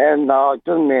 And not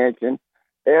to mention,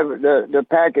 the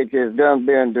packages done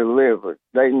been delivered.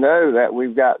 They know that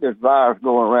we've got this virus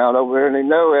going around over here, and they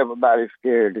know everybody's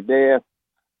scared to death.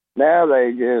 Now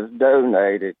they just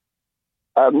donated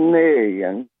 1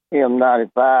 million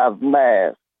M95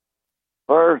 masks.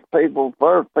 First people is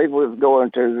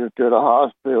going to the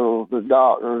hospitals, the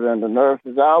doctors, and the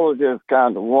nurses. I was just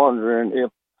kind of wondering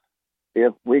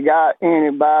if we got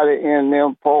anybody in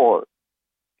them ports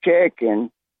checking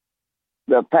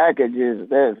the packages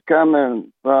that's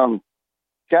coming from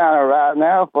China right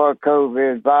now for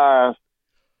COVID virus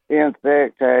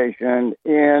infection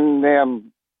in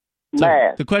them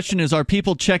masks. The question is, are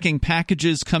people checking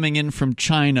packages coming in from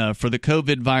China for the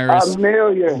COVID virus? 1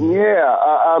 million,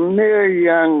 a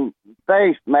million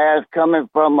face masks coming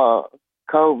from a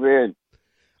COVID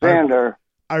sender.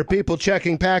 Are people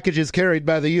checking packages carried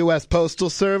by the U.S. Postal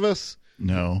Service?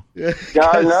 No.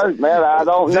 God knows, man. I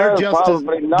don't know.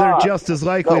 Probably not. They're just as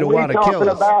likely to want to kill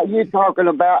us. You're talking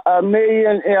about 1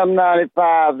 million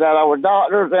M95 that our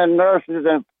doctors and nurses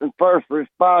and first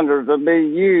responders will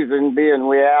be using, being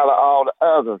we out of all the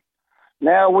others.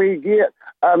 Now we get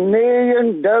 1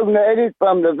 million donated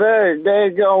from the very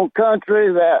daggone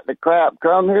country that the crap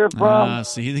come here from.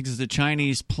 So he thinks it's a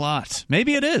Chinese plot.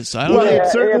 Maybe it is. I don't know.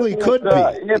 It certainly could be.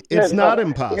 It's not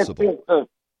impossible.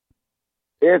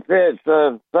 If it's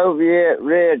a Soviet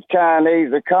Red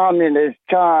Chinese, a communist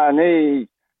Chinese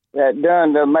that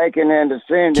done the making and the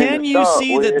sending. Can you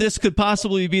see that this could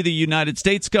possibly be the United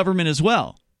States government as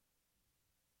well?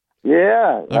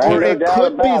 Yeah. Or it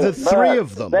could be the three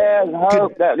of them. There's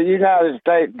hope that the United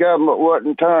States government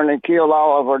wouldn't turn and kill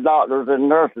all of our doctors and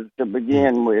nurses to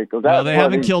begin with. Well, they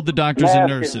haven't killed the doctors and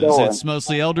nurses. It's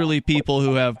mostly elderly people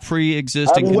who have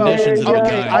pre-existing conditions.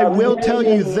 I will tell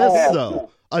you this, though.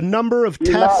 A number of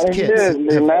test kits.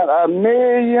 1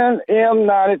 million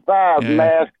M95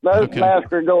 masks. Those masks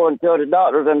are going to the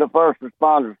doctors and the first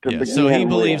responders to begin So he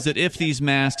believes with. that if these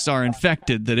masks are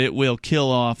infected, that it will kill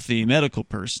off the medical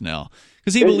personnel.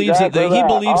 Because he believes that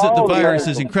the virus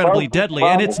is incredibly deadly,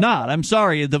 and it's not. I'm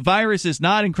sorry, the virus is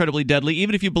not incredibly deadly,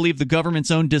 even if you believe the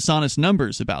government's own dishonest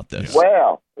numbers about this.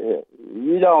 Well,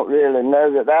 you don't really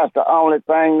know that that's the only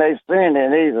thing they send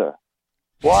in either.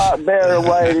 What better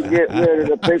way to get rid of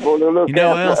the people that look You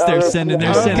know after what else they're other sending? They're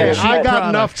people? sending Okay, cheap I got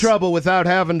enough products. trouble without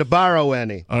having to borrow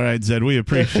any. All right, Zed, we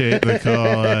appreciate the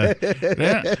call.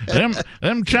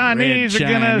 Them Chinese are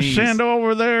going to Chinese. send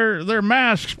over their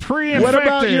masks pre-infected. What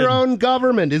about your own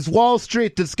government? Is Wall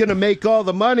Street that's going to make all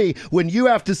the money when you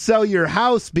have to sell your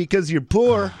house because you're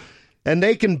poor? And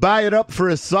they can buy it up for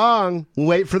a song,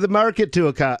 wait for the market to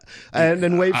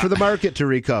and wait for the market to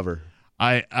recover.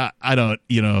 I don't,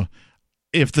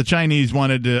 if the Chinese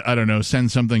wanted to, I don't know,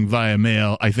 send something via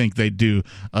mail, I think they'd do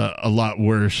a lot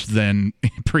worse than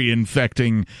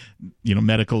pre-infecting,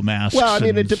 medical masks. Well, I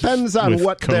mean, it depends on with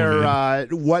what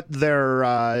COVID.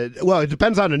 well, it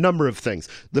depends on a number of things.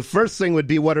 The first thing would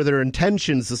be what are their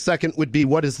intentions. The second would be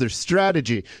what is their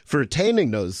strategy for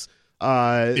attaining those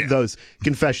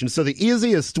confessions. So the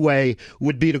easiest way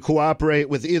would be to cooperate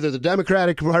with either the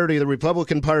Democratic Party, the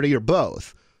Republican Party, or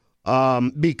both.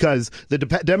 Because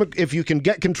if you can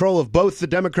get control of both the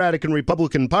Democratic and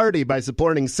Republican Party by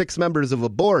supporting 6 members of a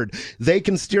board, they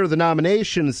can steer the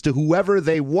nominations to whoever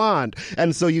they want.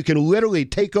 And so you can literally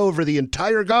take over the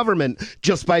entire government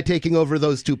just by taking over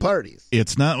those 2 parties.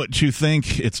 It's not what you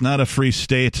think. It's not a free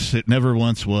state. It never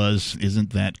once was.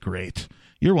 Isn't that great?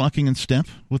 You're walking in step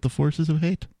with the forces of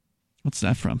hate. What's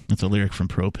that from? It's a lyric from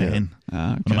Propane. Yeah.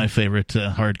 One of my favorite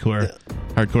hardcore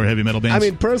heavy metal bands. I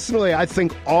mean, personally, I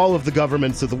think all of the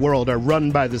governments of the world are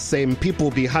run by the same people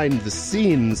behind the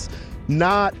scenes,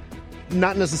 not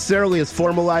necessarily as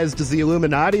formalized as the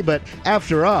Illuminati, but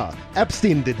after all,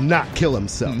 Epstein did not kill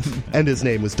himself, and his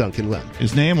name was Duncan Lemp.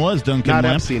 His name was Duncan Not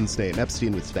Lemp. Epstein's name.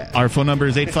 Epstein was fat. Our phone number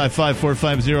is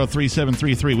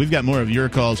 855-450-3733. We've got more of your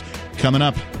calls coming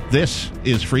up. This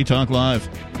is Free Talk Live.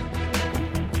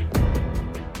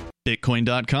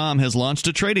 Bitcoin.com has launched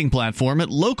a trading platform at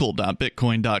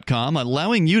local.bitcoin.com,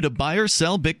 allowing you to buy or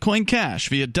sell Bitcoin Cash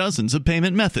via dozens of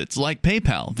payment methods like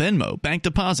PayPal, Venmo, bank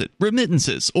deposit,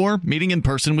 remittances, or meeting in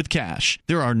person with cash.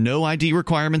 There are no ID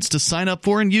requirements to sign up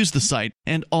for and use the site,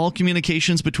 and all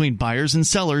communications between buyers and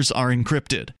sellers are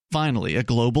encrypted. Finally, a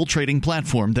global trading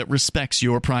platform that respects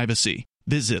your privacy.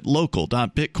 Visit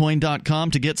local.bitcoin.com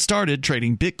to get started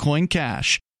trading Bitcoin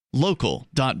Cash.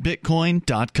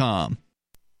 local.bitcoin.com.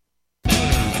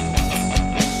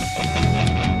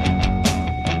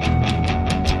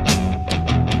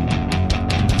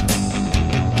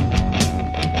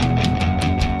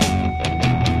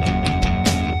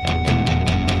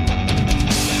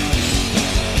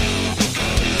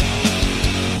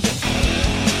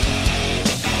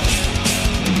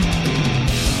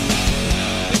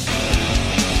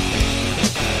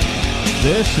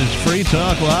 This is Free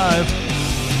Talk Live.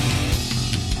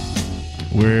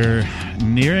 We're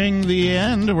nearing the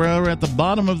end. We're at the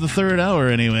bottom of the 3rd hour,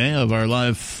 anyway, of our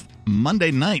live Monday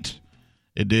night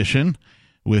edition.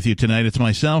 With you tonight, it's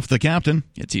myself, the captain.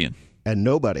 It's Ian. And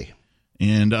nobody.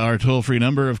 And our toll-free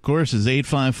number, of course, is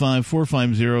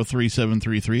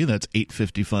 855-450-3733. That's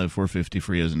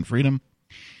 855-450-FREE as in freedom.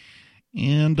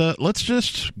 And let's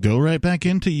just go right back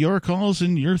into your calls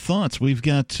and your thoughts. We've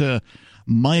got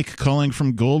Mike calling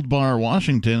from Gold Bar,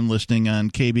 Washington, listening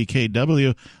on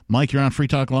KBKW. Mike, you're on Free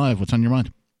Talk Live. What's on your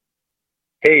mind?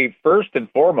 Hey, first and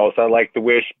foremost, I'd like to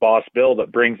wish Boss Bill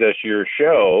that brings us your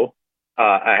show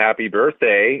a happy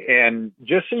birthday. And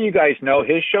just so you guys know,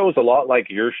 his show is a lot like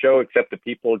your show, except the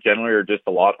people generally are just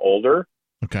a lot older.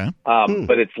 Okay.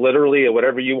 But it's literally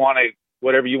whatever you want to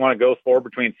go for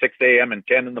between 6 a.m. and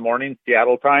 10 in the morning,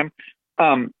 Seattle time.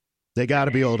 They got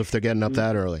to be old if they're getting up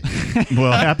that early.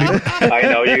 Well, happy. I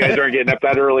know you guys aren't getting up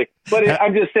that early, but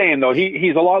I'm just saying though,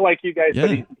 he's a lot like you guys,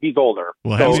 but he's older.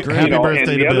 Well, so, happy birthday and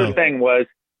the to other Bill. thing was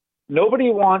nobody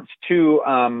wants to,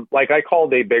 like I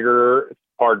called a bigger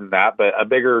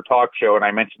talk show, and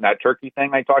I mentioned that turkey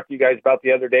thing I talked to you guys about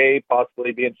the other day,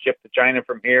 possibly being shipped to China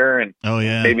from here, and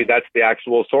maybe that's the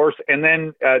actual source. And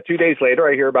then 2 days later,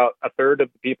 I hear about a third of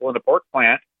the people in the pork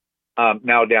plant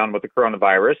now down with the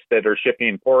coronavirus that are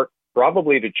shipping pork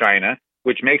probably to China,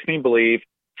 which makes me believe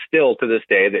still to this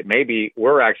day that maybe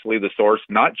we're actually the source,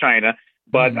 not China,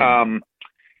 but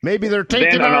maybe they're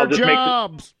taking our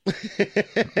jobs.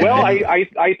 Well, I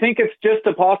think it's just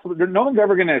a possible. No one's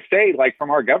ever going to say, like,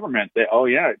 from our government that, oh,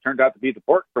 yeah, it turned out to be the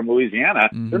pork from Louisiana.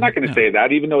 They're not going to say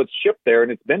that, even though it's shipped there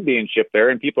and it's been being shipped there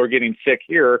and people are getting sick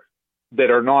here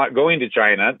that are not going to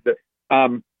China.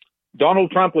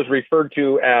 Donald Trump was referred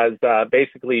to as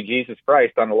basically Jesus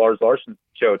Christ on the Lars Larson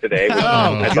show today.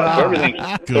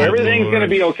 Everything's going to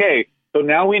be okay. So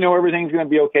now we know everything's going to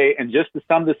be okay. And just to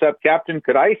sum this up, Captain,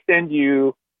 could I send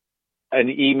you an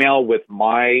email with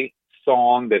my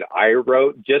song that I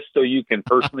wrote just so you can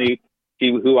personally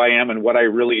see who I am and what I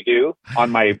really do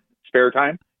on my spare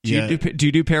time? Do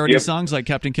you do parody songs like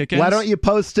Captain Kickass? Why don't you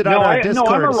post it on our Discord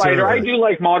No, I'm a writer. server? I do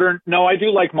like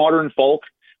modern folk,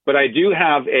 but I do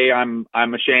have I'm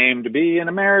ashamed to be an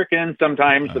American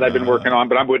sometimes that I've been working on,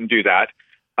 but I wouldn't do that.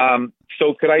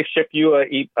 So could I ship you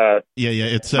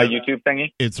it's my YouTube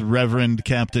thingy? It's Reverend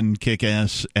Captain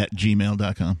Kickass at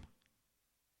gmail.com.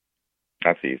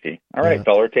 That's easy. All right,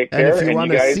 feller, take care. And if you want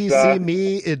to guys, CC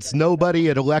me, it's nobody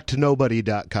at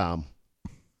electnobody.com.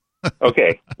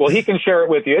 Okay. Well, he can share it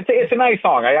with you. It's a nice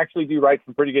song. I actually do write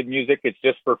some pretty good music. It's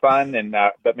just for fun, and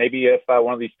but maybe if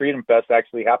one of these Freedom Fests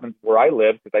actually happens where I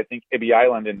live, because I think Ibby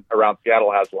Island and around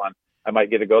Seattle has one, I might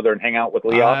get to go there and hang out with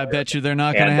Leo. I bet you they're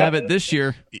not going to have it this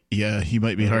year. Yeah, he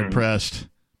might be hard pressed.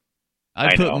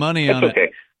 I'd put money on it.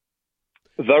 Okay.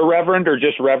 The Reverend or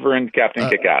just Reverend Captain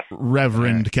Kickass?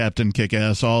 Reverend Captain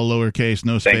Kickass, all lowercase,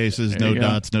 no spaces, no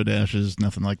dots, no dashes,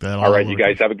 nothing like that. All right, you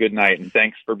guys have a good night, and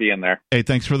thanks for being there. Hey,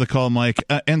 thanks for the call, Mike.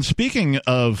 And speaking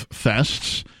of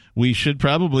fests, we should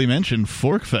probably mention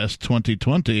ForkFest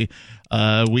 2020.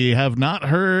 We have not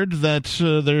heard that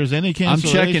there's any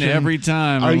cancellation. I'm checking every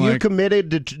time. Are you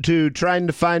committed to trying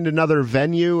to find another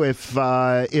venue if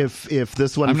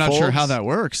this one? I'm not folds? sure how that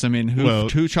works. I mean,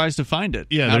 who tries to find it?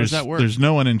 Yeah, how does that work? There's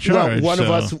no one in charge. Well,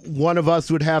 one of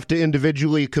us would have to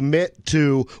individually commit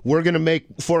to we're going to make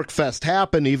ForkFest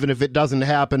happen, even if it doesn't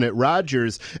happen at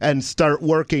Rogers, and start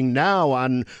working now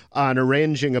on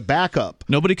arranging a backup.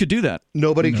 Nobody could do that.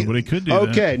 Nobody could do that.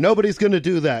 Okay, nobody's going to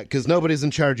do that because nobody's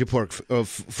in charge of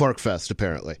ForkFest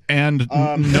apparently. And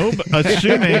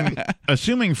assuming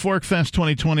ForkFest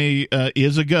 2020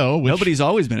 is a go, which nobody's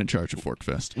always been in charge of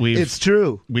ForkFest. It's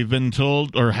true. We've been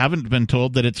told or haven't been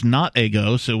told that it's not a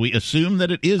go, so we assume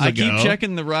that it is a go. I keep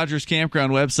checking the Rogers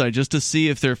Campground website just to see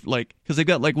if they're because they've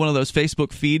got one of those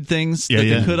Facebook feed things that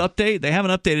they could update. They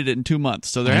haven't updated it in 2 months,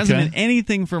 so there hasn't been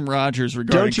anything from Rogers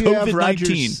regarding COVID-19. Don't you have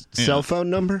Rogers' cell phone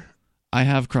number? I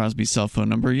have Crosby's cell phone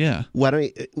number. Yeah. Why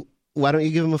don't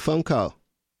you give him a phone call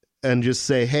and just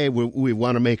say, hey, we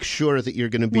want to make sure that you're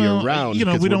going to be around.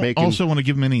 We don't also want to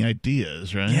give him any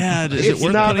ideas, right? Yeah, it's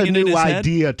not a new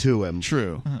idea to him.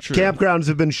 True. Campgrounds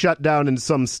have been shut down in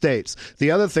some states.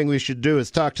 The other thing we should do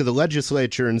is talk to the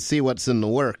legislature and see what's in the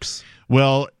works.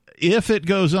 Well, if it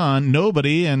goes on,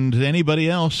 nobody and anybody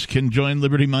else can join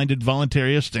liberty-minded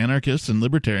voluntarists, anarchists, and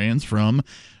libertarians from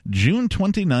June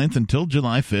 29th until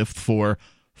July 5th for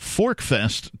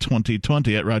ForkFest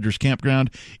 2020 at Rogers Campground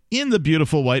in the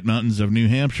beautiful White Mountains of New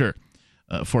Hampshire.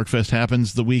 ForkFest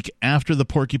happens the week after the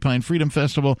Porcupine Freedom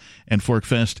Festival, and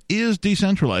ForkFest is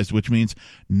decentralized, which means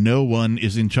no one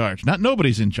is in charge. Not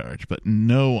nobody's in charge, but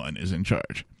no one is in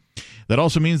charge. That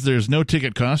also means there's no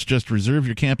ticket cost. Just reserve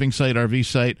your camping site, RV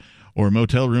site, or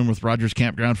motel room with Rogers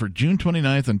Campground for June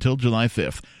 29th until July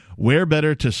 5th. Where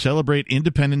better to celebrate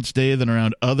Independence Day than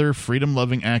around other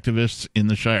freedom-loving activists in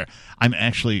the Shire? I'm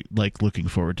actually looking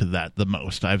forward to that the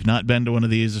most. I've not been to one of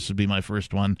these. This would be my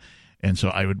first one, and so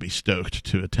I would be stoked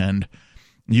to attend.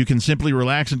 You can simply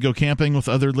relax and go camping with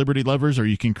other liberty lovers, or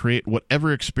you can create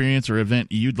whatever experience or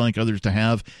event you'd like others to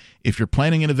have. If you're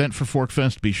planning an event for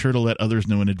ForkFest, be sure to let others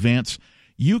know in advance.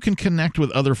 You can connect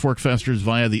with other ForkFesters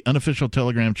via the unofficial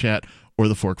Telegram chat or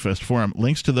the ForkFest forum.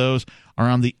 Links to those are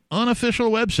on the unofficial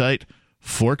website,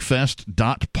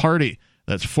 forkfest.party.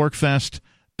 That's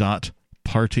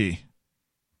forkfest.party.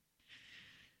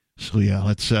 So,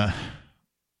 yeah,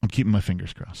 I'm keeping my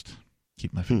fingers crossed.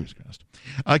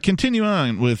 Continue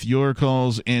on with your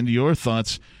calls and your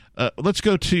thoughts. Let's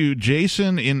go to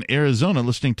Jason in Arizona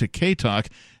listening to K-Talk.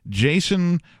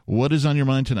 Jason, what is on your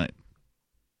mind tonight?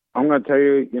 I'm going to tell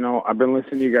you, I've been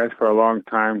listening to you guys for a long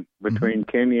time between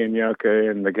Kenny and Yucca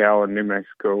and the gal in New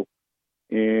Mexico.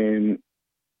 And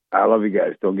I love you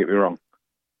guys, don't get me wrong.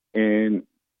 And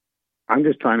I'm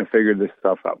just trying to figure this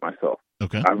stuff out myself.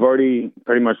 Okay. I've already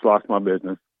pretty much lost my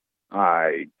business.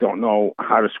 I don't know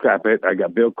how to scrap it. I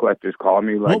got bill collectors calling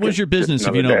me. What was your business,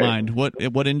 if you don't mind?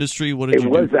 What industry? What did you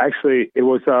do? It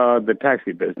was the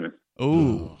taxi business.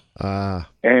 Oh.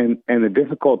 And the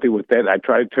difficulty with that, I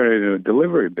tried to turn it into a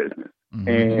delivery business.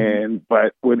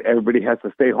 But when everybody has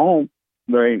to stay home,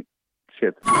 there ain't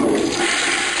shit.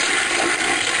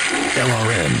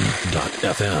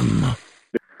 LRN.FM.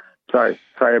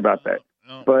 Sorry about that.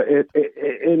 But it's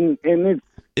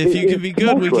if you can be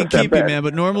good, we can keep you, man.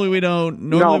 But normally we don't.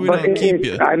 Normally we don't keep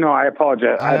you. I know. I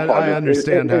apologize. I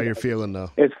understand how you're feeling,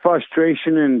 though. It's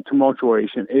frustration and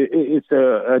tumultuation. It's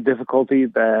a difficulty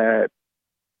that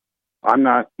I'm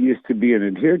not used to being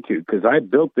adhered to because I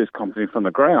built this company from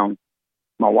the ground.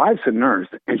 My wife's a nurse,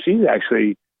 and she's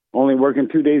actually only working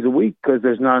 2 days a week because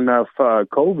there's not enough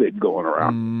COVID going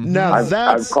around. Now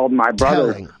I've called my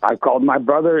brother. telling. I called my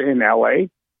brother in L.A.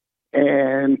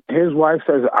 and his wife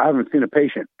says, I haven't seen a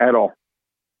patient at all.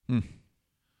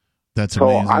 That's so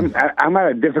amazing. I'm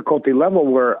at a difficulty level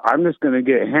where I'm just going to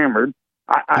get hammered.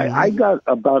 I got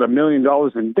about $1 million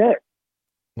in debt.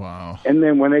 Wow. And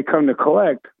then when they come to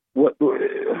collect, what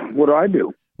do I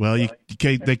do? Well,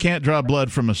 they can't draw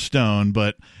blood from a stone,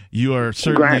 but you are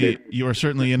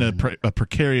certainly in a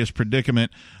precarious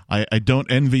predicament. I don't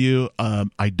envy you.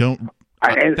 I don't.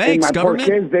 And Thanks, my poor government.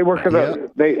 kids, they work for the.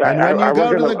 And when you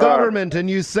go to the government and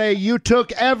you say, you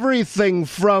took everything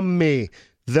from me,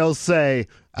 they'll say,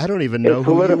 I don't even know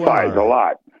who you solidifies are. a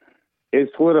lot.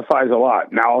 It solidifies a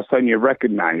lot. Now all of a sudden you're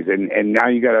recognized, and now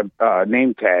you got a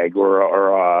name tag or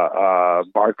a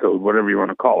barcode, whatever you want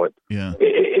to call it. Yeah.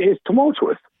 It's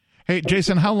tumultuous. Hey,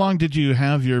 Jason, how long did you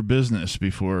have your business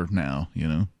before now?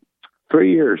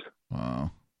 3 years. Wow.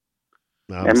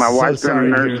 And my wife's been a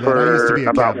nurse for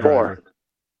about 4.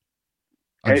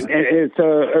 And it's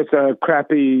a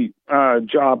crappy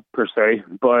job per se,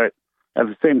 but at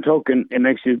the same token, it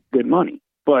makes you good money.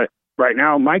 But right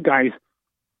now, my guys,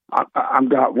 I've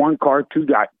got 1 car, 2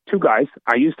 guys.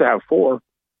 I used to have 4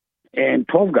 and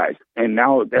 12 guys, and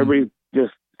now everybody's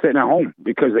just sitting at home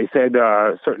because they said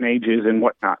certain ages and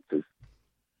whatnot.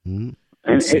 And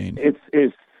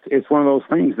it's one of those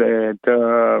things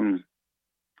that.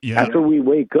 After we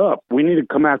wake up, we need to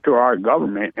come after our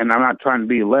government, and I'm not trying to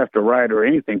be left or right or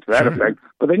anything to that effect,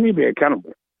 but they need to be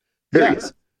accountable.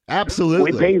 Yes,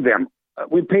 absolutely. We pay them.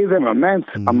 We pay them immense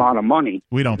amount of money.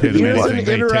 We don't pay them Here's anything. an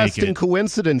They take interesting it.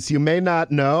 coincidence you may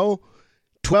not know.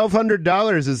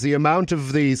 $1,200 is the amount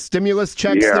of the stimulus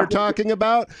checks they're talking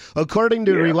about. According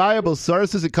to reliable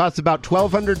sources, it costs about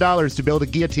 $1,200 to build a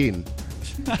guillotine.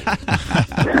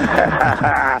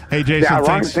 Hey, Jason, The ironic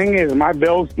thanks. thing is, my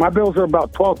bills are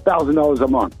about $12,000 a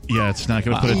month. Yeah, it's not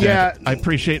going to put it down. I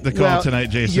appreciate the call tonight,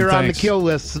 Jason. You're on the Thanks. kill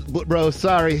list, bro.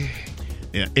 Sorry.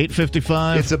 Yeah,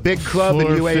 855. It's a big club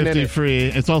and you ain't in it. Free.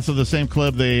 It's also the same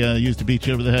club they used to beat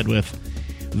you over the head with.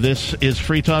 This is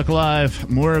Free Talk Live.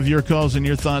 More of your calls and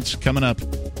your thoughts coming up.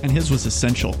 And his was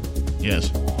essential.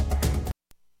 Yes.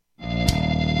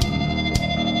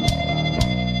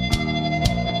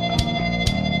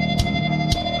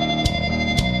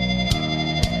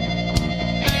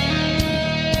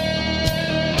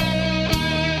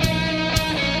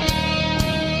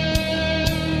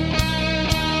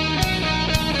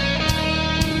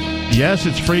 Yes,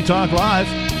 it's Free Talk Live.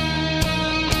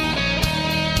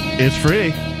 It's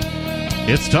free.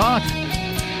 It's talk.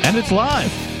 And it's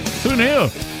live. Who knew?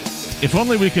 If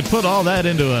only we could put all that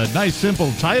into a nice,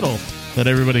 simple title that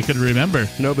everybody could remember.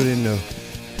 Nobody knew.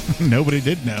 Nobody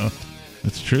did know.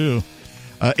 That's true.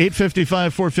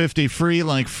 855-450 free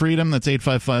like freedom. That's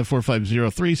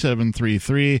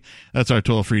 855-450-3733. That's our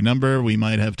toll-free number. We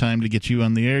might have time to get you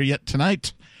on the air yet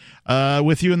tonight.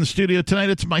 With you in the studio tonight,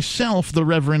 it's myself, the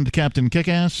Reverend Captain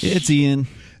Kickass. It's Ian.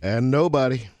 And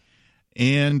nobody.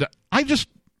 And I just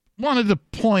wanted to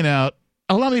point out,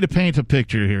 allow me to paint a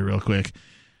picture here real quick.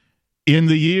 In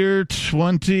the year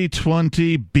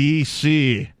 2020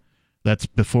 BC, that's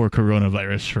before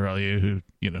coronavirus for all you who,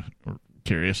 are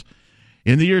curious.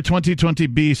 In the year 2020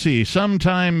 BC,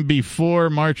 sometime before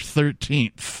March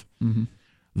 13th,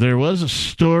 there was a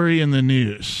story in the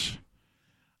news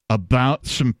about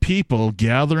some people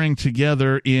gathering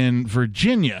together in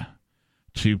Virginia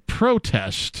to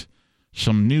protest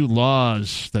some new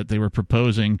laws that they were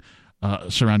proposing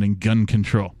surrounding gun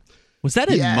control. Was that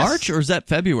in March or was that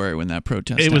February when that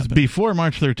protest It was happened? before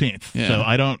March 13th, so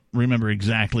I don't remember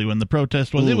exactly when the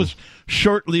protest was. It was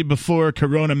shortly before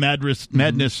Corona Madness.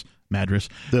 The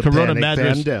Corona panic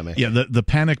Madness, pandemic. Yeah, the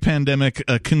panic pandemic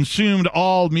consumed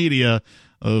all media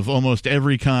of almost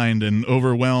every kind and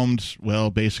overwhelmed,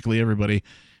 basically everybody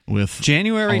with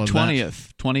January all of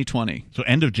 20th, 2020. So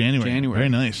end of January. Very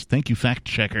nice. Thank you, fact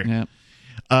checker. Yeah.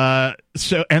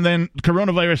 And then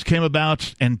coronavirus came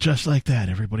about, and just like that,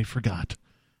 everybody forgot.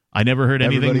 I never heard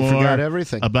anything Everybody more forgot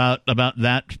everything. about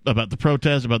the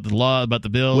protest, about the law, about the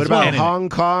bills. What about anything. Hong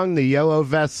Kong, the yellow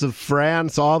vests of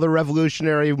France? All the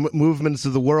revolutionary movements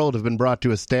of the world have been brought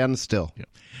to a standstill. Yeah.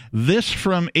 This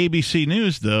from ABC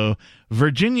News, though.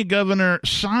 Virginia governor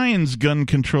signs gun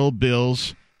control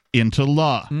bills into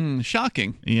law.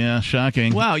 Shocking. Yeah,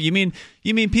 shocking. Wow, you mean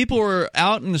people were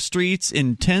out in the streets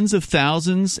in tens of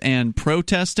thousands and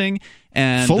protesting,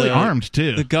 and fully armed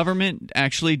too. The government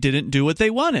actually didn't do what they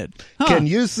wanted. Huh. Can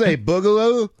you say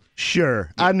boogaloo?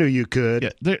 Sure, I knew you could.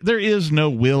 Yeah, there is no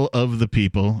will of the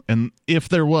people, and if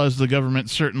there was, the government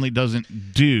certainly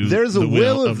doesn't do. There's the a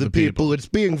will of the the people. It's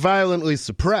being violently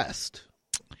suppressed.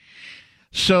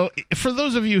 So, for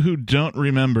those of you who don't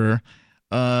remember,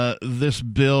 this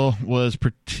bill was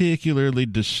particularly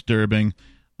disturbing.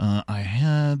 I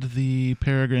had the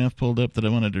paragraph pulled up that I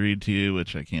wanted to read to you,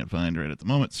 which I can't find right at the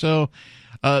moment. So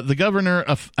the governor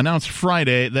announced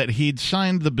Friday that he'd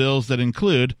signed the bills that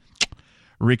include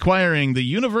requiring the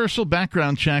universal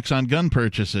background checks on gun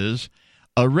purchases,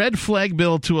 a red flag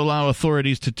bill to allow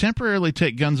authorities to temporarily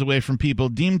take guns away from people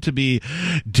deemed to be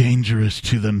dangerous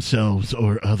to themselves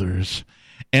or others,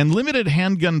 and limited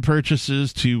handgun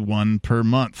purchases to one per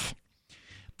month.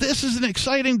 This is an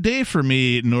exciting day for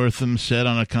me, Northam said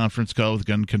on a conference call with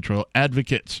gun control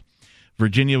advocates.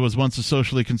 Virginia was once a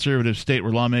socially conservative state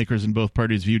where lawmakers in both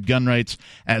parties viewed gun rights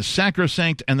as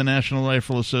sacrosanct, and the National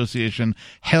Rifle Association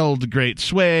held great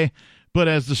sway. But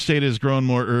as the state has grown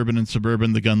more urban and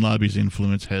suburban, the gun lobby's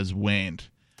influence has waned.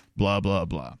 Blah, blah,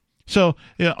 blah. So,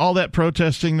 yeah, all that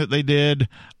protesting that they did,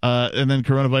 and then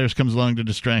coronavirus comes along to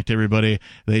distract everybody.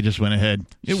 They just went ahead.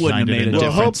 It wouldn't have made a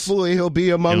difference. Well, hopefully he'll be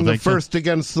among the first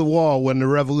against the wall when the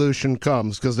revolution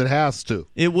comes, because it has to.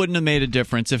 It wouldn't have made a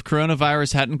difference. If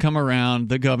coronavirus hadn't come around,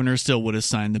 the governor still would have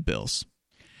signed the bills.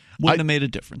 Wouldn't have made a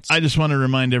difference. I just want to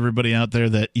remind everybody out there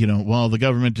that, while the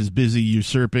government is busy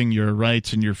usurping your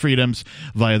rights and your freedoms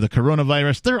via the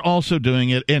coronavirus, they're also doing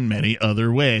it in many other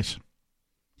ways.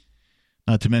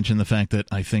 Not to mention the fact that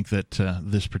I think that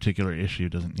this particular issue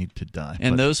doesn't need to die.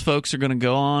 And those folks are going to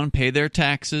go on, pay their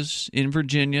taxes in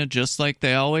Virginia just like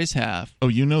they always have. Oh,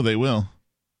 they will.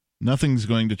 Nothing's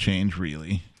going to change,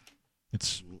 really.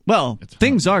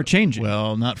 Things are changing.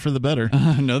 Well, not for the better.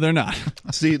 No, they're not.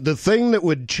 See, the thing that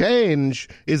would change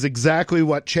is exactly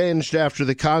what changed after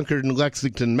the Concord and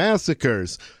Lexington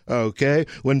massacres, okay?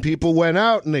 When people went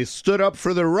out and they stood up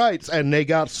for their rights and they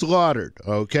got slaughtered,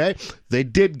 okay? They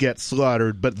did get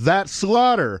slaughtered, but that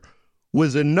slaughter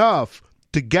was enough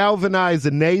to galvanize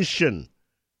a nation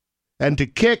and to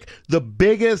kick the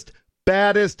biggest,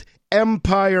 baddest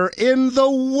empire in the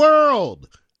world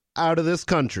out of this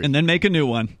country. And then make a new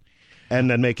one.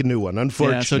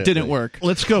 Unfortunately. Yeah, so it didn't work.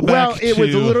 Let's go back Well, it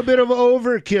was a little bit of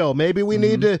overkill. Maybe we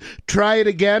need to try it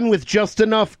again with just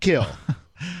enough kill.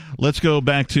 Let's go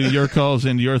back to your calls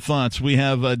and your thoughts. We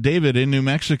have David in New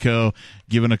Mexico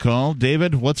giving a call.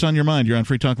 David, what's on your mind? You're on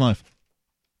Free Talk Live.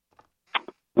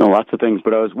 No, lots of things,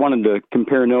 but I was wanting to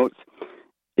compare notes.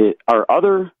 Are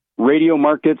other radio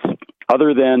markets,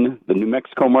 other than the New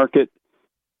Mexico market,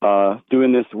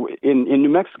 doing this in New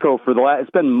Mexico for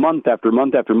it's been month after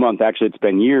month after month. Actually, it's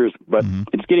been years, but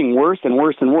it's getting worse and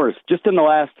worse and worse. Just in the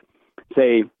last,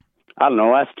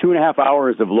 last 2.5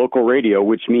 hours of local radio,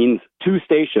 which means 2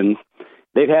 stations,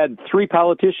 they've had 3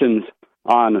 politicians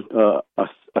on,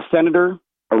 a senator,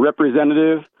 a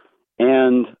representative,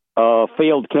 and a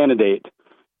failed candidate.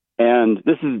 And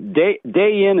this is day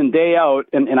in and day out,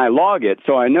 and I log it,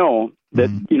 so I know that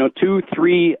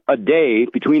 2-3 a day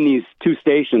between these 2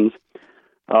 stations,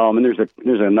 and there's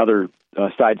another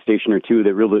side station or 2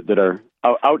 that are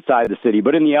outside the city,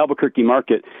 but in the Albuquerque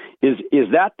market, is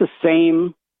that the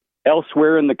same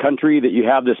elsewhere in the country, that you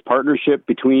have this partnership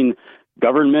between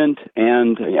government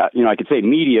and I could say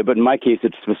media, but in my case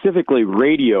it's specifically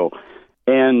radio,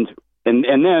 and then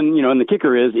and the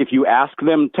kicker is, if you ask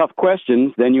them tough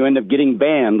questions, then you end up getting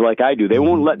banned like I do. They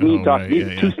won't let me talk.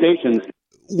 These 2 stations.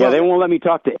 They won't let me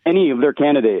talk to any of their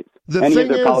candidates, any of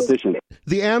their politicians.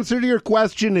 The answer to your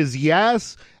question is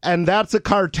yes, and that's a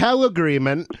cartel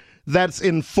agreement that's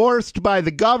enforced by the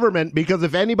government, because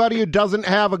if anybody who doesn't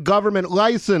have a government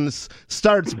license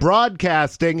starts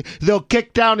broadcasting, they'll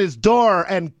kick down his door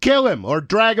and kill him or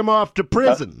drag him off to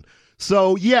prison.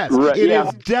 So, yes, it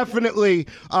is definitely,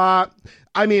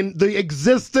 the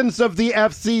existence of the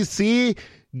FCC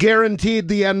guaranteed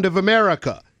the end of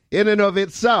America in and of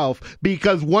itself,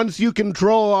 because once you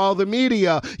control all the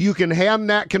media, you can hand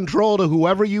that control to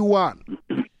whoever you want.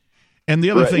 And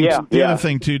the other thing, other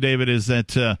thing too, David, is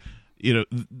that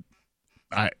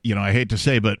I hate to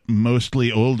say, but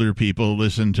mostly older people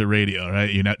listen to radio, right?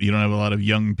 You don't have a lot of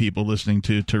young people listening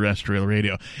to terrestrial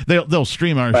radio. They'll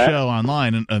stream our show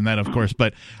online and that, of course,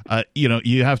 but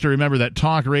you have to remember that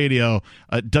talk radio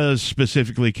does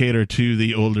specifically cater to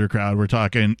the older crowd. We're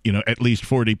talking at least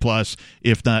 40 plus,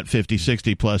 if not 50,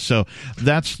 60 plus. So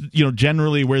that's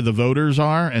generally where the voters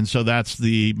are, and so that's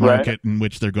the market in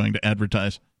which they're going to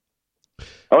advertise.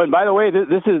 Oh, and by the way,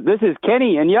 this is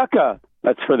Kenny and Yucca.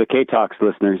 That's for the K-Talks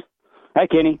listeners. Hi,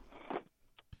 Kenny.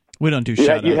 We don't do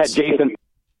shout-outs. You had Jason.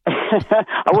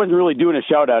 I wasn't really doing a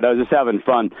shout-out. I was just having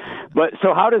fun. But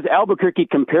so how does Albuquerque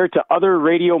compare to other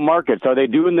radio markets? Are they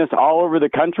doing this all over the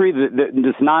country,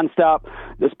 this nonstop,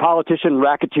 this politician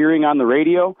racketeering on the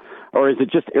radio? Or is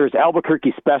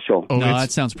Albuquerque special? No,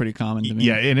 that sounds pretty common to me.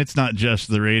 Yeah, and it's not just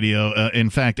the radio. In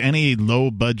fact, any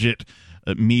low-budget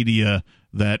media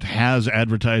that has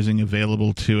advertising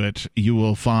available to it, you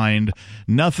will find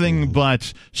nothing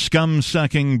but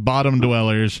scum-sucking bottom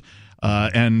dwellers.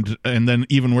 And then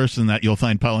even worse than that, you'll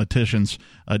find politicians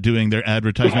doing their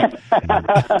advertisement.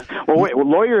 Well, wait,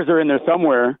 lawyers are in there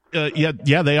somewhere.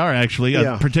 Yeah, they are actually,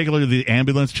 particularly the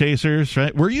ambulance chasers,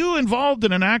 right? Were you involved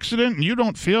in an accident and you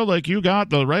don't feel like you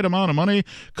got the right amount of money?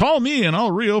 Call me and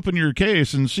I'll reopen your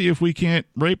case and see if we can't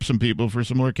rape some people for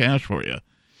some more cash for you.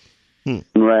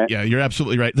 Right. Yeah, you're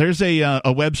absolutely right. There's a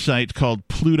website called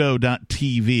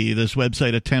Pluto.tv. This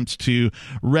website attempts to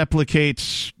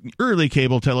replicate early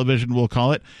cable television, we'll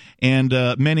call it, and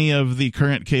many of the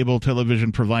current cable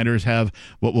television providers have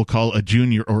what we'll call a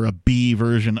junior or a B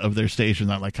version of their station,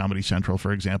 not like Comedy Central,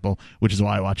 for example, which is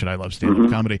why I watch it. I love stand-up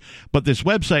comedy. But this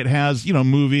website has,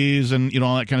 movies and,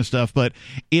 all that kind of stuff, but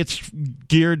it's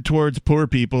geared towards poor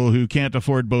people who can't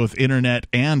afford both internet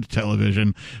and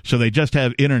television, so they just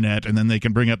have internet, and then they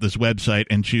can bring up this website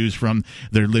and choose from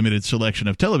their limited selection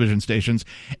of television stations.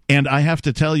 And I have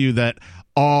to tell you that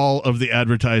all of the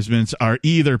advertisements are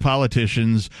either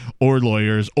politicians or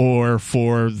lawyers or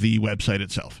for the website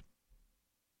itself.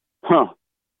 Huh.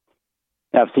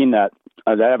 Yeah, I've seen that.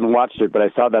 I haven't watched it, but I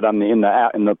saw that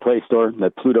in the Play Store,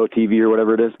 that Pluto TV or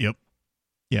whatever it is. Yep.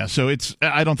 Yeah, so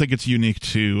I don't think it's unique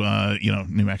to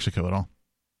New Mexico at all.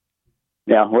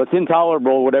 Yeah, well, it's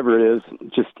intolerable, whatever it is,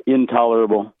 just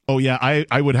intolerable. Oh, yeah,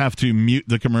 I would have to mute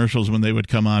the commercials when they would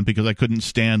come on because I couldn't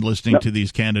stand listening to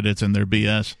these candidates and their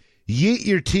BS. Yeet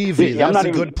your TV. That's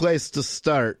a good place to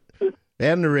start.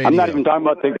 And the radio. I'm not even talking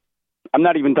about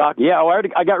Yeah,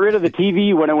 I got rid of the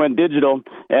TV when I went digital,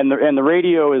 and the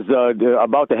radio is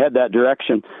about to head that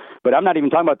direction. But I'm not even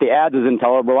talking about the ads as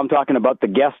intolerable. I'm talking about the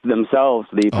guests themselves,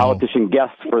 the politician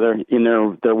guests for their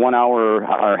 1 hour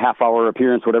or half hour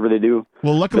appearance, whatever they do.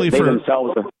 Well, luckily for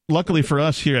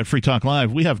us here at Free Talk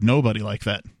Live, we have nobody like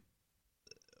that.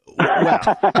 Well,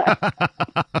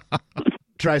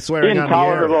 try swearing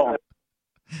intolerable. On the air.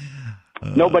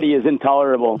 Nobody is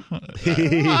intolerable.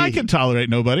 I can tolerate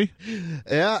nobody.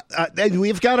 Yeah,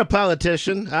 we've got a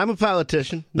politician. I'm a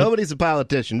politician. Nobody's a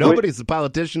politician. Nobody's a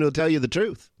politician who'll tell you the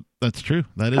truth. That's true.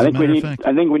 That is a matter of fact.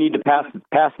 I think we need to pass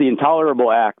the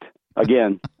Intolerable Act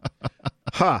again.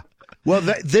 Huh. Well,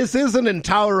 this is an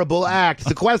intolerable act.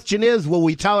 The question is, will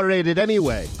we tolerate it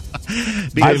anyway?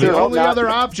 Because the only other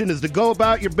option is to go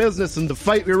about your business and to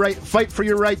fight for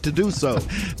your right to do so.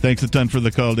 Thanks a ton for the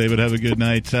call, David. Have a good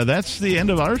night. That's the end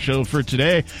of our show for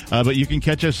today. But you can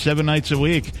catch us 7 nights a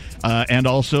week, and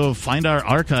also find our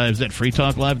archives at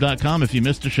freetalklive.com. If you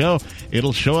missed a show,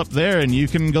 it'll show up there, and you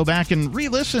can go back and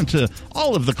re-listen to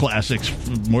all of the classics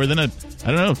for more than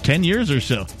 10 years or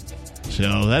so.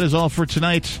 So that is all for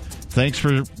tonight. Thanks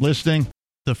for listening.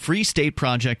 The Free State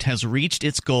Project has reached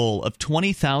its goal of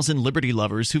 20,000 liberty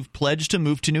lovers who've pledged to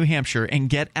move to New Hampshire and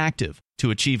get active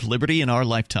to achieve liberty in our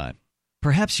lifetime.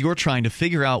 Perhaps you're trying to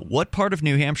figure out what part of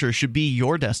New Hampshire should be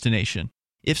your destination.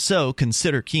 If so,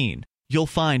 consider Keene. You'll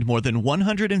find more than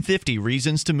 150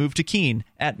 reasons to move to Keene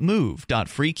at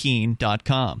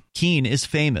move.freekeene.com. Keene is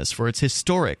famous for its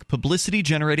historic,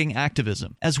 publicity-generating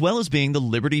activism, as well as being the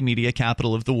liberty media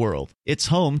capital of the world. It's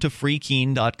home to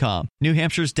freekeene.com, New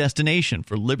Hampshire's destination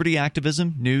for liberty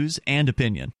activism, news, and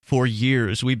opinion. For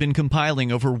years, we've been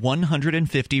compiling over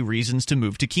 150 reasons to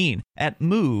move to Keene at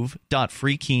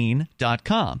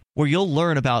move.freekeene.com, where you'll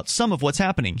learn about some of what's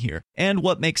happening here and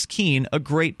what makes Keene a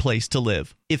great place to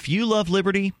live. If you love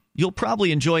liberty, you'll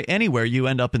probably enjoy anywhere you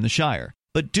end up in the Shire.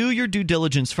 But do your due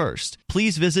diligence first.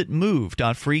 Please visit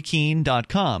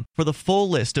move.freekeene.com for the full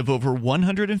list of over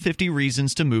 150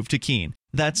 reasons to move to Keene.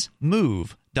 That's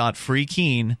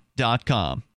move.freekeene.com.